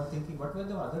 Someone thinking, what were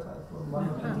the other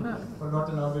 5?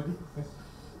 Forgotten already.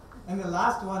 And the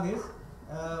last one is,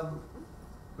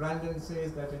 Branden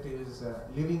says that it is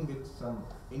living with some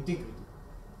integrity.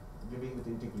 Living with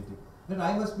integrity. That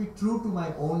I must be true to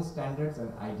my own standards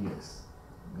and ideals.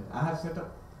 That I have set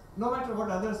up, no matter what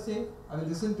others say, I will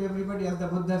listen to everybody as the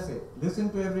Buddha said. Listen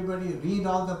to everybody, read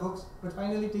all the books, but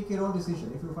finally take your own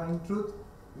decision. If you find truth,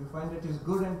 you find it is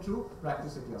good and true,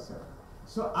 practice it yourself.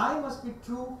 So I must be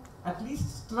true, at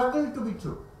least struggle to be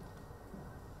true.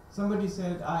 Somebody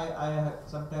said,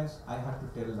 sometimes I have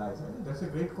to tell lies. I think that's a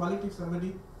great quality if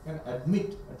somebody can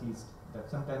admit at least that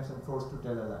sometimes I'm forced to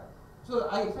tell a lie. So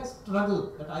if I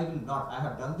struggle that I will not, I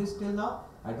have done this till now,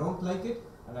 I don't like it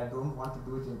and I don't want to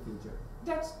do it in future.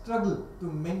 That struggle to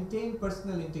maintain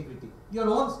personal integrity, your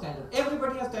own standard.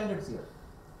 Everybody has standards here.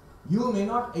 You may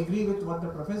not agree with what the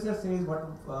professor says, what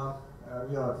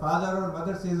your father or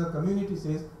mother says or community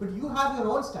says, but you have your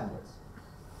own standards.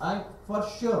 For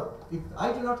sure, if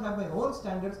I do not have my own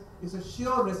standards, it's a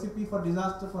sure recipe for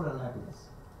disaster, for unhappiness.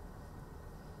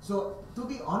 So, to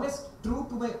be honest, true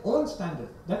to my own standard,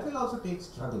 that will also take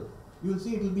struggle. You will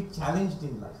see it will be challenged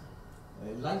in life.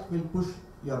 Life will push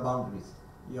your boundaries,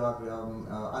 your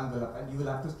envelope, and you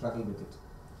will have to struggle with it.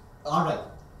 Alright,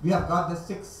 we have got the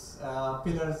 6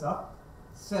 pillars of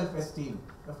self-esteem,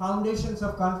 the foundations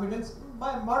of confidence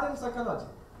by modern psychology.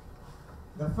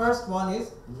 The first one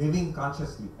is living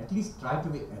consciously. At least try to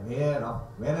be aware of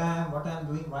where I am, what I am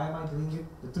doing, why am I doing it,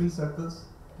 the 3 circles.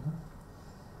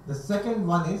 The second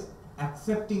one is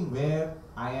accepting where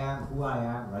I am, who I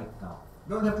am right now.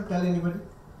 Don't have to tell anybody,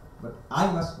 but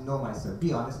I must know myself,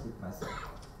 be honest with myself.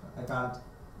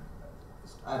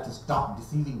 I have to stop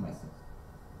deceiving myself.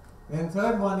 Then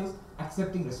third one is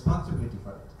accepting responsibility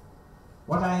for it.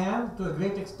 What I am, to a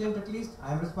great extent at least,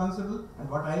 I am responsible, and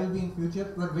what I will be in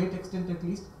future, to a great extent at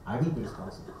least, I will be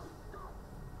responsible.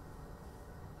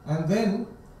 And then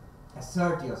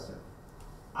assert yourself.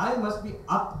 I must be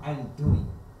up and doing.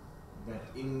 That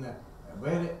in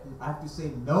where I have to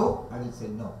say no, I will say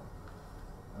no.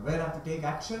 Where I have to take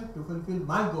action to fulfill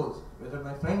my goals, whether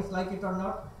my friends like it or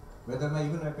not, whether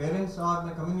even my parents or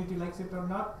my community likes it or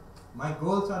not, my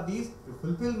goals are these. To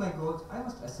fulfill my goals, I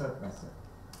must assert myself.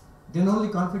 Then only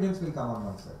confidence will come on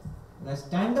oneself. When I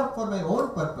stand up for my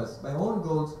own purpose, my own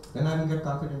goals, then I will get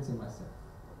confidence in myself.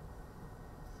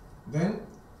 Then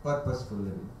purposeful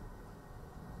living.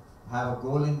 Have a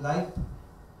goal in life,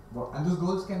 and those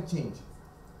goals can change.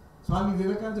 Swami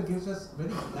Vivekananda gives us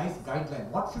very nice guideline.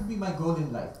 What should be my goal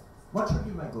in life? What should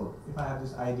be my goal if I have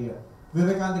this idea?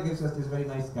 Vivekananda gives us this very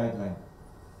nice guideline.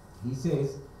 He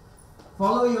says,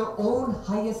 follow your own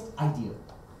highest ideal.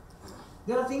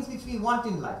 There are things which we want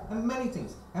in life, and many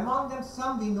things. Among them,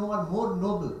 some we know are more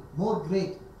noble, more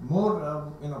great,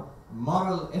 more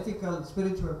moral, ethical,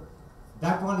 spiritual.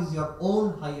 That one is your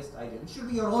own highest ideal. It should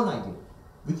be your own ideal,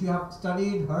 which you have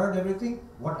studied, heard, everything.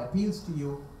 What appeals to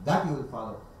you, that you will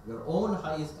follow. Your own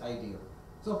highest ideal.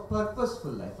 So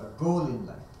purposeful life, a goal in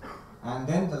life. And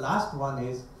then the last one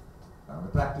is the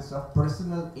practice of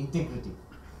personal integrity.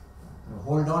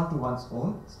 Hold on to one's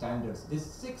own standards. These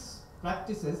 6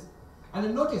 practices.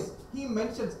 And notice, he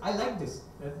mentions, I like this.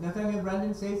 Nathaniel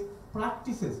Branden says,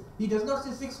 practices. He does not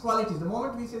say 6 qualities. The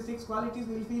moment we say 6 qualities,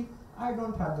 we will feel, I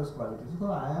don't have those qualities.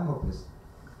 So I am hopeless.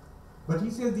 But he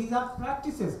says these are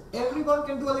practices. Everyone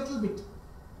can do a little bit.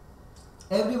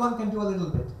 Everyone can do a little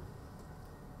bit.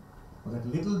 Well, that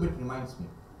little bit reminds me.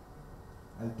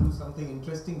 I'll do something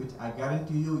interesting which I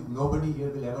guarantee you nobody here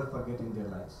will ever forget in their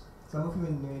lives. Some of you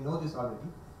may know this already.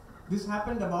 This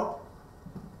happened about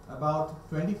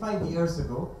 25 years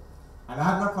ago, and I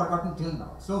have not forgotten till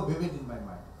now. So vivid in my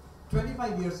mind.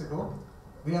 25 years ago,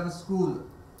 we have a school,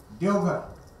 Deoghar.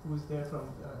 Who is there from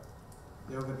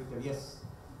Deoghar Vidya? Yes.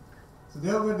 So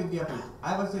Deoghar Vidyapith.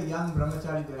 I was a young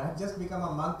brahmachari there. I had just become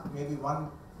a monk maybe one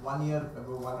year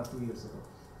ago, 1 or 2 years ago.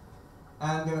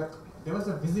 And there was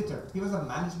a visitor. He was a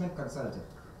management consultant.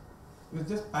 He was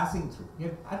just passing through. He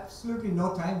had absolutely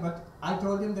no time, but I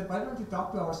told him that why don't you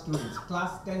talk to our students,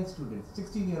 class 10 students,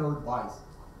 16-year-old boys.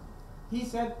 He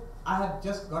said, I have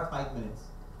just got 5 minutes.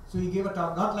 So he gave a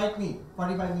talk, not like me,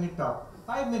 45-minute talk,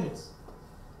 5 minutes.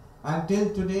 And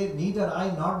till today, neither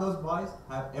I nor those boys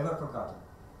have ever forgotten.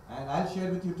 And I'll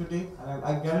share with you today, and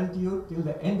I guarantee you, till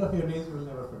the end of your days, you will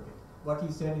never forget what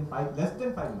he said in less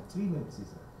than 5 minutes, 3 minutes he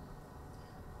said.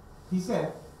 He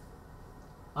said,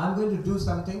 I'm going to do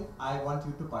something, I want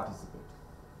you to participate.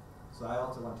 So I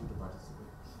also want you to participate.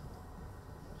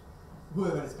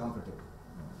 Whoever is comfortable,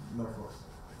 no force.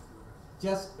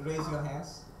 Just raise your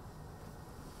hands.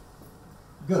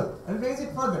 Good. And raise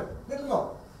it further, little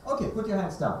more. Okay, put your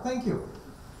hands down. Thank you.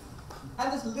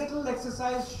 And this little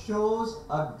exercise shows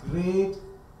a great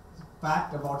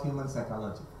fact about human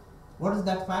psychology. What is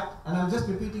that fact? And I'm just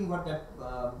repeating what that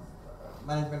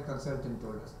management consultant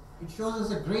told us. It shows us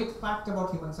a great fact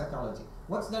about human psychology.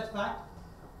 What's that fact?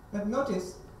 That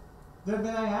notice that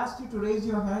when I asked you to raise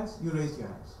your hands, you raised your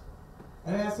hands.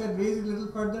 And I said raise it a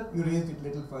little further, you raised it a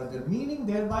little further. Meaning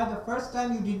thereby the first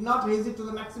time you did not raise it to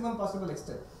the maximum possible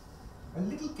extent. And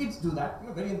little kids do that,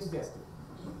 very enthusiastic.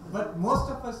 But most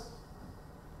of us,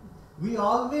 we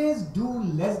always do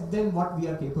less than what we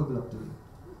are capable of doing.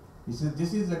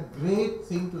 This is a great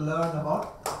thing to learn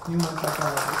about human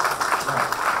psychology.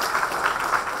 Yeah.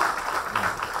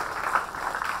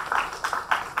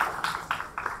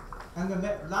 And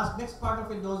the next part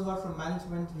of it, those who are from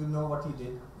management, you know what he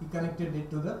did. He connected it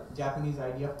to the Japanese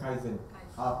idea of Kaizen.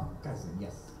 Kaizen,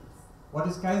 yes. What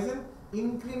is Kaizen?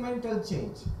 Incremental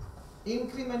change.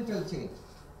 incremental change.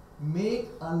 Make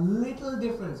a little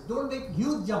difference. Don't make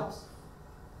huge jumps.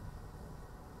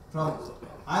 From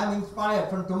I am inspired,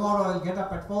 from tomorrow I'll get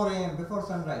up at 4 a.m. before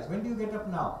sunrise. When do you get up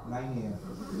now? 9 a.m.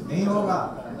 Nahi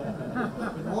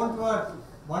hoga. It won't work.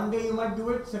 One day you might do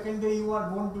it, second day you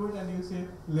won't do it, and you say,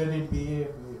 let it be.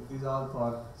 This is all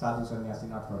for sadhu sannyasi,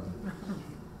 not for me.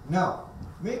 No.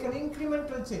 Make an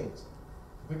incremental change.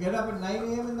 If you get up at 9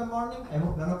 a.m. in the morning, I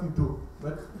hope none of you do,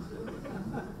 but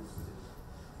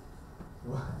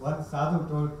one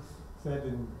sadhu said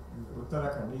in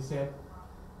Uttarakhand, he said,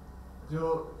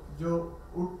 जो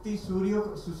उठती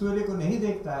सूर्य को नहीं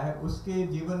देखता है, उसके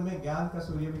जीवन में ज्ञान का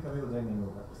सूर्य भी कभी उदय नहीं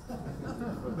होगा.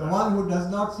 The one who does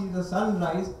not see the sun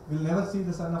rise will never see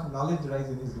the sun of knowledge rise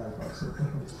in his life also.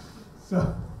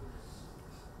 So,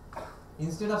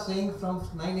 instead of saying from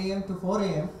 9 a.m. to 4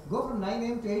 a.m., go from 9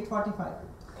 a.m. to 8:45.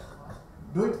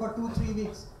 Do it for 2-3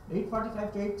 weeks.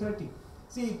 8:45 to 8:30.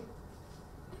 See,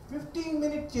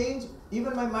 15-minute change,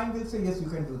 even my mind will say, yes, you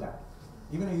can do that.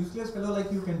 Even a useless fellow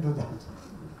like you can do that.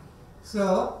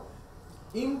 So,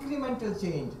 incremental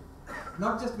change,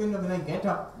 not just when I get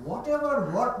up, whatever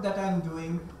work that I am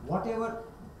doing, whatever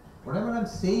I'm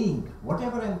saying,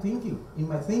 whatever I'm thinking, in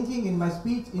my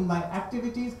speech, in my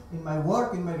activities, in my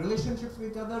work, in my relationships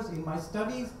with others, in my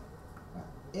studies,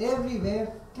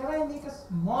 everywhere, can I make a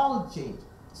small change?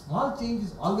 Small change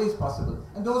is always possible.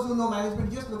 And those who know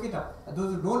management, just look it up. And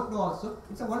those who don't know also,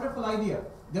 it's a wonderful idea.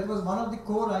 That was one of the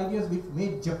core ideas which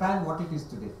made Japan what it is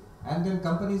today. And then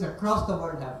companies across the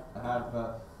world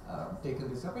have taken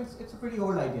this up. It's a pretty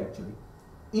old idea actually.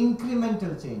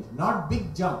 Incremental change, not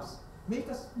big jumps. Make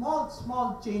a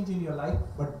small change in your life,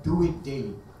 but do it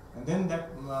daily. And then that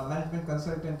management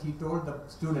consultant, he told the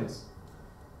students,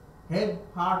 head,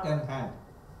 heart and hand.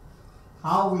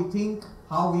 How we think,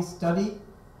 how we study,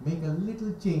 make a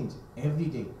little change every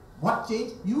day. What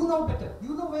change? You know better.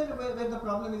 You know where the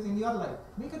problem is in your life.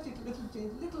 Make a little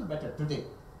change, little better today.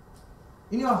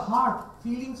 In your heart,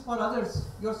 feelings for others,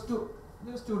 your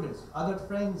students, other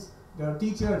friends, your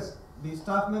teachers, the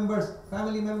staff members,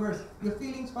 family members, your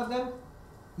feelings for them,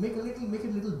 make it a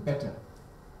little better.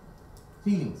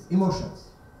 Feelings, emotions.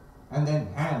 And then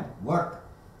hand, work,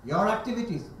 your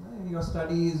activities, your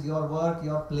studies, your work,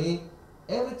 your play,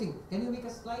 everything. Can you make a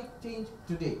slight change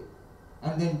today?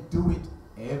 And then do it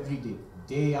every day,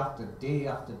 day after day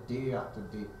after day after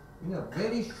day. In a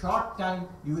very short time,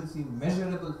 you will see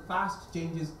measurable, fast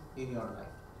changes in your life.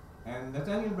 And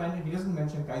Nathaniel Branden, he doesn't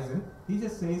mention Kaizen. He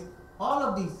just says, all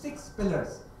of these 6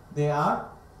 pillars, they are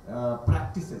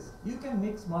practices. You can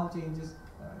make small changes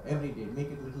every day, make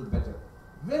it a little better.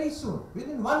 Very soon,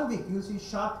 within 1 week, you'll see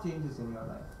sharp changes in your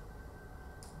life.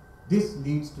 This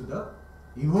leads to the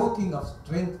evoking of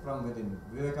strength from within.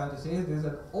 Vivekananda says there is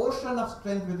an ocean of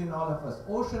strength within all of us,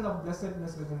 ocean of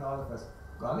blessedness within all of us.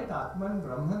 Call it Atman,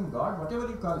 Brahman, God, whatever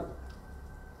you call it.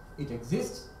 It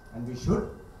exists, and we should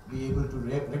be able to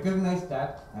recognize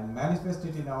that and manifest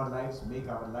it in our lives, make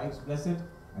our lives blessed,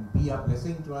 and be a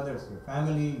blessing to others, your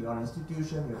family, your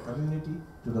institution, your community,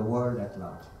 to the world at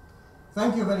large.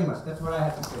 Thank you very much. That's what I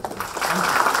had to say today. Thank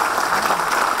you.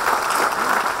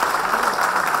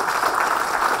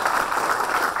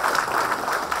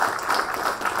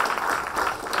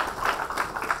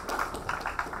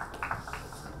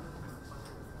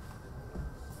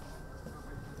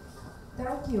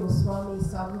 Thank you, Swami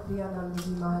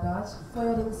Sarvapriyanandaji Maharaj, for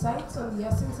your insights on the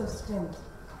essence of strength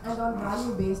and on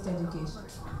value-based education.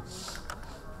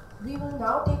 We will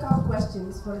now take our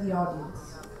questions from the audience.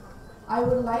 I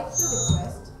would like to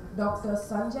request Dr.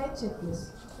 Sanjay Chitnis,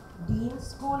 Dean,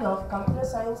 School of Computer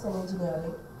Science and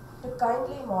Engineering, to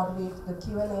kindly moderate the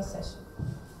Q&A session.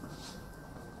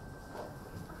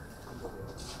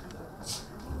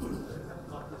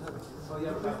 So you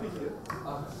have to here.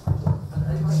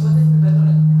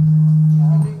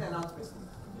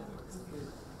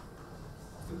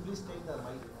 Please take the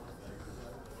mic.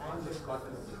 And this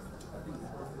cotton. I think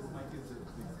this mic is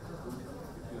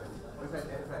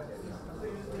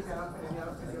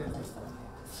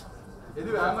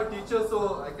Anyway, I'm a teacher,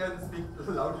 so I can speak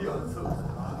loudly also.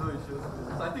 No issues.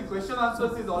 So I think question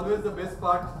answers is always the best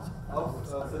part of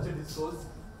such a discourse.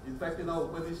 In fact, in our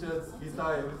Upanishads,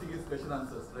 Gita, everything is question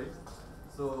answers, right?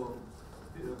 So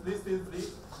please feel free.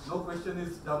 No question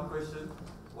is dumb question.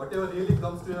 Whatever really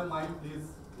comes to your mind, please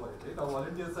go ahead. Right? Our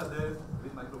volunteers are there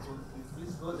with microphones.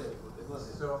 Please go there. Go there.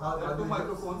 So there are 2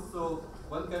 microphones, so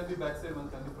one can be backside, one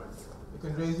can be front side. You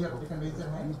can raise your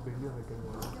hand.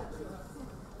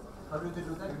 How do they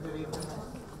do that? If they raise their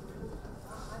hand?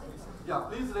 Yeah,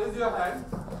 please raise your hand,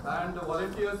 and the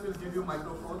volunteers will give you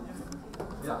microphone.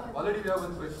 Yeah, already we have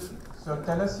one question. So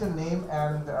tell us your name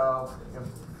and your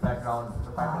background,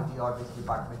 the faculty or which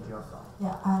department you're from.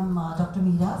 Yeah, I'm Dr.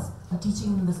 Meeras,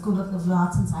 teaching in the School of Liberal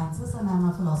Arts and Sciences, and I'm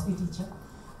a philosophy teacher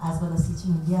as well as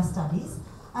teaching India Studies.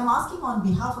 I'm asking on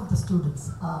behalf of the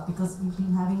students because we've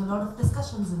been having a lot of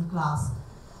discussions in class.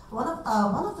 One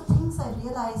of the things I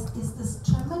realized is this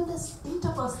tremendous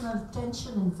interpersonal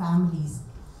tension in families.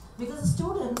 Because the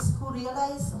students who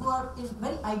are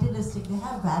very idealistic, they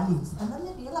have values, and then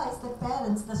they realize that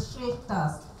parents, the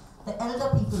shrektas, the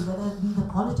elder people, whether it be the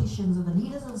politicians or the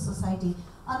leaders of the society,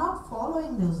 are not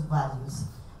following those values.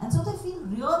 And so they feel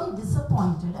really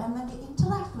disappointed, and when they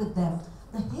interact with them,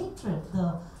 the hatred,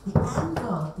 the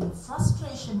anger, the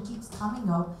frustration keeps coming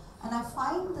out, and I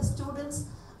find the students,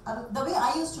 the way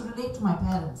I used to relate to my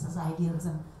parents as ideals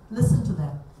and listen to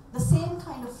them, the same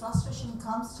kind of frustration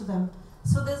comes to them.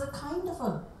 So there's a kind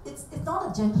of it's not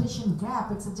a generation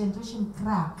gap, it's a generation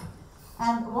crack.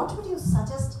 And what would you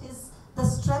suggest is the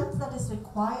strength that is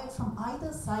required from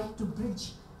either side to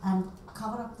bridge and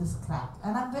cover up this crack?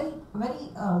 And I'm very,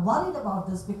 very worried about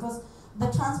this because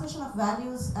the transmission of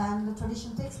values and the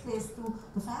tradition takes place through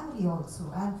the family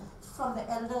also, and from the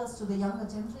elders to the younger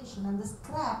generation, and this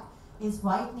crack is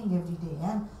widening every day.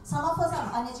 And some of us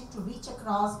are managing to reach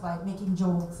across by making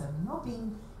jokes and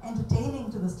being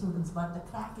entertaining to the students, but the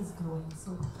crack is growing.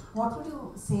 So what would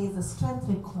you say is the strength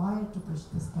required to bridge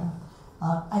this gap?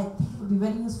 I think it would be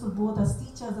very useful both as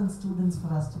teachers and students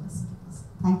for us to listen to this.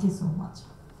 Thank you so much.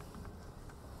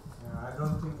 Yeah, I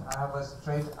don't think I have a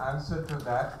straight answer to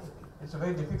that. It's a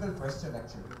very difficult question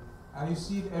actually, and you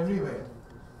see it everywhere.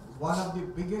 One of the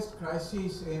biggest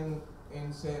crises in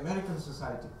say American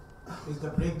society is the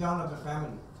breakdown of the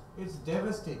family. It's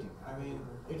devastating. I mean,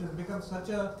 it has become such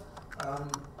a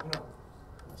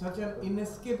such an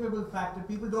inescapable fact that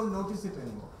people don't notice it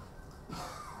anymore.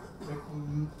 Like,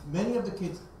 many of the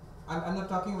kids, I'm not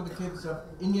talking about the kids of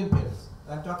Indian parents,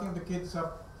 I'm talking of the kids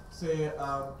of, say,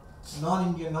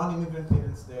 non-Indian, non-immigrant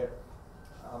parents there.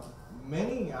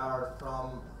 Many are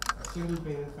from single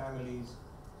parent families,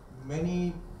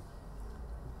 many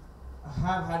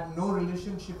have had no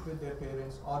relationship with their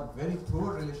parents or very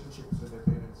poor relationships with their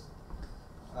parents.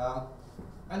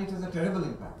 And it has a terrible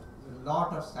impact. A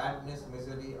lot of sadness,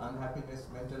 misery, unhappiness,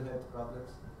 mental health problems,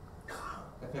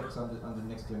 effects on the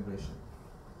next generation.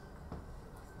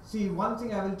 See, one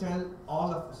thing I will tell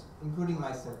all of us, including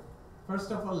myself, first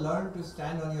of all, learn to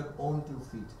stand on your own 2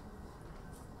 feet.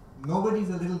 Nobody is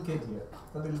a little kid here.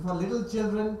 For little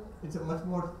children, it's a much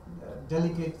more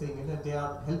delicate thing in that they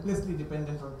are helplessly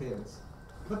dependent on parents.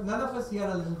 But none of us here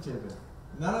are little children.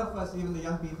 None of us, even the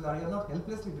young people, are not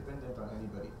helplessly dependent on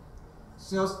anybody.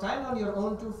 So stand on your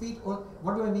own 2 feet.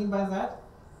 What do I mean by that?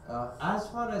 As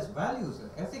far as values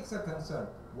and ethics are concerned,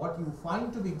 what you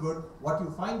find to be good, what you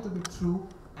find to be true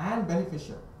and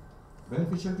beneficial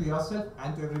to yourself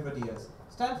and to everybody else.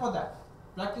 Stand for that.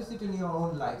 Practice it in your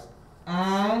own lives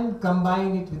and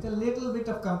combine it with a little bit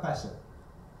of compassion.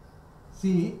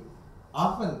 See,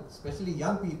 often, especially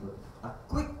young people, are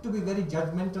quick to be very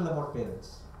judgmental about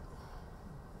parents.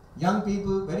 Young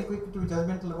people, very quick to be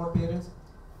judgmental about parents.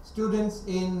 Students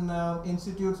in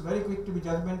institutes, very quick to be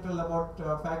judgmental about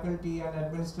faculty and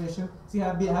administration. See,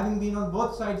 having been on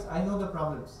both sides, I know the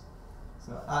problems.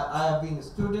 So I have been a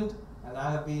student, and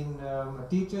I have been a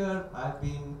teacher, I have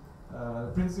been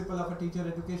principal of a teacher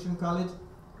education college,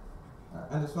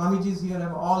 and the Swamijis here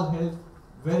have all held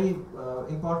very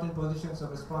important positions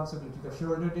of responsibility, have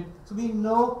shouldered it. So we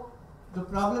know the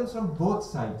problems from both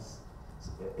sides. So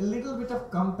a little bit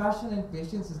of compassion and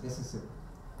patience is necessary.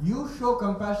 You show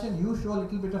compassion, you show a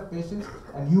little bit of patience,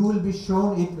 and you will be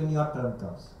shown it when your turn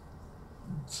comes.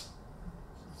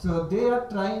 So they are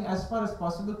trying as far as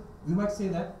possible. We might say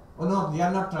that, oh no, they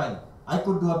are not trying. I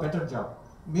could do a better job.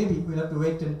 Maybe we'll have to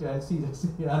wait and see that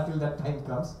until that time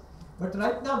comes. But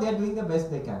right now they are doing the best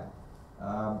they can.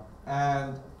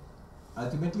 And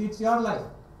ultimately it's your life.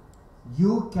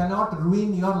 You cannot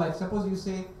ruin your life. Suppose you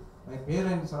say, my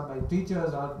parents or my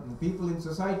teachers or people in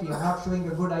society are not showing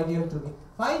a good ideal to me.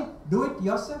 Fine, do it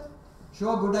yourself.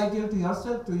 Show a good ideal to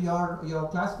yourself, to your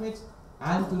classmates,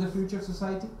 and to the future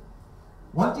society.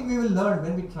 One thing we will learn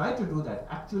when we try to do that,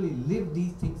 actually live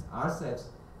these things ourselves,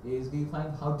 is we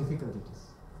find how difficult it is.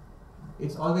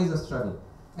 It's always a struggle,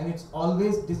 and it's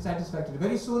always dissatisfactory.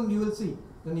 Very soon you will see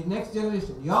that the next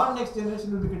generation, your next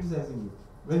generation will be criticizing you,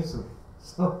 very soon.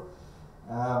 So,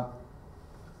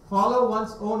 follow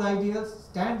one's own ideals,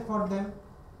 stand for them,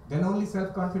 then only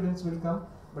self-confidence will come,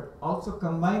 but also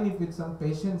combine it with some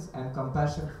patience and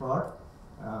compassion for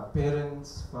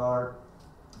parents, for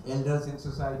elders in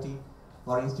society,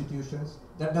 for institutions.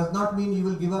 That does not mean you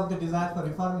will give up the desire for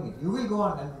reforming it. You will go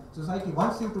on, and society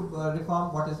wants you to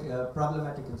reform what is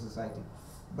problematic in society.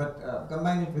 But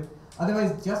combine it with,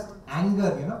 otherwise just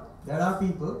anger, you know. There are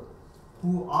people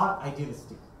who are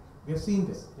idealistic. We have seen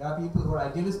this. There are people who are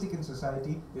idealistic in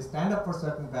society, they stand up for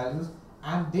certain values,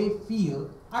 and they feel,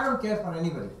 I don't care for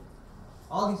anybody.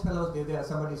 All these fellows,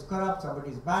 somebody is corrupt,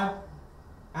 somebody is bad,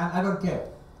 and I don't care.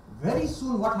 Very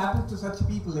soon what happens to such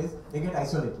people is, they get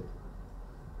isolated.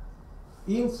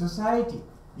 In society,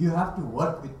 you have to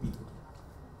work with people.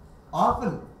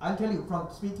 Often, I'll tell you, from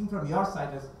speaking from your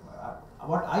side, as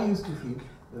what I used to feel,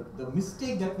 the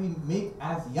mistake that we make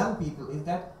as young people is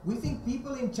that we think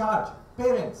people in charge,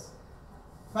 parents,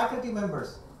 faculty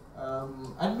members,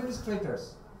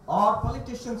 administrators, or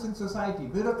politicians in society,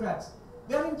 bureaucrats,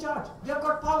 they are in charge, they have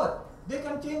got power, they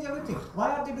can change everything.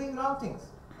 Why are they doing wrong things?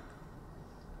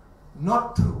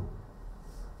 Not true.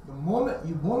 The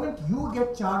moment you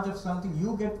get charge of something,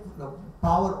 you get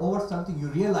power over something, you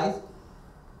realize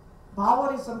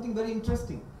power is something very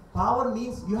interesting. Power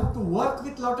means you have to work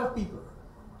with a lot of people.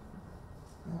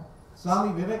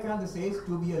 Swami Vivekananda says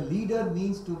to be a leader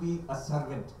means to be a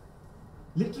servant.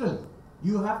 Literally,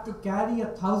 you have to carry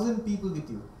 1,000 people with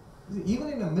you. Even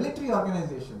in a military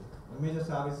organization, Major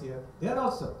Saab is here, there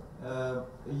also,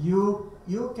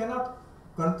 you cannot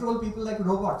control people like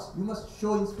robots. You must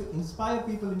inspire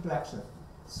people into action.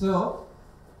 So,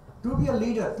 to be a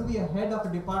leader, to be a head of a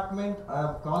department,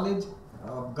 a college,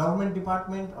 a government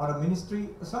department, or a ministry,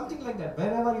 something like that,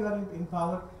 wherever you are in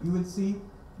power, you will see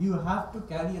you have to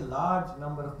carry a large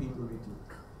number of people with you.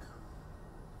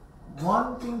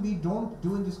 One thing we don't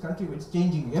do in this country, it's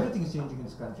changing, everything is changing in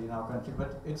this country, in our country,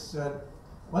 but it's,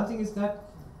 one thing is that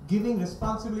giving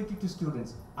responsibility to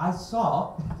students. I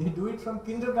saw they do it from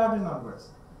kindergarten onwards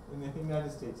in the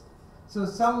United States. So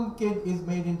some kid is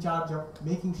made in charge of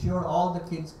making sure all the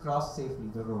kids cross safely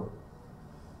the road.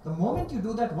 The moment you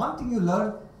do that, one thing you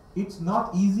learn, it's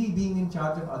not easy being in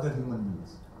charge of other human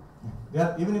beings.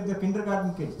 Even if they're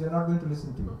kindergarten kids, they're not going to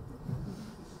listen to you.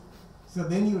 So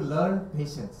then you learn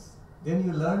patience. Then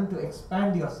you learn to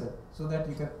expand yourself so that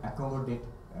you can accommodate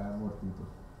more people.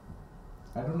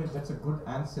 I don't know if that's a good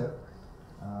answer.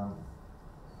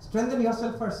 Strengthen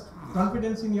yourself first.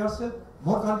 Confidence in yourself.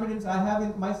 More confidence I have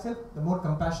in myself, the more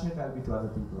compassionate I'll be to other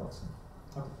people also.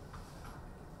 Okay.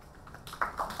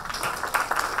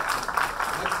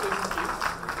 Next question,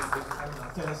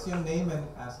 please. Tell us your name and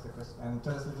ask the question. And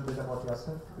tell us a little bit about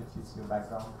yourself, which is your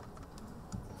background.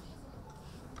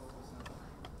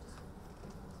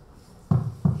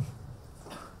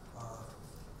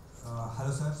 Hello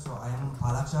sir, so I am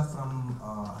Palaksha from,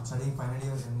 I'm studying final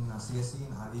year in CSE in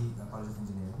RV College of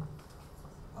Engineering.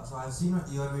 So I've seen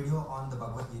your video on the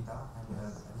Bhagavad Gita, and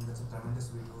I think that's a tremendous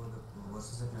video. The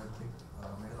verses that you have picked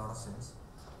made a lot of sense.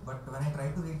 But when I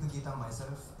tried to read the Gita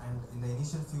myself, and in the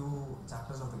initial few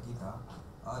chapters of the Gita,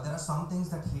 there are some things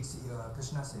that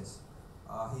Krishna says.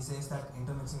 He says that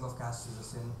intermixing of castes is a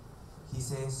sin. He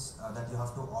says that you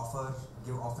have to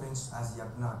give offerings as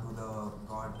yagna to the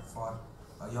god for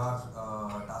your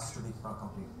task to be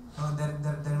complete.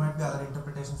 There might be other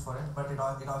interpretations for it, but it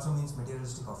also means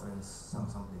materialistic offerings some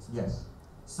places. Yes.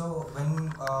 So when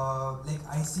like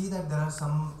I see that there are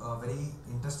some very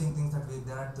interesting things that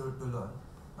there are to learn,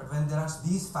 but when there are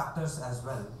these factors as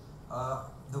well,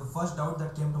 the first doubt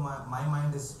that came to my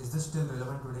mind is this still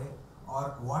relevant today?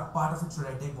 Or what part of it should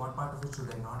I take, what part of it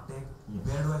should I not take? Yes.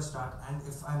 Where do I start? And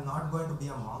if I'm not going to be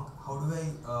a monk, how do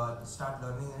I start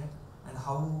learning it? And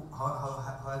how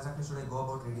exactly should I go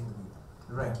about reading the Gita?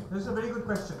 Right. This is a very good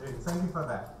question, really. Thank you for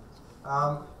that.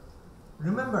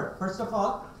 Remember, first of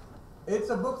all, it's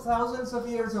a book thousands of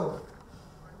years old.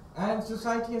 And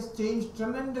society has changed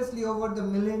tremendously over the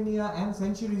millennia and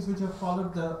centuries which have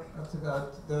followed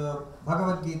the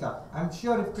Bhagavad Gita. I'm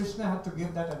sure if Krishna had to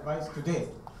give that advice today,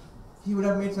 he would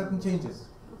have made certain changes.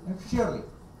 And surely.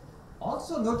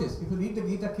 Also notice, if you read the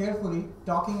Gita carefully,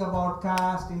 talking about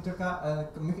caste,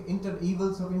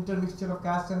 evils of intermixture of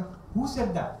caste, and who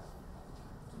said that?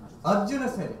 Arjuna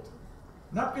said it,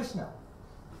 not Krishna.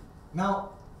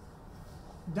 Now,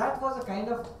 that was a kind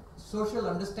of social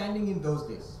understanding in those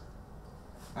days.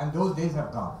 And those days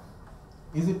have gone.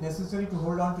 Is it necessary to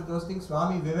hold on to those things?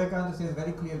 Swami Vivekananda says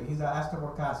very clearly, he's asked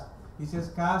about caste. He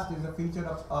says caste is a feature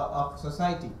of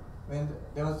society. When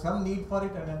there was some need for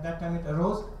it, and at that time it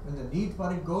arose, when the need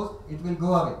for it goes, it will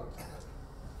go away.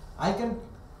 I can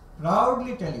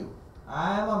proudly tell you,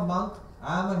 I am a monk,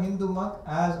 I am a Hindu monk,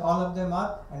 as all of them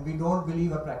are, and we don't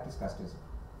believe or practice casteism.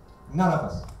 None of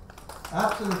us.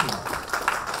 Absolutely not.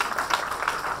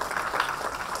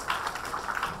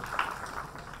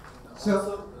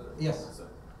 So, yes.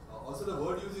 Also Also, the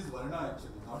word used is varna actually,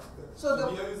 not.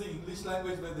 So we are using English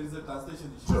language where there is a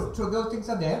translation issue. True, true, those things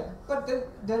are there, but then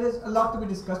there is a lot to be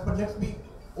discussed. But let's be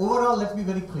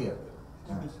very clear.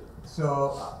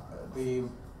 So the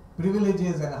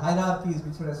privileges and hierarchies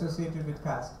which were associated with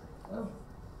caste,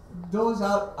 those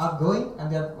are going,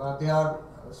 and they are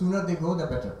sooner they go the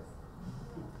better.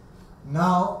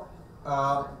 Now,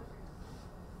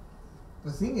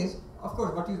 the thing is, of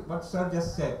course, what Sir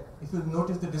just said. If you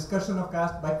notice the discussion of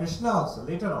caste by Krishna also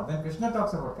later on, when Krishna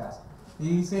talks about caste,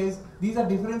 he says these are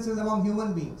differences among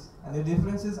human beings, and the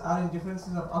differences are in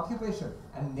differences of occupation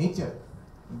and nature,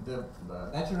 the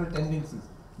natural tendencies.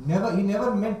 He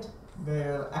never meant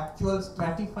the actual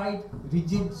stratified,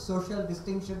 rigid social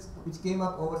distinctions which came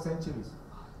up over centuries.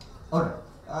 Alright,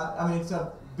 I mean it's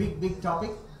a big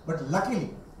topic, but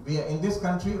luckily we are in this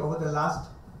country over the last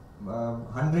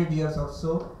 100 years or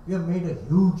so, we have made a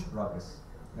huge progress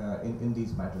in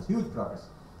these matters, huge progress.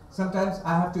 Sometimes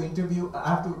I have to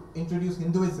introduce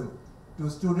Hinduism to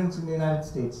students in the United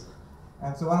States.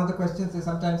 And so one of the questions they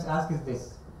sometimes ask is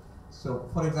this. So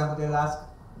for example, they'll ask,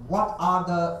 what are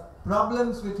the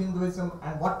problems with Hinduism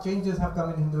and what changes have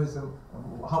come in Hinduism?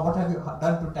 What have you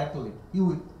done to tackle it?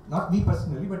 You, not me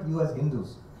personally, but you as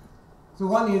Hindus. So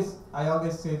one is, I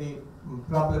always say the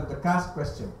problem, the caste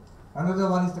question. Another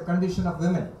one is the condition of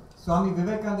women. Swami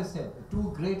Vivekananda said, the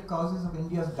two great causes of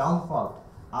India's downfall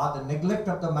are the neglect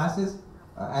of the masses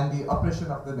and the oppression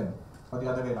of women. Or the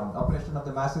other way around, oppression of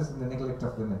the masses and the neglect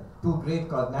of women. Two great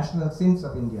causes, national sins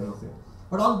of India, he said.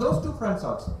 But on those two fronts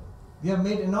also, we have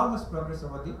made enormous progress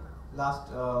over the last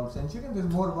century, and there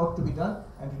is more work to be done,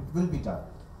 and it will be done.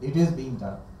 It is being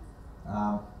done.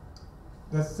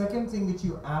 The second thing which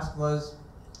you asked was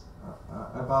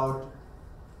about,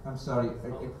 I'm sorry,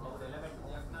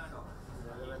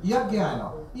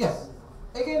 Yajna. Yes.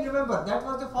 Again, remember, that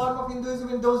was the form of Hinduism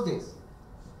in those days.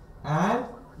 And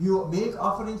you make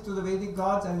offerings to the Vedic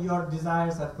gods and your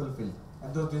desires are fulfilled.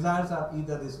 And those desires are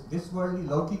either this worldly,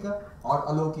 Laukika, or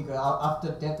Alaukika.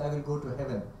 After death, I will go to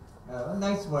heaven. A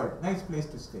nice world, nice place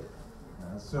to stay.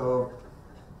 So,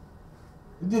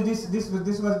 this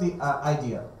was the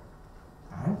idea.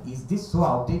 And is this so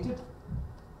outdated?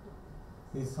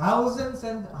 There's thousands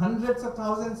and hundreds of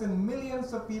thousands and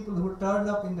millions of people who turn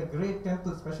up in the great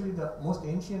temples, especially the most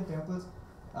ancient temples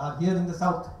here in the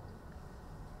south.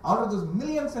 Out of those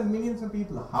millions and millions of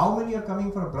people, how many are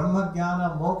coming for Brahma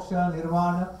Jnana, Moksha,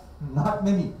 Nirvana? Not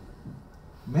many.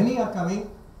 Many are coming,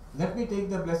 let me take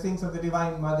the blessings of the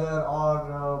Divine Mother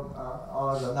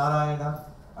or Narayana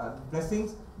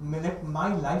blessings, let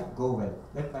my life go well.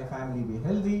 Let my family be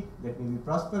healthy, let me be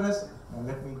prosperous, and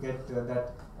let me get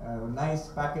that nice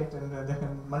packet and the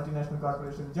multinational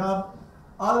corporation job.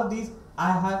 All of these,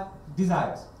 I have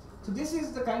desires. So this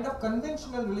is the kind of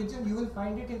conventional religion, you will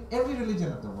find it in every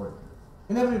religion of the world.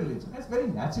 In every religion. It's very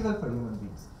natural for human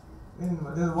beings.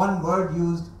 There's one word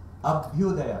used,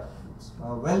 abhyudaya,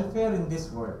 welfare in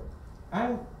this world.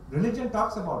 And religion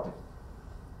talks about it.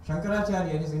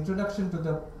 Shankaracharya, in his introduction to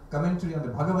the commentary on the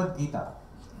Bhagavad Gita,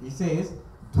 he says,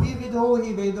 Dvividho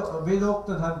hi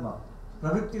vedokta dharma,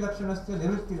 pravritti lakshanasya,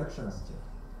 nivritti lakshanasya.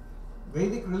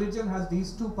 Vedic religion has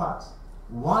these two parts.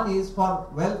 One is for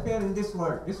welfare in this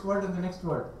world and the next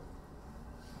world.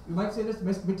 You might say that's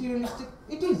materialistic.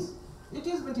 It is. It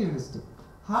is materialistic.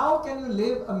 How can you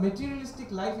live a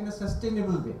materialistic life in a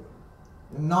sustainable way,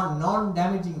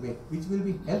 non-damaging way, which will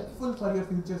be helpful for your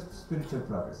future spiritual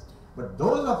progress? But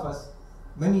those of us,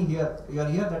 many here, you are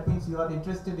here, that means you are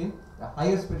interested in the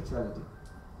higher spirituality.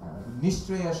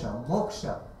 Nishreyasha,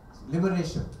 moksha,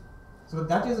 liberation. So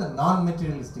that is a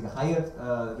non-materialistic,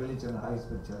 higher religion, higher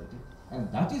spirituality. And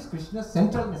that is Krishna's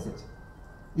central message.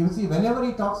 You will see, whenever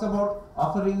he talks about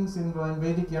offerings in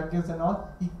Vedic yajnas and all,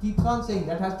 he keeps on saying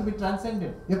that has to be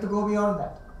transcended. You have to go beyond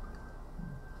that.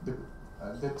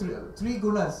 The three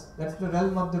gunas, that's the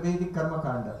realm of the Vedic karma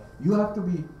kanda. You have to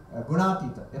be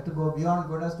gunatita. You have to go beyond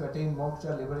gunas to attain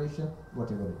moksha, liberation,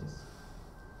 whatever it is.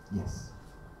 Yes.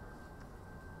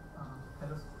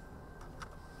 Hello.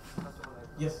 First of all,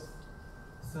 yes.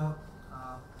 So,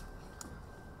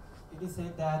 it is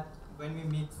said that when we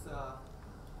mix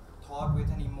thought with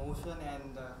an emotion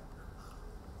and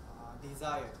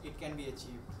desire, it can be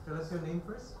achieved. Tell us your name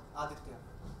first. Aditya.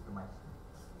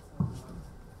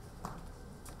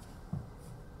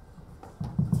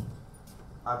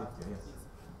 Aditya, yes.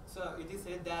 So it is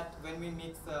said that when we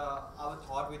mix our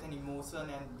thought with an emotion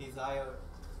and desire,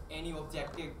 any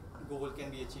objective goal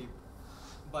can be achieved.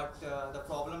 But the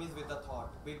problem is with the thought.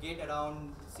 We get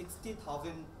around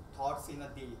 60,000 thoughts in a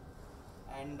day.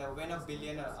 And when a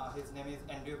billionaire, his name is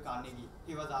Andrew Carnegie,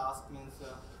 he was asked,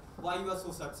 why you are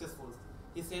so successful?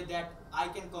 he said that I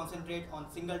can concentrate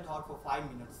on single thought for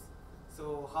 5 minutes.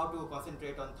 So how to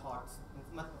concentrate on thoughts,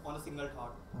 on a single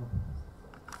thought?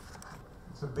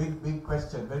 It's a big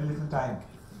question, very little time.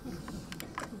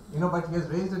 But he has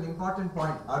raised an important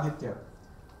point, Aditya.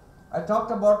 I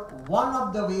talked about one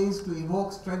of the ways to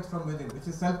evoke strength from within, which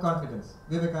is self-confidence.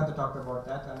 Vivekananda talked about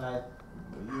that, and I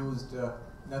used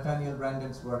Nathaniel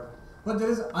Branden's work. But there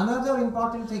is another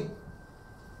important thing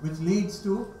which leads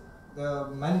to the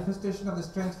manifestation of the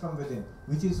strength from within,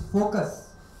 which is focus,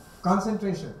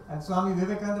 concentration. And Swami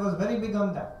Vivekananda was very big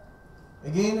on that.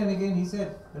 Again and again he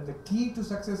said that the key to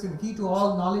success and key to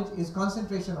all knowledge is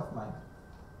concentration of mind.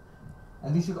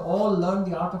 And we should all learn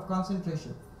the art of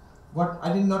concentration. What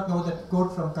I did not know that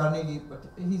quote from Carnegie, but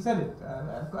he said it,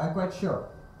 I'm quite sure.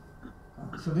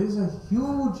 So there is a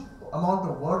huge amount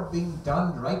of work being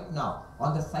done right now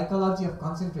on the psychology of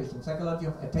concentration, psychology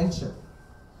of attention.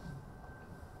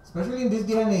 Especially in this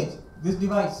day and age, this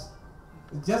device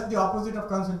is just the opposite of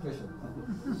concentration.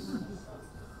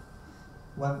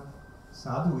 One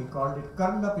sadhu, we called it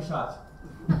Karna Pishach.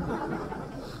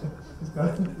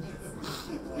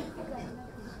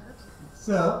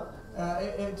 So,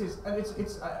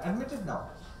 it's admitted now.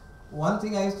 One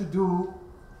thing I used to do,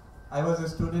 I was a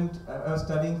student, I was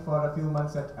studying for a few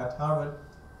months at Harvard.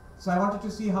 So I wanted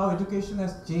to see how education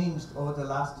has changed over the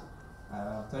last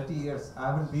 30 years. I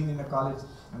haven't been in a college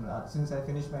since I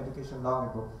finished my education long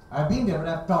ago. I've been there, but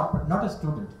I've taught, but not a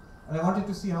student. And I wanted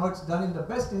to see how it's done in the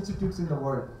best institutes in the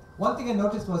world. One thing I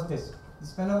noticed was this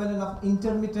phenomenon of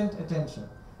intermittent attention.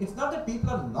 It's not that people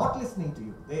are not listening to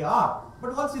you. They are,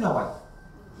 but once in a while.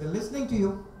 They're listening to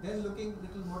you, then looking a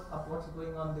little more up what's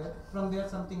going on there. From there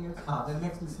something else. Then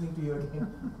next listening to you again.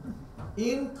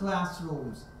 In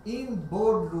classrooms, in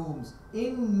boardrooms,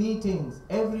 in meetings,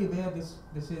 everywhere this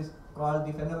is called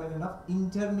the phenomenon of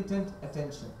intermittent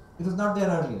attention. It was not there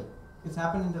earlier. It's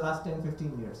happened in the last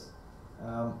 10-15 years.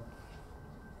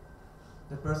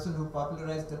 The person who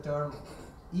popularized the term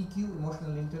EQ,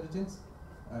 emotional intelligence,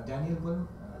 Daniel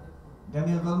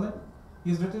Goleman,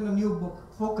 he's written a new book,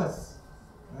 Focus.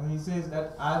 And he says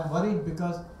that I'm worried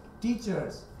because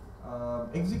teachers,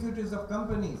 executives of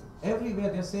companies, everywhere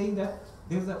they're saying that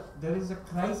there is a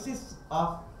crisis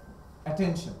of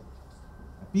attention.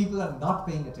 People are not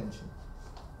paying attention.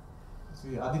 So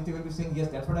Aditya will be saying, yes,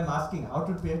 that's what I'm asking, how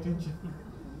to pay attention.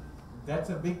 That's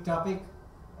a big topic.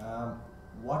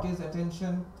 What is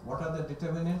attention? What are the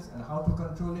determinants and how to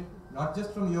control it? Not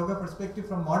just from yoga perspective,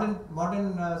 from modern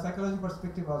psychology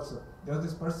perspective also. There was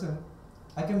this person,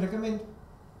 I can recommend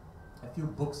a few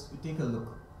books, you take a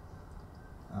look.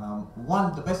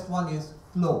 The best one is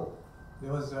Flow.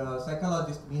 There was a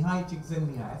psychologist, Mihai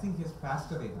Csikszentmihalyi. I think he has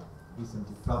passed away now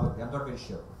recently, probably, I'm not very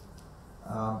sure.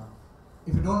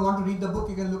 If you don't want to read the book,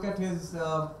 you can look at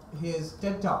his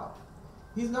TED Talk.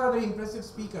 He's not a very impressive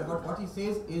speaker, but what he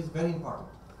says is very important.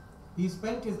 He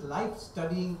spent his life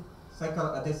studying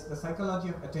the psychology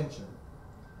of attention.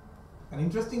 And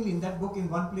interestingly, in that book, in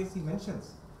one place he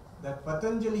mentions that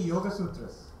Patanjali Yoga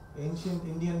Sutras, ancient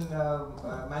Indian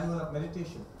manual of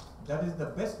meditation, that is the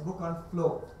best book on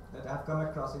flow that I have come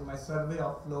across in my survey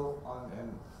of flow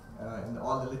in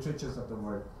all the literatures of the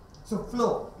world. So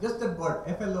flow, just that word,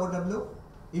 F-L-O-W.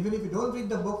 Even if you don't read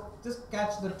the book, just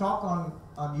catch the talk on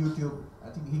YouTube. I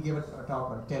think he gave a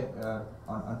talk on TED,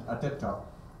 on a TED talk.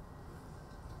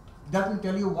 That will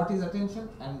tell you what is attention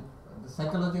and the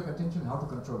psychology of attention, how to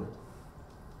control it.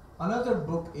 Another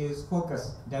book is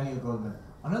Focus, Daniel Goleman.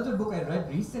 Another book I read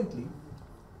recently,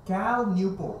 Cal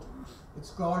Newport.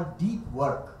 It's called Deep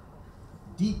Work.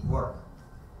 Deep Work.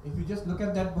 If you just look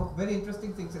at that book, very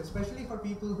interesting things, especially for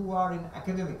people who are in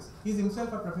academics. He's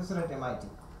himself a professor at MIT.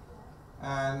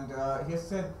 And he has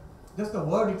said, just the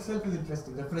word itself is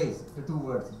interesting, the phrase, the two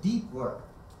words, deep work.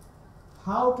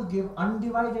 How to give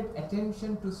undivided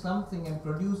attention to something and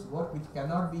produce work which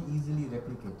cannot be easily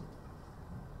replicated.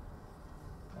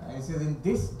 And he says, in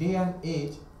this day and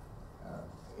age,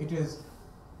 it is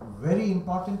very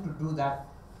important to do that.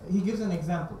 He gives an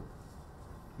example.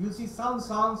 You'll see some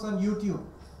songs on YouTube,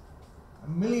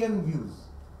 1 million views.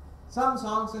 Some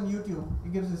songs on YouTube,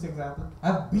 he gives this example,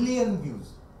 have 1 billion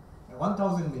views,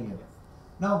 1,000 million.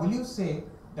 Now, will you say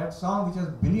that song which has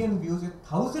 1 billion views is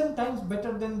 1,000 times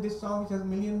better than this song which has 1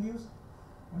 million views?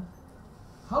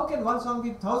 How can one song be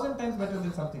 1,000 times better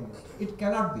than something else? It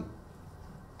cannot be.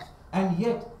 And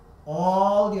yet,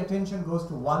 all the attention goes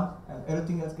to one and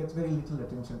everything else gets very little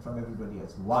attention from everybody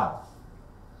else. Why?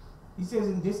 He says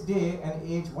in this day and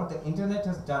age, what the internet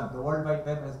has done, the World Wide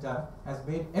Web has done, has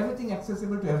made everything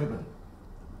accessible to everybody.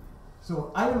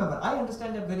 So I remember, I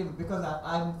understand that very well because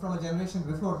I'm from a generation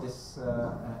before this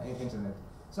internet.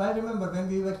 So I remember when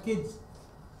we were kids,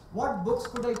 What books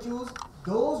could I choose?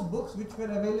 Those books which were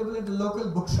available in the local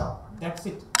bookshop. That's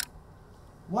it.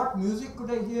 What music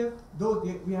could I hear? Those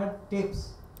we had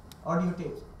tapes, audio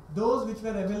tapes. Those which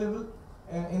were available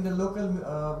in the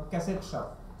local cassette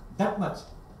shop. That much.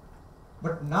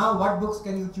 But now what books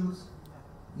can you choose?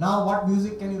 Now what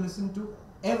music can you listen to?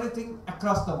 Everything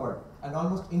across the world and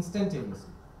almost instantaneously.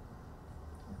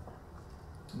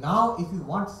 Now if you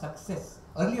want success,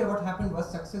 earlier what happened was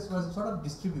success was sort of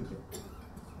distributed.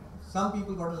 Some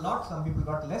people got a lot, some people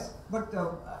got less, but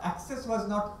access was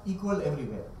not equal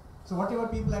everywhere. So whatever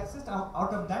people accessed,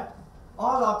 out of that,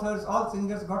 all authors, all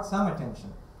singers got some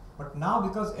attention. But now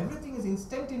because everything is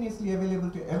instantaneously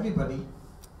available to everybody,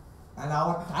 and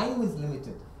our time is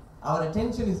limited, our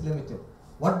attention is limited,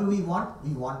 what do we want?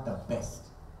 We want the best.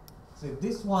 So if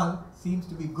this one seems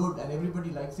to be good and everybody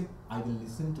likes it, I will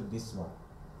listen to this one.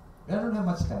 I don't have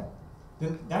much time.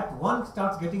 Then that one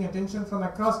starts getting attention from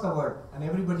across the world and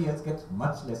everybody else gets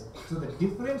much less. So the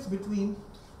difference between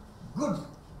good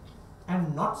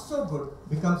and not so good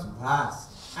becomes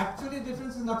vast. Actually the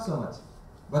difference is not so much,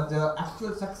 but the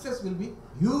actual success will be,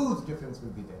 huge difference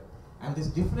will be there. And this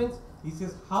difference, he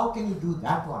says, how can you do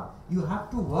that one? You have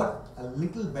to work a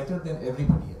little better than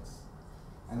everybody else.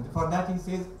 And for that he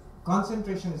says,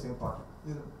 concentration is important.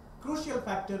 The crucial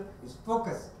factor is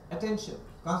focus, attention,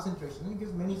 concentration. He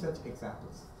gives many such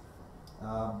examples.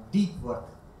 Deep work,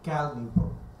 Cal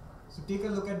Newport. So take a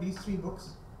look at these three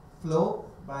books. Flow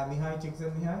by Mihai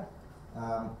Csikszentmihalyi,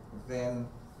 then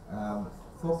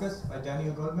Focus by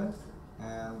Daniel Goleman,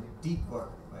 and Deep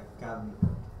Work by Cal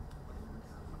Newport.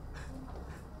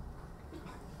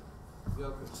 Yeah,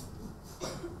 okay.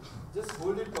 Just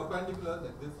hold it perpendicular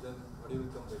like this, then audio will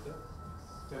come better.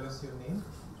 Tell us your name.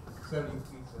 Sir, you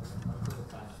please answer the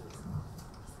question.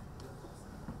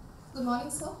 Good morning,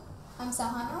 sir. I'm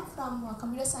Sahana from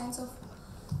Computer Science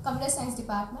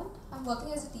Department. I'm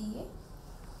working as a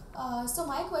TA. So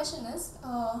my question is,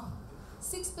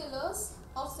 6 pillars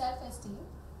of self-esteem.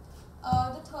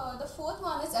 The fourth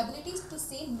one is ability to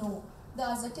say no, the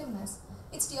assertiveness.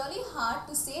 It's really hard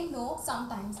to say no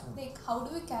sometimes. Like, how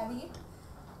do we carry it?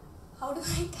 How do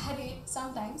I carry it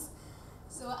sometimes?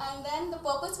 So, and then the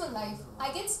purposeful life.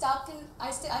 I get stuck in,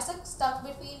 I stuck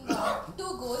between 2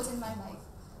 goals in my life.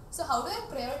 So how do I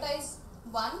prioritize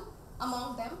one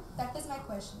among them? That is my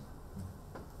question.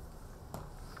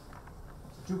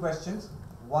 2 questions.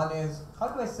 One is, how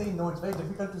do I say no? It's very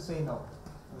difficult to say no.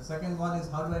 The second one is,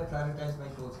 how do I prioritize my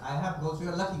goals? I have goals.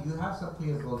 You're lucky. You have some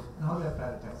clear goals. And how do I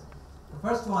prioritize? The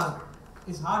first one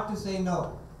is hard to say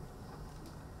no.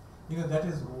 You know, that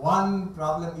is one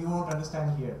problem you won't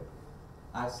understand here.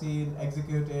 I've seen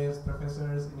executives,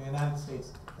 professors in the United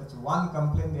States. That's one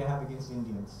complaint they have against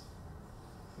Indians.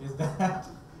 Is that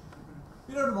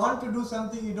you don't want to do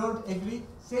something, you don't agree,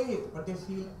 say it, but they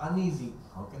feel uneasy.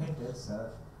 How can I tell,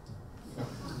 sir?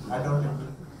 I don't agree.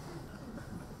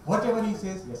 Whatever he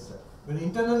says, yes, sir. But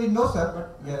internally, no, sir,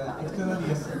 but yeah, externally,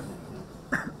 yes, sir.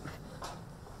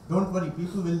 Don't worry,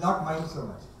 people will not mind so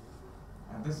much.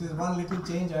 And this is one little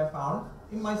change I found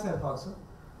in myself also.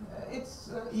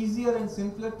 It's easier and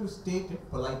simpler to state it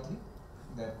politely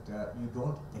that you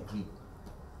don't agree.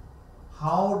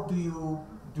 How do you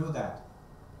do that?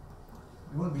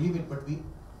 You won't believe it, but we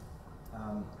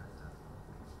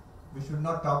should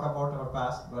not talk about our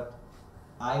past, but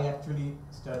I actually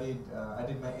studied, I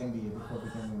did my MBA before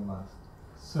becoming a master.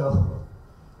 So,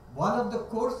 one of the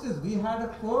courses, we had a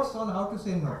course on how to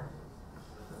say no.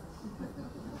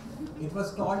 It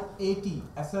was called AT,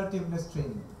 Assertiveness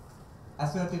Training.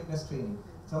 Assertiveness Training.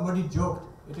 Somebody joked,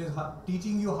 it is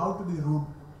teaching you how to be rude,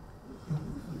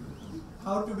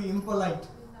 how to be impolite.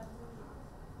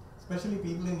 Especially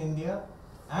people in India,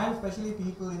 and especially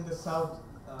people in the south.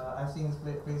 I've seen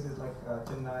places like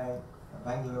Chennai,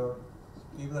 Bangalore.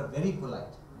 People are very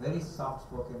polite, very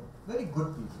soft-spoken, very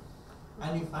good people,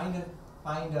 and you find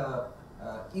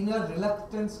inner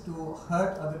reluctance to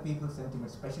hurt other people's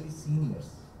sentiments, especially seniors.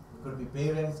 Could be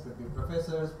parents, could be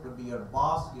professors, could be your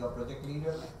boss, your project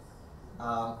leader.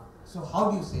 So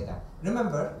how do you say that?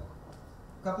 Remember,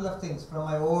 a couple of things from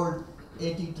my old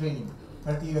AT training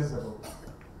 30 years ago.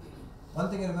 One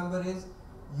thing I remember is,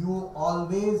 you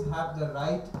always have the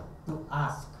right to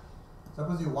ask.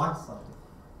 Suppose you want something.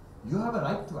 You have a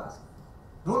right to ask.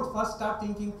 Don't first start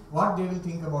thinking what they will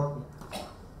think about me.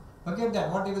 Forget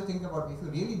that, what they will think about me. If you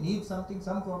really need something,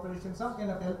 some cooperation, some kind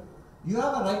of help, you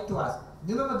have a right to ask.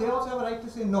 Remember, they also have a right to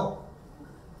say no.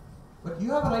 But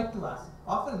you have a right to ask.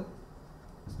 Often,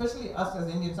 especially us as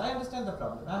Indians, I understand the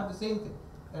problem. I have the same thing.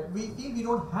 We feel we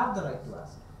don't have the right to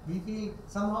ask. We feel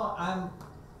somehow I am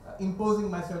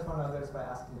imposing myself on others by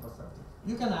asking for something.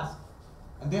 You can ask.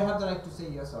 And they have the right to say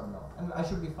yes or no. And I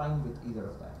should be fine with either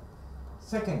of that.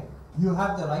 Second, you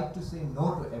have the right to say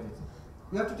no to everything.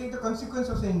 You have to take the consequence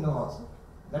of saying no also.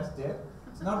 That's there.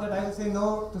 It's not that I will say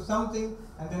no to something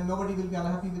and then nobody will be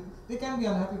unhappy with it. They can be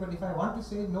unhappy, but if I want to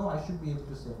say no, I should be able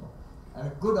to say no. And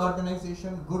a good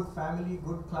organization, good family,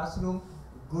 good classroom,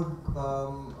 good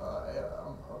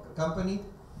company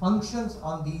functions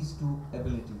on these two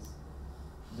abilities.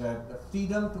 The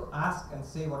freedom to ask and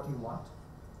say what you want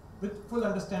with full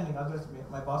understanding. Others,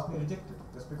 my boss may reject it.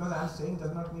 Just because I am saying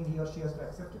does not mean he or she has to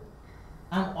accept it.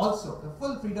 And also the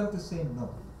full freedom to say no.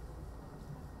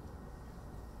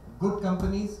 Good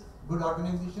companies, good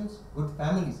organizations, good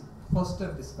families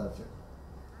foster this culture.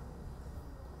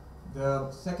 The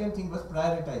second thing was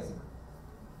prioritizing.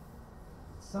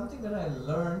 Something that I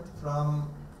learned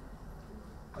from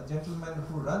a gentleman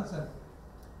who runs a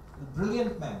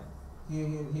brilliant man.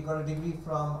 He got a degree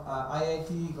from IIT,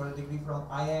 he got a degree from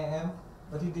IIM,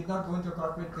 but he did not go into a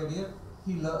corporate career.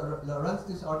 He runs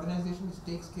this organization which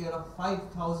takes care of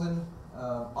 5,000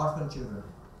 orphan children,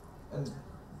 and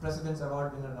President's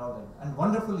Award winner and all that, and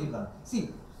wonderfully run. See,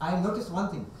 I noticed one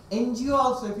thing. NGO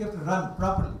also, if you have to run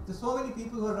properly, there's so many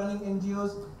people who are running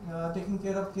NGOs, taking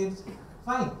care of kids,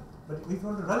 fine. But if you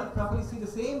want to run it properly, see the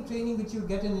same training which you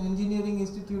get in an engineering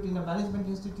institute, in a management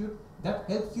institute, that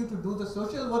helps you to do the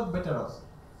social work better also,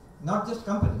 not just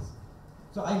companies.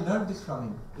 So I learned this from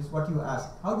him, is what you asked.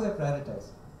 How do I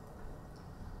prioritize?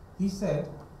 He said,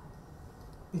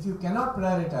 if you cannot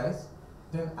prioritize,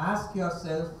 then ask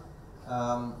yourself,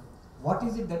 what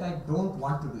is it that I don't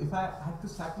want to do? If I had to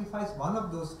sacrifice one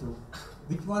of those two,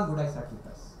 which one would I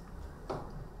sacrifice?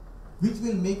 Which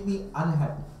will make me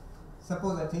unhappy?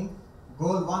 Suppose I think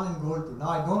goal 1 and goal 2. Now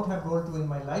I don't have goal 2 in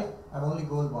my life, I have only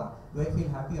goal 1. Do I feel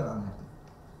happy or unhappy?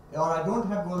 Or I don't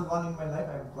have goal 1 in my life,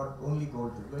 I have got only goal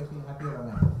 2. Do I feel happy or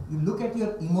unhappy? You look at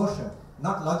your emotion,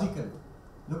 not logically.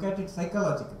 Look at it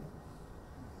psychologically.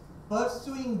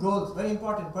 Pursuing goals, very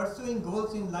important. Pursuing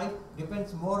goals in life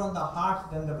depends more on the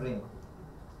heart than the brain.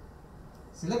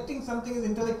 Selecting something is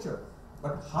intellectual,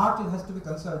 but heart it has to be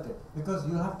consulted, because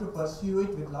you have to pursue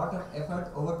it with lot of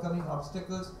effort, overcoming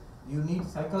obstacles. You need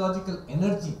psychological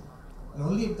energy, and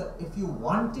only if you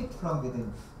want it from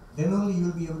within, then only you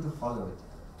will be able to follow it.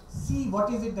 See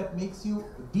what is it that makes you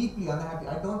deeply unhappy.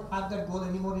 I don't have that goal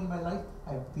anymore in my life,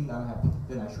 I feel unhappy.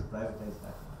 Then I should prioritize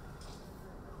that.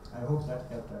 I hope that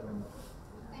helped. I don't know.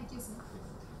 Thank you, sir.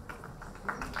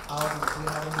 Do you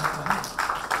have any time?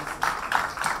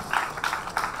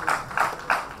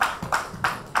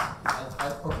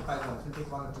 I'll put 5 minutes. We'll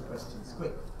take 1 or 2 questions.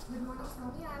 Quick. Good morning,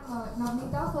 Swami. I'm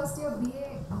Navnita, first year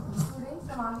BA student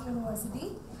from Army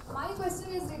University. My question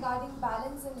is regarding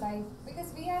balance in life,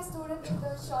 because we as students, in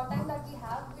the short time that we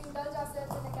have, we indulge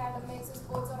ourselves in academics,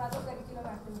 sports, or other curriculum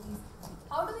activities.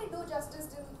 How do we do justice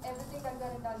to everything that we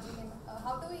are indulging in?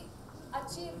 How do we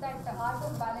achieve that art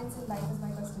of balance in life is my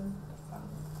question.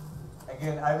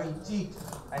 Again, I will cheat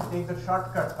and take the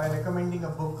shortcut by recommending a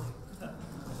book.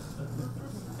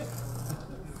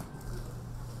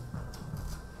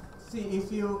 See,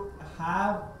 if you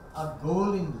have a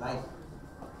goal in life,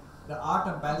 the art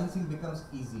of balancing becomes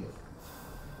easier.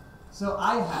 So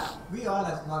we all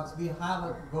as monks, we have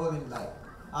a goal in life.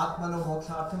 Atmano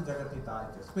mokshartham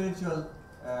jagatitaya.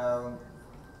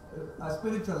 A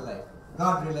spiritual life.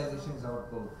 God realization is our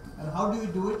goal. And how do we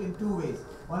do it? In 2 ways.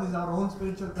 One is our own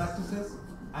spiritual practices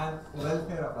and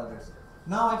welfare of others.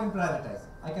 Now I can prioritize.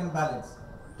 I can balance.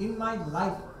 In my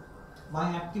life,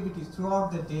 my activities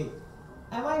throughout the day,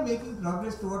 am I making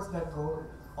progress towards that goal,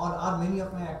 or are many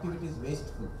of my activities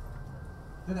wasteful?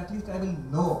 Then at least I will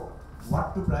know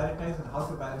what to prioritize and how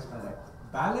to balance my life.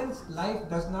 Balanced life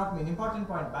does not mean, important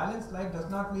point, balanced life does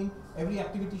not mean every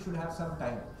activity should have some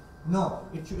time. No,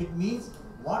 it means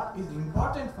what is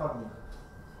important for me,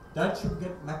 that should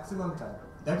get maximum time.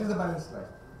 That is a balanced life.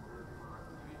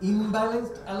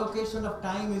 Imbalanced allocation of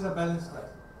time is a balanced life.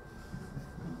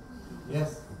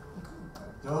 Yes.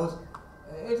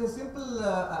 It's a simple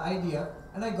idea,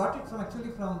 and I got it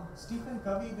from Stephen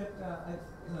Covey, that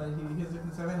he has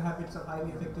written 7 Habits of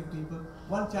Highly Effective People.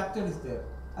 1 chapter is there.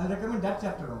 I'll recommend that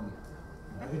chapter only.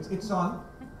 It's on.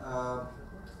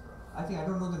 I think I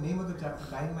don't know the name of the chapter,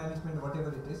 time management or whatever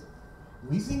it is.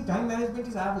 Missing time management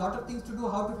is I have a lot of things to do,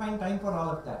 how to find time for all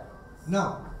of that.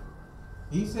 No.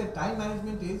 He said time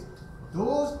management is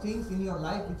those things in your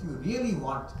life which you really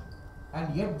want,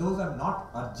 and yet those are not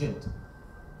urgent.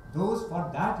 Those, for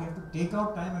that you have to take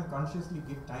out time and consciously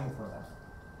give time for that.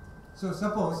 So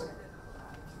suppose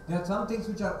there are some things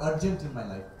which are urgent in my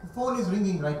life. The phone is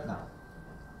ringing right now.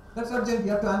 That's urgent,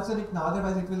 you have to answer it now,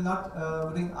 otherwise it will not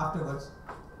ring afterwards.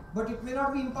 But it may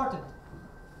not be important.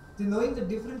 So knowing the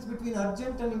difference between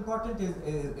urgent and important is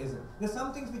there's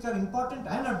some things which are important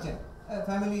and urgent.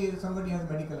 Family, somebody has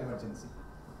medical emergency.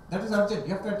 That is urgent.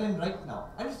 You have to attend right now,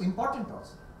 and it's important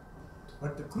also.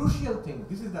 But the crucial thing,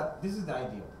 this is the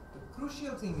idea. The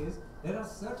crucial thing is there are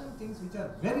certain things which are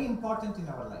very important in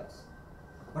our lives,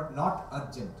 but not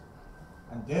urgent,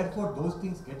 and therefore those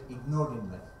things get ignored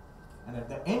in life. And at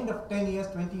the end of 10 years,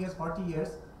 20 years, 40 years,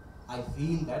 I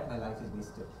feel that my life is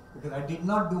wasted because I did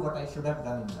not do what I should have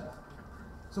done in life.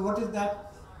 So what is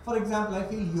that? For example, I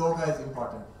feel yoga is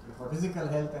important for physical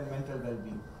health and mental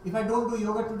well-being. If I don't do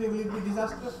yoga today, will it be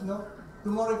disastrous? No.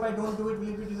 Tomorrow if I don't do it, will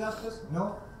it be disastrous?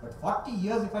 No. But 40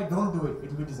 years if I don't do it,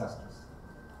 it will be disastrous.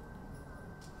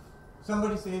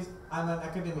 Somebody says, I'm an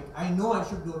academic, I know I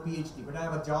should do a PhD, but I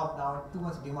have a job now, too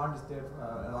much demand is there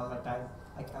on my time,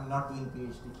 I'm not doing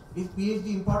PhD. Is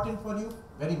PhD important for you?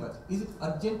 Very much. Is it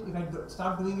urgent? If I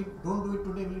start doing it, don't do it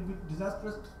today, will it be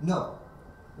disastrous? No.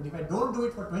 But if I don't do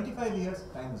it for 25 years,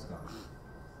 time is gone.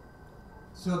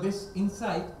 So this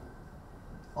insight,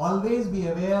 always be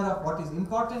aware of what is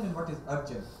important and what is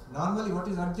urgent. Normally what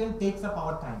is urgent takes up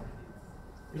our time.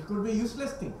 It could be a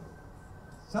useless thing.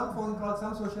 Some phone call,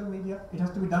 some social media, it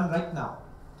has to be done right now.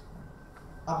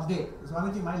 Update.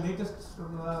 Swamiji, my latest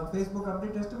Facebook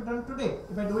update has to be done today.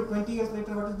 If I do it 20 years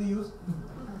later, what is the use?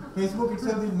 Facebook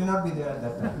itself may not be there at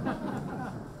that time.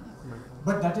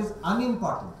 But that is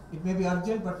unimportant. It may be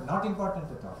urgent, but not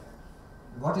important at all.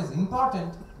 What is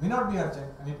important may not be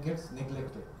urgent, and it gets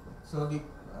neglected. So they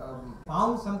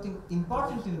found something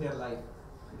important in their life.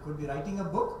 It could be writing a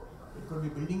book, it could be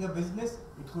building a business,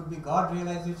 it could be God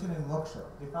realization and moksha.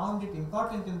 They found it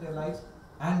important in their lives,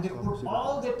 and they put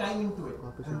all their time into it,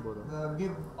 and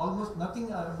give almost nothing,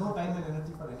 no time and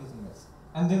energy for anything else.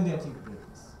 And then they achieve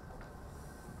greatness.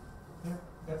 Yeah,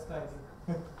 that's the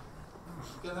idea.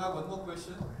 Can I have one more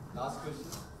question? Last question.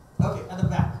 Okay, at the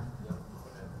back.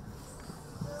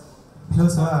 Hello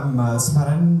sir, I'm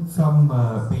Smaran from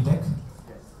BTech.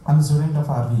 I'm a student of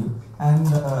RVU, and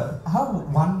I have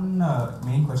one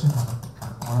main question I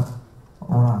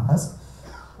want to ask.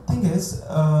 Thing is,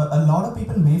 a lot of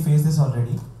people may face this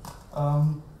already.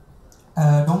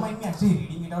 Don't mind me actually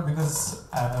reading it out because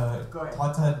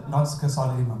thoughts are not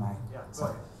solid in my mind. Yeah,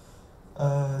 so,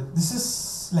 this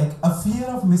is like a fear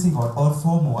of missing out, or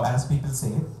FOMO as people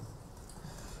say.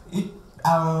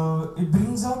 It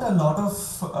brings out a lot of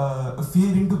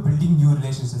fear into building new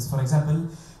relationships. For example,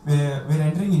 we're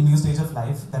entering a new stage of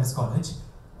life, that is college.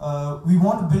 We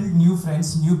want to build new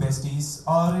friends, new besties,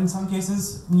 or in some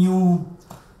cases, new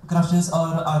crushes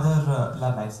or other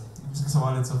love lives, so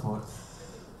on and so forth.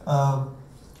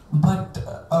 But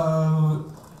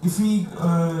if we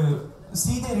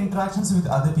see their interactions with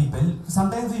other people,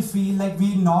 sometimes we feel like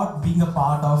we're not being a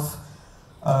part of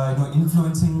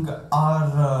influencing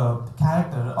our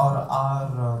character or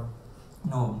our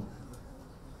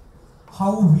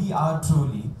how we are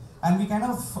truly, and we kind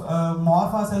of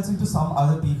morph ourselves into some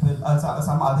other people,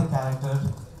 some other character,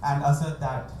 and assert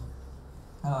that.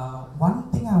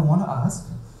 One thing I want to ask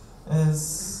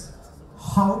is,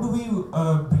 how do we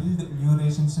build new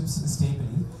relationships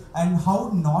stably, and how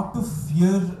not to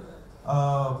fear,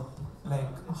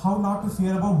 how not to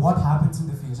fear about what happens in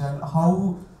the future, and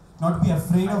how not to be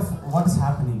afraid of what is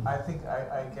happening? I think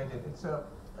I get it. It's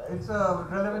a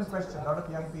relevant question. A lot of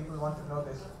young people want to know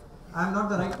this. I'm not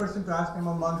the right person to ask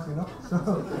among monks, So,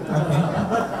 okay.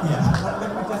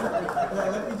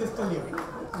 But let me just tell you.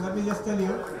 Let me just tell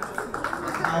you.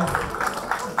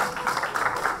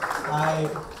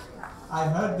 I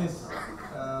heard this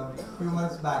few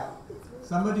months back.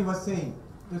 Somebody was saying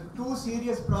there's two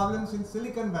serious problems in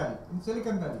Silicon Valley.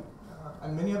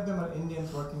 And many of them are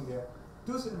Indians working there.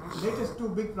 Latest two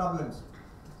big problems: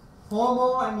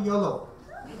 FOMO and YOLO.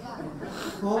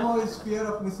 FOMO is fear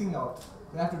of missing out.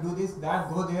 You have to do this, that,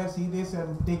 go there, see this,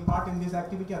 and take part in this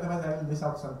activity, otherwise I will miss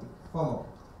out something. FOMO.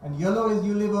 And YOLO is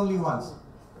you live only once.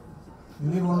 You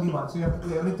live only once, so you have to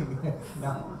do everything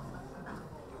now.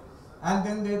 And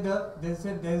then they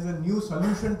said there is a new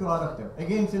solution to all of them.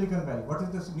 Again, Silicon Valley. What is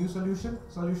the new solution?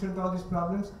 Solution to all these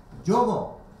problems?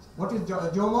 JOMO. What is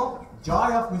JOMO?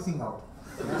 Joy of missing out.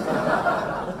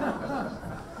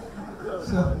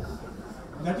 So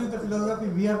that is the philosophy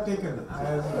we have taken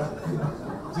as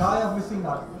joy of missing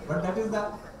out. But that is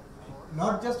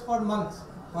not just for monks,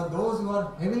 for those who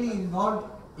are heavily involved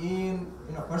in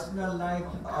personal life,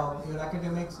 your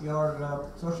academics, your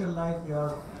social life,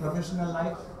 your professional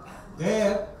life.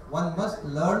 There one must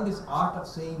learn this art of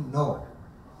saying no.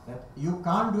 That you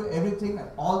can't do everything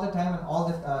at all the time and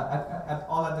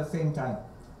all at the same time.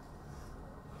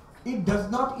 It does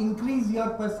not increase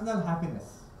your personal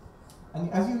happiness. And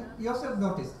as you yourself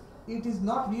noticed, it is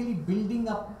not really building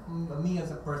up me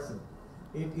as a person.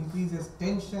 It increases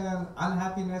tension,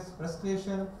 unhappiness,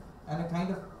 frustration, and a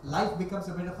kind of life becomes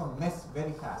a bit of a mess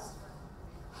very fast.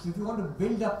 So if you want to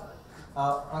build up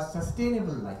a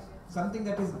sustainable life, something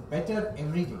that is better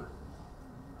every day,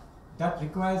 that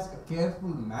requires a careful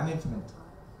management.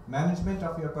 Management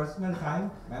of your personal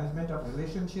time, management of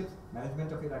relationships,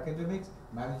 management of your academics,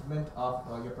 management of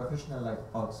your professional life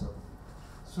also.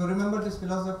 So remember this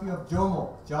philosophy of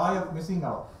JOMO, joy of missing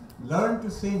out. Learn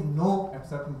to say no at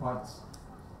certain points.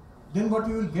 Then what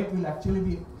you will get will actually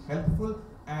be helpful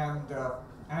and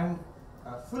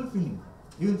fulfilling.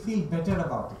 You will feel better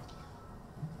about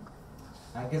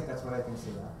it. I guess that's what I can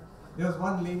say now. There was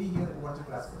one lady here who wanted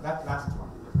to ask that last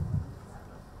one.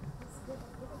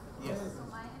 Yes. So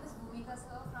my name is Bhumika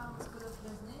sir from School of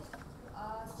Business.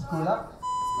 School of?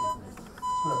 School of Business.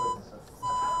 School of Business, sir. So I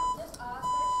would just ask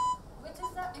that, which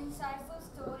is the insightful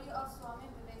story of Swami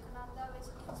Vivekananda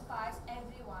which inspires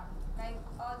everyone, like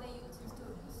all the youths and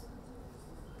students?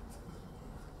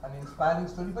 An inspiring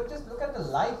story, but just look at the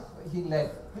life he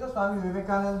led. You know, Swami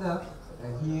Vivekananda,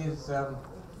 his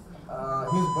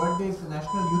birthday is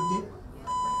National Youth Day,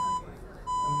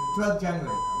 12th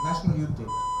January, National Youth Day.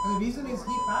 And the reason is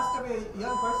he passed away a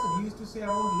young person. He used to say, I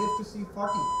won't live to see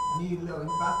 40. And he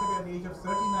passed away at the age of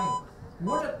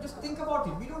 39. Just think about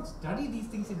it. We don't study these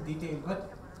things in detail,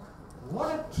 but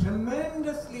what a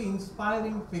tremendously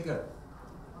inspiring figure.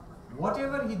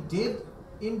 Whatever he did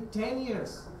in 10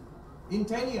 years, from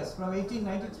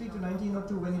 1893 to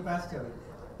 1902 when he passed away,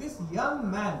 this young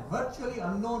man, virtually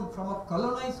unknown from a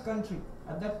colonized country,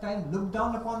 at that time looked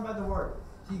down upon by the world,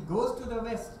 he goes to the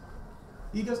West.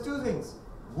 He does two things.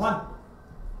 One,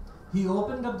 he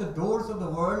opened up the doors of the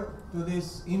world to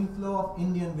this inflow of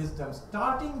Indian wisdom,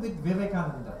 starting with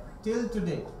Vivekananda till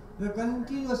today. The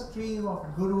continuous stream of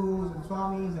gurus and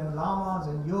swamis and lamas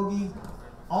and yogis,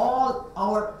 all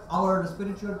our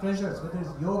spiritual treasures, whether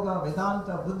it's yoga,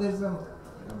 Vedanta, Buddhism,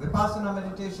 Vipassana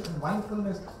meditation,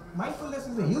 mindfulness. Mindfulness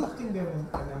is a huge thing there in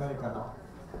America now.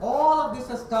 All of this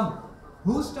has come.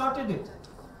 Who started it?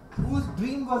 Whose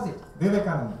dream was it?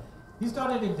 Vivekananda. He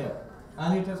started it there.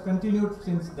 And it has continued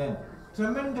since then.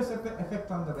 Tremendous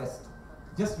effect on the West.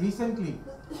 Just recently,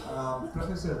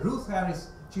 Professor Ruth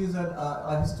Harris, she is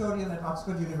a historian at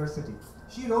Oxford University.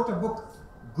 She wrote a book,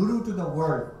 Guru to the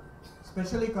World,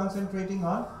 especially concentrating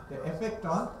on the effect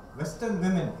on Western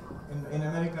women in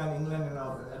America and England and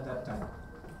all at that time.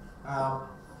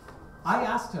 I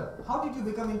asked her, how did you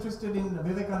become interested in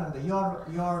Vivekananda?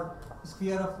 Your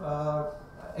sphere of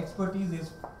expertise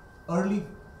is early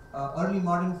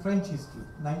modern French history,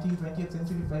 19th, 20th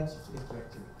century French history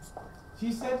actually.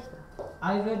 She said,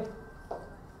 I read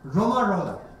Roma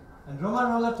Rolla, and Roma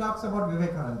Rolla talks about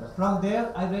Vivekananda. From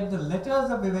there, I read the letters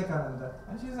of Vivekananda,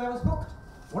 and she said, I was hooked.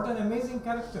 What an amazing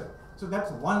character. So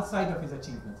that's one side of his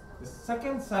achievements. The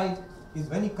second side is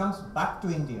when he comes back to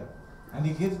India, and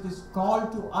he gives this call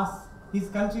to us, his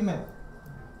countrymen,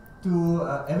 to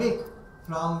awake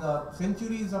from the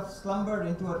centuries of slumber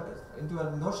into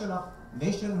a notion of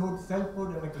nationhood,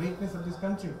 selfhood, and the greatness of this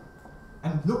country.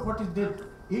 And look what it did.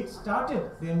 It started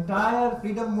the entire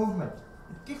freedom movement.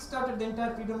 It kick-started the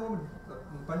entire freedom movement.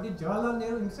 Pandit Jawaharlal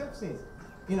Nehru himself says,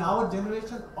 in our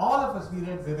generation, all of us, we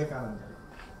read Vivekananda.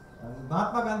 And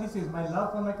Mahatma Gandhi says, my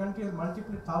love for my country has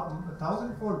multiplied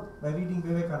thousandfold by reading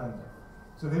Vivekananda.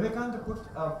 So Vivekananda put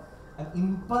an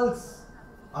impulse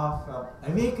of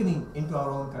awakening into our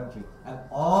own country. And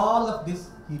all of this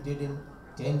he did in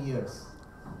 10 years.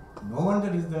 No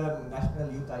wonder he's the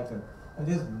national youth icon. And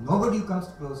there's nobody who comes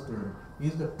close to him.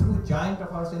 He's the true giant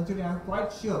of our century. I'm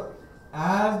quite sure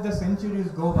as the centuries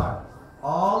go by,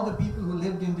 all the people who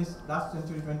lived in this last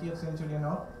century, 20th century and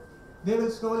all, they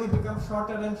will slowly become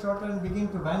shorter and shorter and begin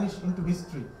to vanish into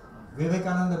history.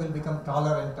 Vivekananda will become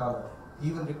taller and taller.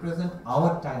 He will represent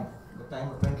our time, the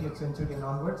time of 20th century and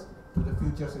onwards, to the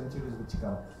future centuries which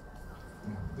come.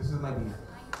 Yeah, this is my belief.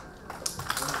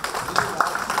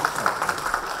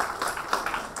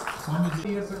 20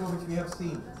 years ago, which we have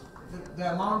seen,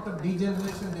 the amount of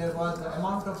degeneration there was, the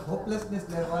amount of hopelessness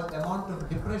there was, the amount of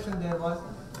depression there was,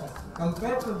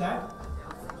 compared to that,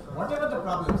 whatever the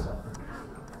problems are,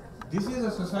 this is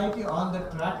a society on the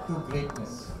track to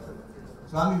greatness.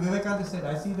 Swami Vivekananda said,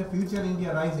 I see the future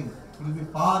India rising. It will be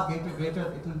far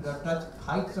greater, it will touch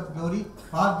heights of glory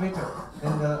far greater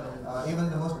than even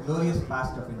the most glorious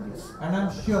past of India. And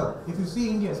I'm sure, if you see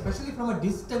India, especially from a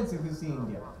distance if you see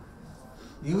India,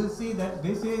 you will see that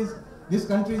this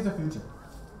country is the future.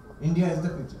 India is the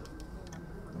future.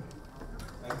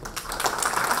 Thank you.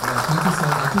 Thank you, sir.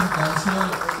 I think I'm sure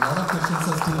a lot of questions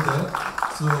are still there.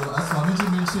 So, as Swamiji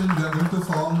mentioned, we are going to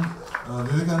form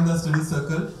Vivekananda Study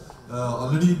Circle.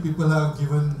 Already people have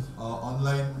given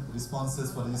online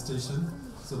responses for registration,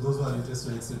 so those who are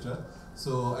interested, etc.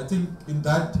 So I think in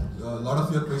that, a lot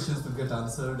of your questions will get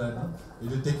answered and it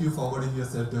will take you forward in your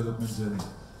self-development journey.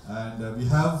 And we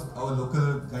have our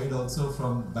local guide also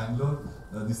from Bangalore,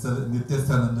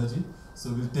 Nityasthanandaji. So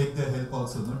we'll take their help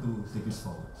also to take it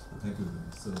forward. Thank you very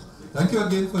much. So thank you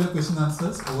again for your question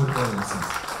answers. Over to our MCs.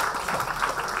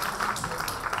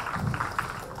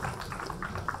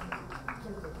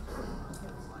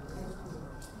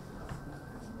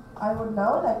 I would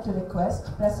now like to request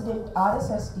President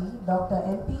RSST Dr.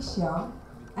 MP Shyam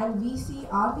and VC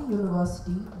RV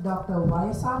University Dr.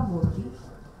 YSR Murthy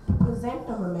to present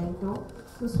a memento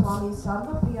to Swami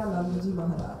Sarvapriyanandaji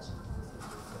Maharaj.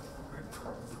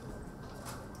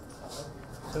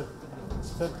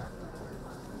 Sir,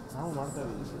 ನಾವು ಮಾಡ್ತಾ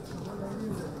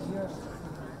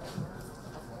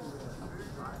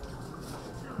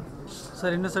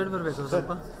sir ಇನ್ನೂ side ಬರಬೇಕು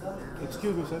ಸ್ವಲ್ಪ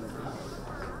excuse me sir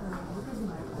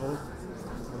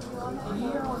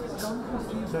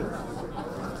sir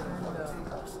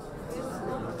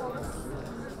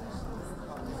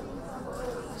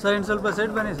sir ಇನ್ನು ಸ್ವಲ್ಪ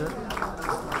side ಬನ್ನಿ sir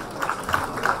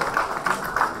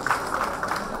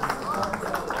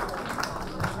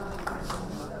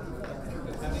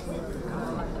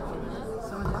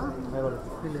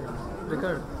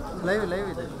record live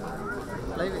ಇದೆ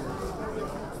live ಇದೆ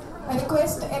I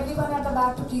request everyone at the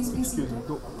back to please be seated.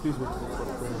 Please wait.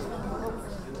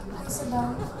 Please sit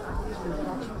down.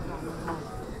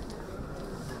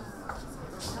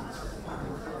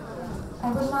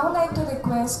 I would now like to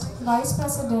request Vice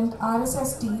President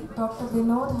RSST Dr.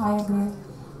 Vinod Hayagre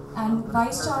and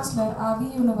Vice Chancellor RV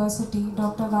University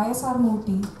Dr. YSR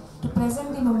Murthy to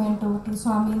present the memento to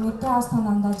Swami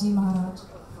Nityasthanandaji Maharaj.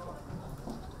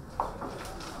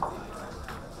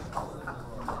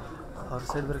 और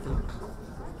side पर click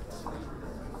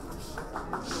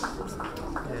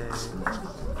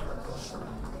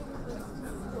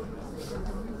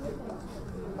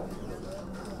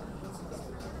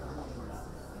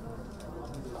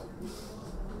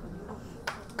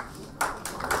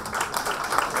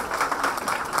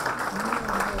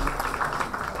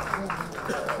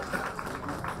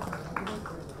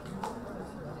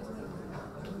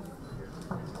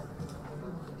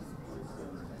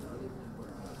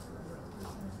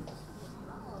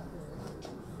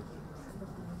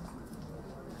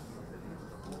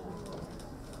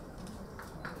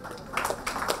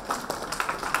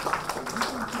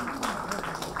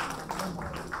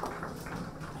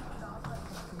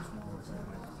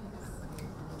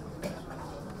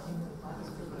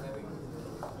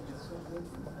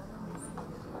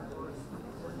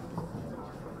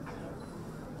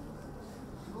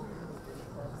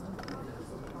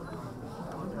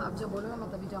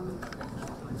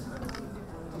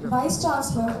Vice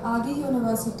Chancellor RV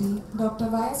University Dr.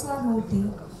 YSR Murthy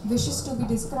wishes to be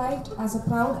described as a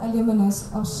proud alumnus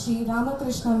of Sri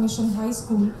Ramakrishna Mission High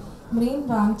School, Marine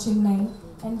Branch, Chennai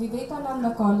and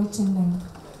Vivekananda College, Chennai.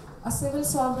 A civil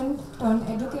servant turned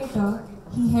educator,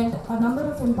 he held a number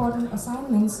of important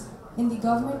assignments in the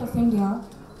Government of India,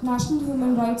 National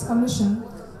Human Rights Commission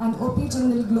and OP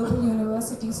Jindal Global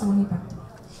University, Sonipat.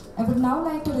 I would now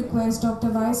like to request Dr.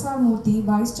 YSR Murthy,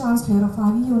 Vice Chancellor of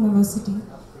RV University,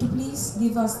 to please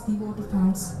give us the vote of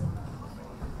thanks.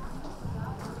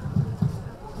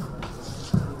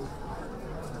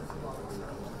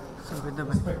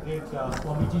 Respected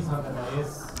Swamiji's on the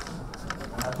dais,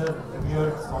 other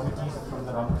revered Swamiji's from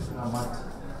the Ramakrishna Math,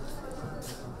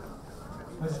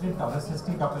 President RSST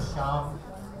Dr. Shyam,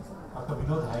 Dr.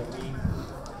 Vinod Hayagre,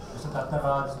 Mr.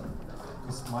 Dattaraj,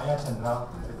 Ms. Maya Chandra,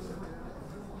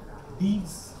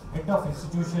 Deans, Head of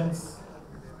Institutions,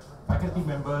 faculty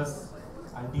members,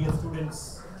 and dear students,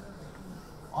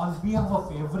 on behalf of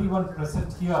everyone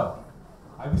present here,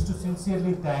 I wish to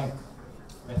sincerely thank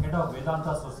the head of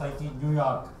Vedanta Society, New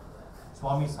York,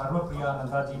 Swami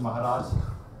Sarvapriyanandaji Maharaj,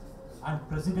 and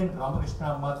President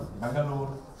Ramakrishna Math,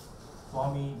 Bangalore,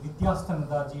 Swami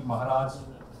Nityasthanandaji Maharaj,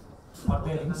 for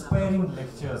their inspiring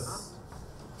lectures.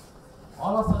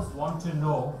 All of us want to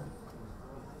know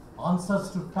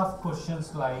answers to tough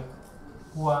questions like,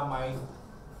 who am I?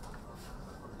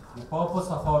 The purpose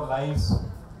of our lives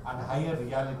and higher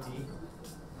reality.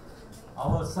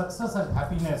 Our success and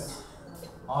happiness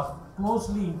are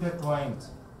closely intertwined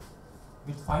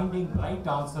with finding right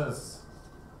answers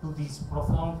to these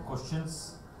profound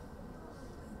questions.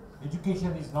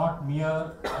 Education is not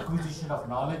mere acquisition of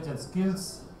knowledge and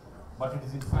skills, but it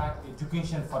is in fact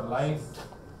education for life,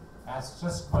 as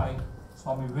stressed by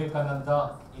Swami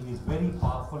Vivekananda in his very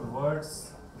powerful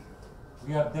words.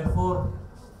 We are therefore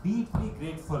deeply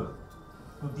grateful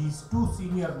to these two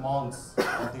senior monks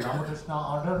of the Ramakrishna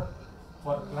order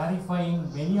for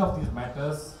clarifying many of these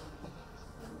matters.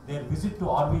 Their visit to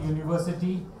RV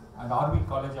University and RV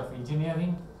College of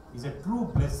Engineering is a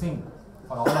true blessing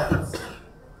for all of us.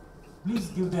 Please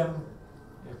give them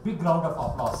a big round of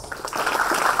applause.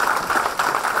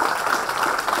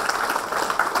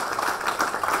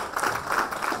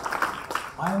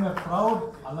 I am a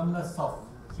proud alumnus of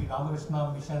Sri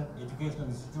Ramakrishna Mission Educational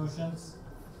Institutions,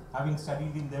 having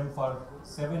studied in them for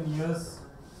 7 years.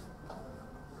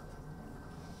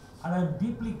 And I am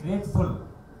deeply grateful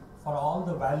for all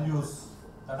the values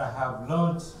that I have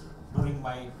learned during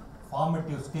my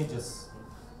formative stages.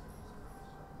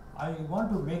 I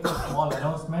want to make a small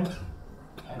announcement.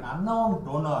 An unknown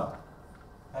donor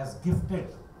has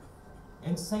gifted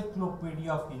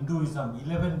Encyclopedia of Hinduism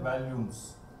 11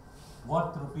 volumes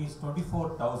worth rupees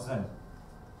 24,000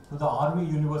 to the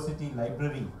RV University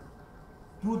Library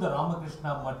through the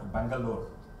Ramakrishna Mutt, Bangalore.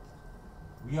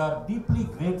 We are deeply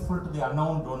grateful to the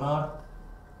unknown donor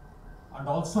and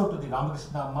also to the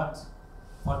Ramakrishna Mutt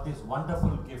for this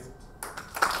wonderful gift.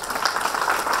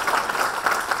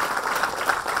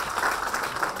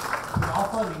 We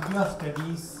offer India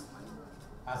Studies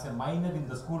as a minor in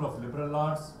the School of Liberal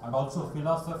Arts and also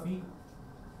Philosophy.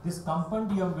 This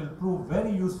compendium will prove very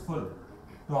useful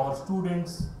to our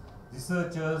students,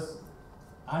 researchers,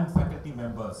 and faculty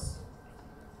members.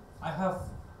 I have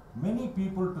many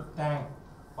people to thank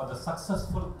for the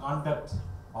successful conduct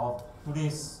of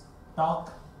today's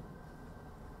talk.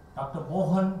 Dr.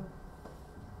 Mohan,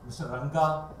 Mr.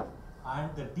 Ranga,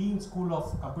 and the Dean School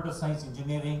of Computer Science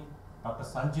Engineering, Dr.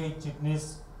 Sanjay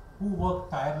Chitnis, who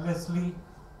worked tirelessly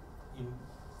in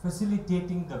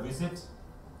facilitating the visit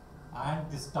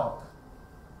and this talk.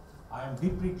 I am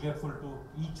deeply grateful to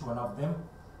each one of them.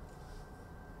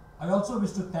 I also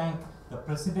wish to thank the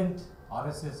President,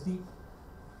 RSSD,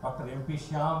 Dr. MP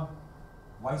Shyam,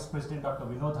 Vice President Dr.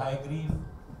 Vinod Hayagreev,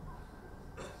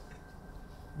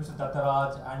 Mr.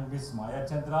 Dattaraj and Ms. Maya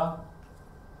Chandra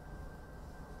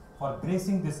for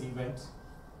gracing this event.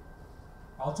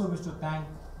 I also wish to thank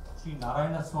Sri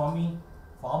Narayana Swamy,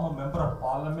 former Member of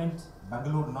Parliament,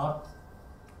 Bangalore North,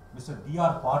 Mr.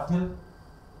 D.R. Patil,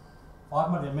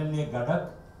 former MLA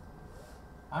Gadak,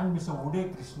 and Mr.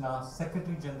 Uday Krishna,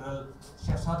 Secretary General,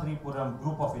 Sheshadripuram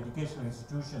Group of Educational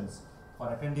Institutions,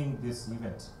 for attending this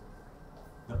event.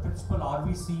 The Principal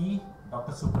RVCE,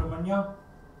 Dr. Subramanya,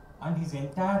 and his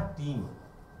entire team,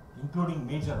 including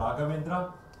Major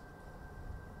Raghavendra,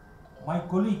 my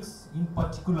colleagues, in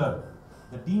particular,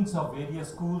 the deans of various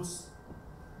schools,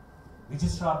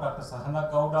 Registrar Dr.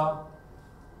 Sahana Gowda,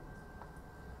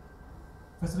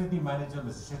 Facility Manager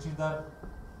Mr. Shashidhar,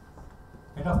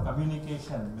 Head of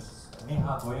Communication Ms.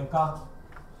 Neha Goenka,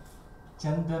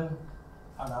 Chandan,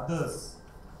 and others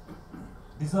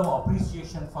deserve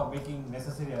appreciation for making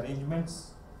necessary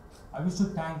arrangements. I wish to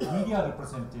thank media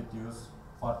representatives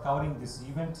for covering this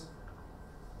event.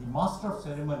 The Master of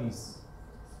Ceremonies,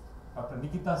 Dr.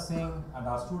 Nikita Singh, and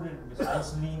our student Ms.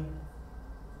 Aisleen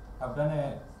have done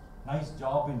a nice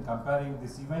job in comparing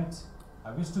this event.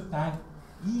 I wish to thank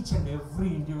each and every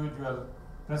individual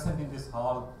present in this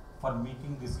hall for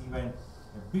making this event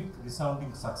a big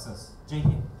resounding success. Jai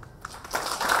Hind.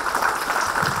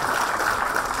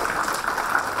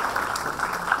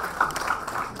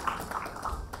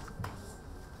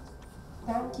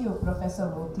 Thank you, Professor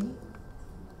Moti.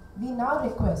 We now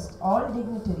request all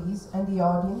dignitaries and the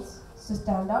audience to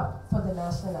stand up for the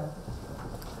national anthem.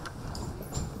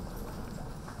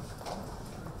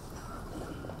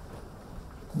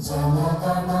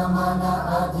 जनगण मन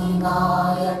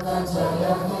अधिनायक जय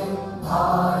हे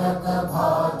भारत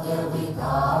भाग्य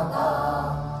विधाता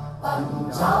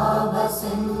पंजाब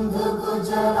सिंध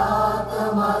गुजरात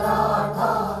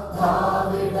मराठा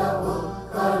द्राविड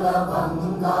उत्कल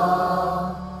बंगा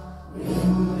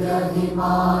विंध्य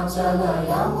हिमाचल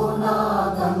यमुना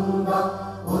गंगा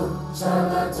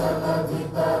उच्चल जलधि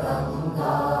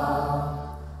तरंगा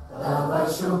तव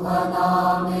शुभ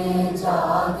नामे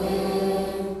जागे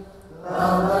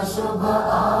तव शुभ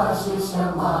आशीष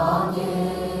मांगे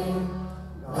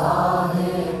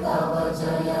गाहे तव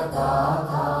जय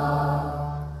गाथा